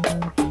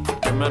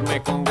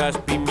 quemarme con gas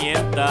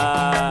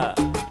pimienta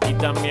y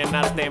también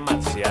arte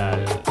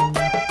marcial.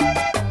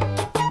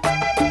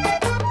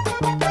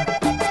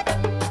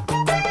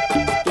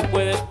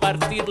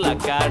 Partir la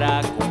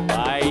cara,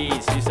 compay,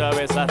 si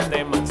sabes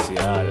arte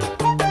marcial.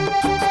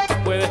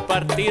 Puedes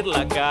partir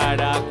la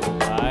cara,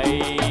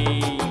 compay,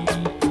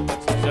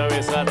 si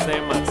sabes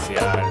arte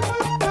marcial.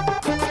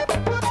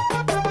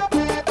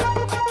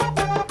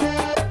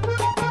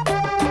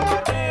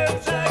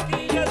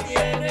 Teusaquillo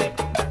tiene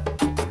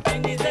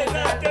índice de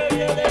acto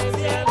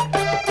violencia.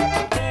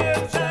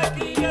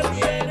 Teusaquillo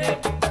tiene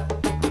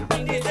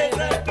índice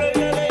de acto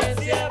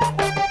violencia.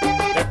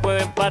 Te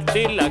pueden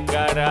partir la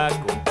cara,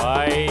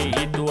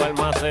 y tu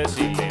alma se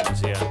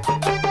silencia.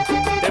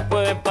 Te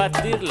pueden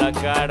partir la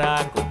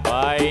cara,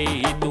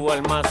 compay, y tu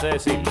alma se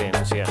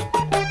silencia.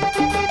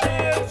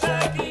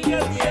 Teusaquillo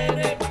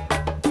tiene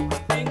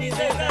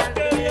índice de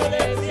acto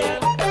violencia.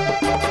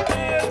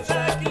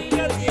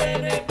 Teusaquillo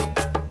tiene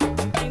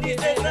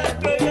índice de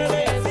acto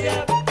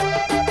violencia.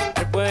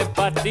 Te pueden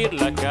partir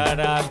la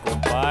cara,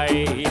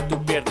 compay, y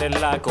tú pierdes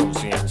la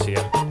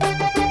conciencia.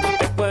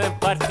 Te pueden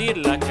partir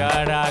la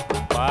cara,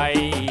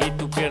 compay, y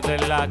tú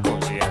pierdes la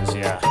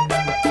conciencia.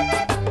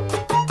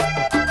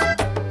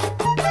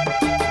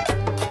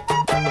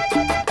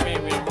 Mi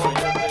mismo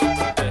yo te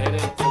protegeré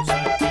en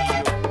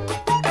Teusaquillo.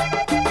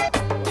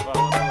 Por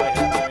favor, no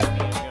dejes de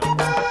venir, mi amor.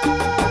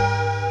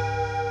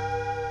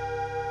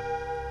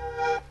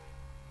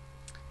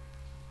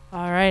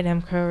 All right,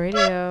 M Crow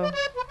Radio.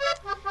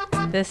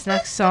 This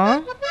next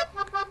song,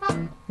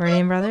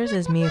 Meridian Brothers,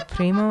 is Mi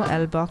Primo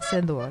El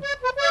Boxeador.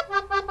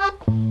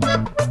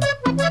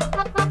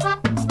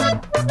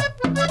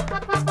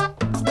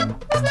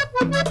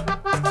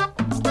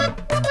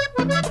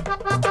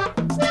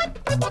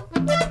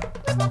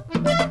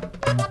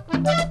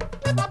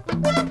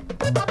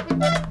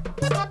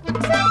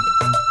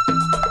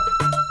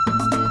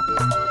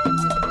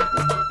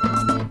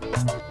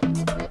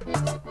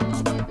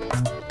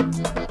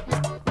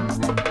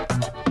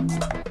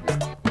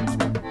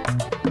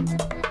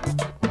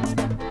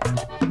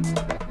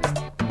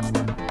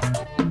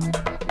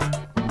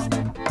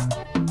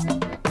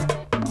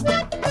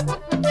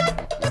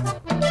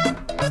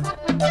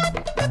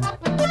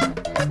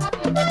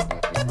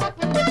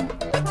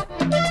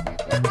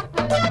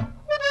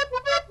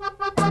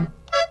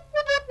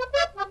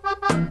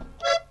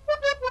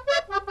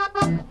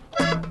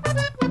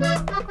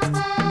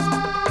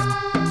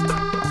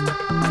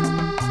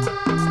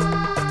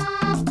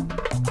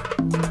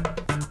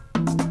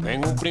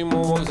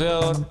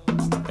 boxeador,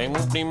 tengo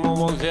un primo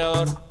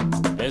boxeador,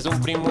 es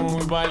un primo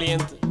muy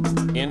valiente,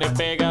 tiene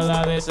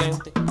pegada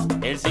decente,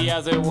 él sí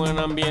hace buen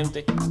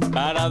ambiente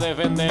para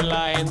defender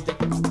la gente,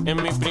 es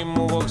mi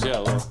primo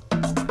boxeador.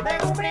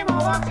 Tengo un primo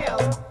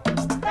boxeador,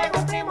 tengo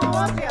un primo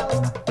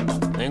boxeador.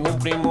 Tengo un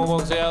primo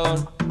boxeador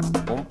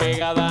con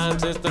pegada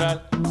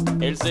ancestral,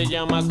 él se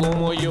llama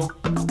como yo,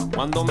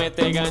 cuando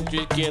mete gancho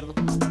izquierdo,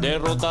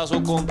 derrota a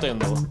su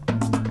contendor.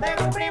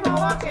 Tengo un primo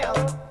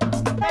boxeador,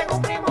 tengo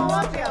un primo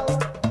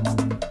boxeador.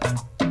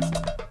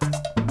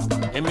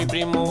 Es mi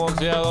primo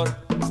boxeador,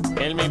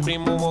 es mi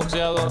primo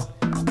boxeador,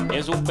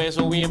 es un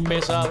peso bien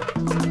pesado,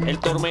 el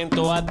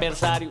tormento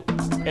adversario,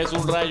 es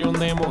un rayo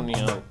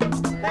endemoniado.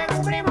 Tengo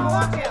un primo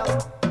boxeador,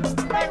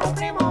 tengo un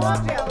primo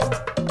boxeador.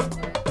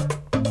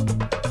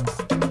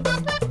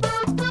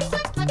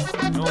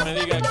 No me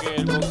diga que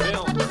el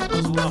boxeo no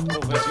es una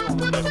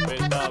profesión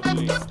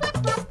respetable.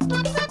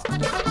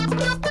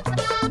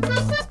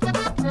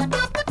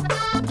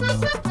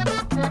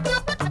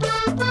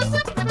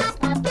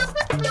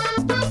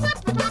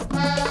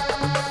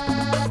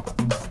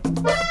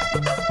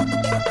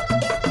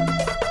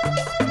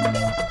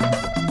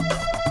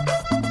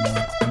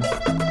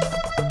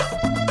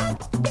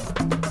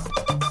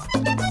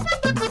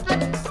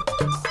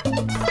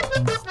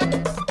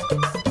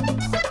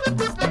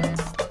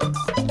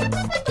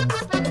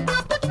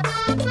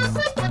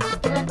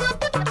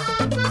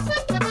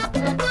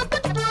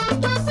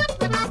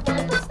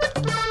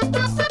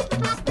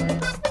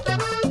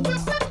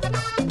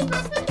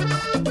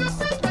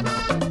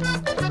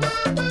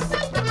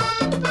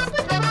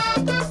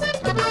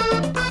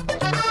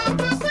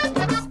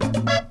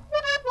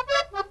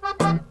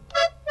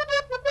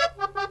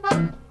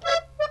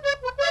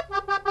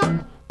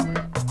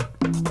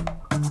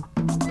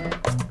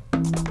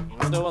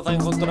 Y no te vas a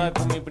encontrar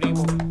con mi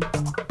primo,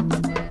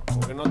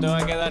 porque no te va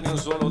a quedar ni un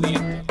solo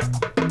diente.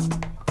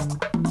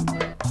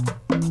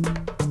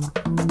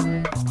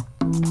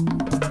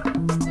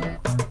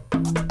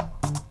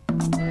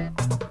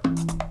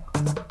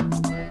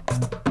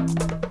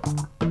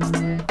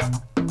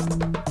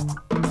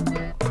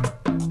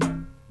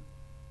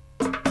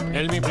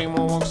 Él mi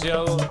primo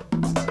boxeador,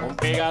 con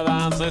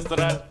pegada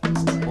ancestral,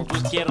 con su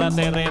izquierda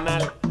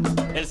terrenal,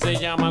 él se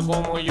llama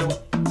como yo,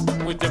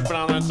 muy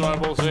temprano entró al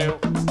boxeo,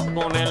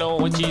 con el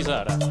ojo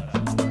hechizara.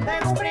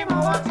 Tengo un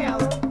primo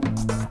boxeador,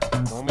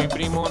 Con mi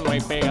primo no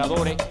hay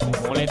pegadores,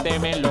 como le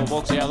temen los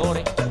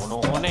boxeadores, con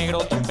ojo negro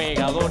son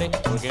pegadores,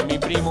 porque mi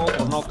primo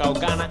por no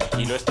caucana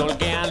y lo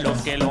estolquean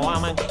los que lo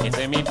aman.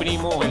 Ese es mi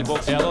primo el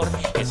boxeador,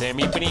 ese es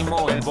mi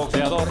primo el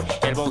boxeador,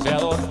 el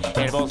boxeador,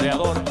 el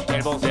boxeador,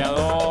 el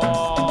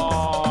boxeador.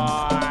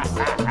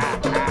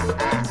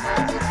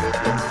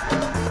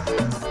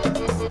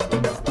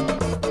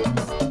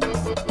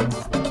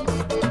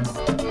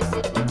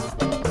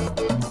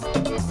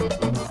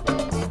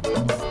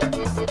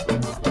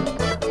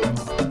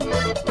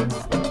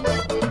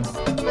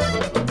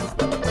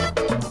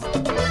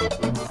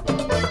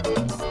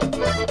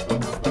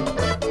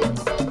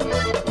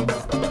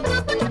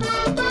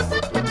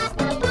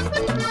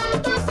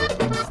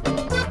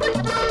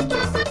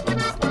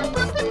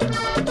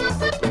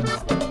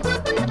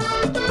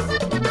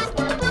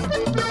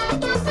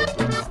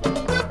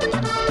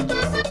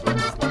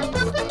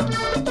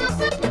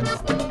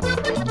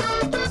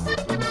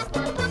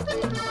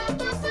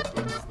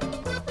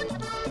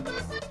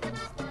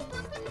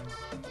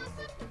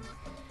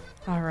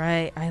 All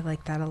right, I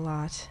like that a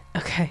lot.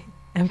 Okay,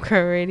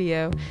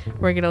 mcrowradio.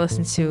 We're gonna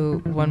listen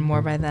to one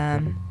more by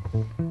them,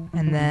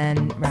 and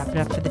then wrap it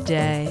up for the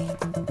day.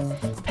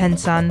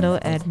 Pensando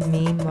en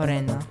mi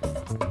morena.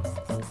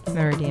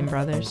 Meridian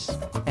Brothers.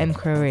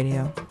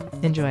 mcrowradio.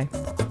 Enjoy.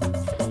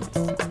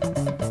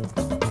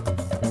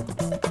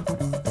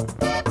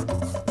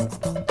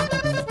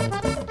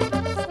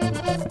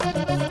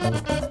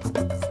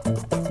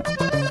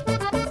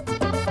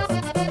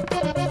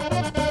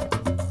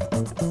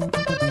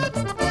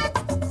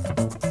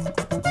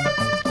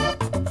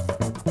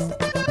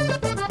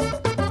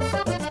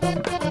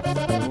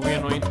 El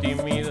gobierno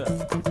intimida,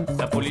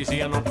 la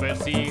policía nos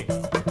persigue,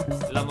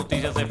 las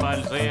noticias se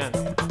falsean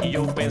y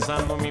yo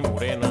pensando en mi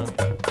morena.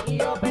 y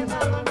yo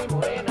pensando en mi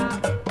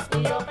morena,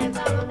 y yo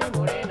pensando en mi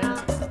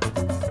morena.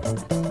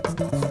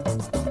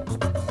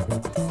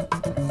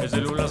 El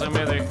celular se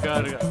me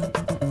descarga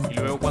y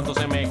luego cuando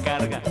se me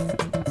carga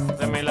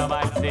se me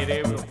lava el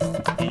cerebro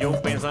y yo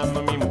pensando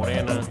en mi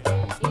morena.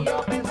 Y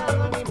yo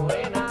pensando en mi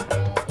morena,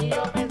 y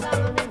yo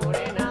pensando en mi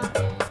morena,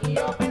 y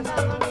yo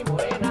pensando en mi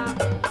morena,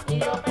 y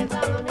yo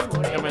pensando en mi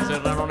morena. Que me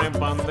encerraron en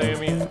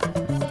pandemia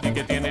y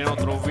que tienen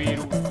otro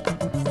virus,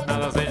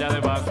 nada sella de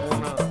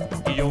vacuna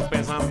y yo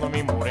pensando en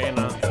mi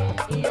morena.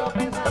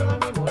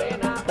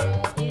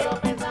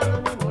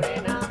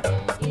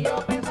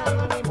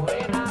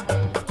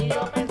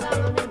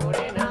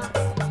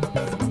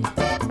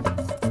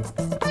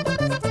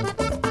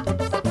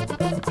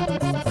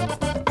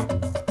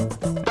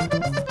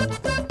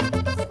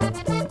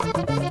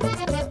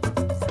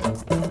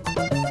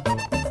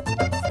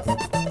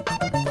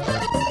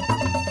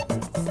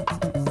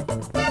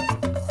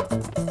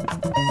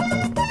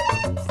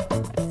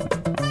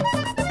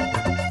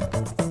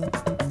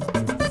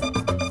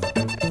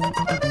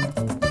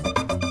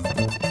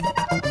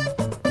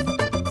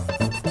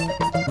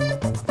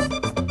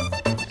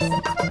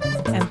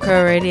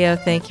 Crow Radio.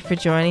 Thank you for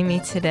joining me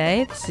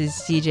today. This is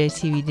DJ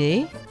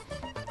Tbd.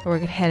 We're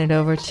going to hand it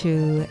over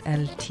to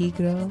El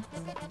Tigro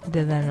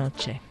de la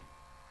Noche.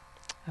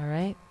 All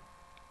right.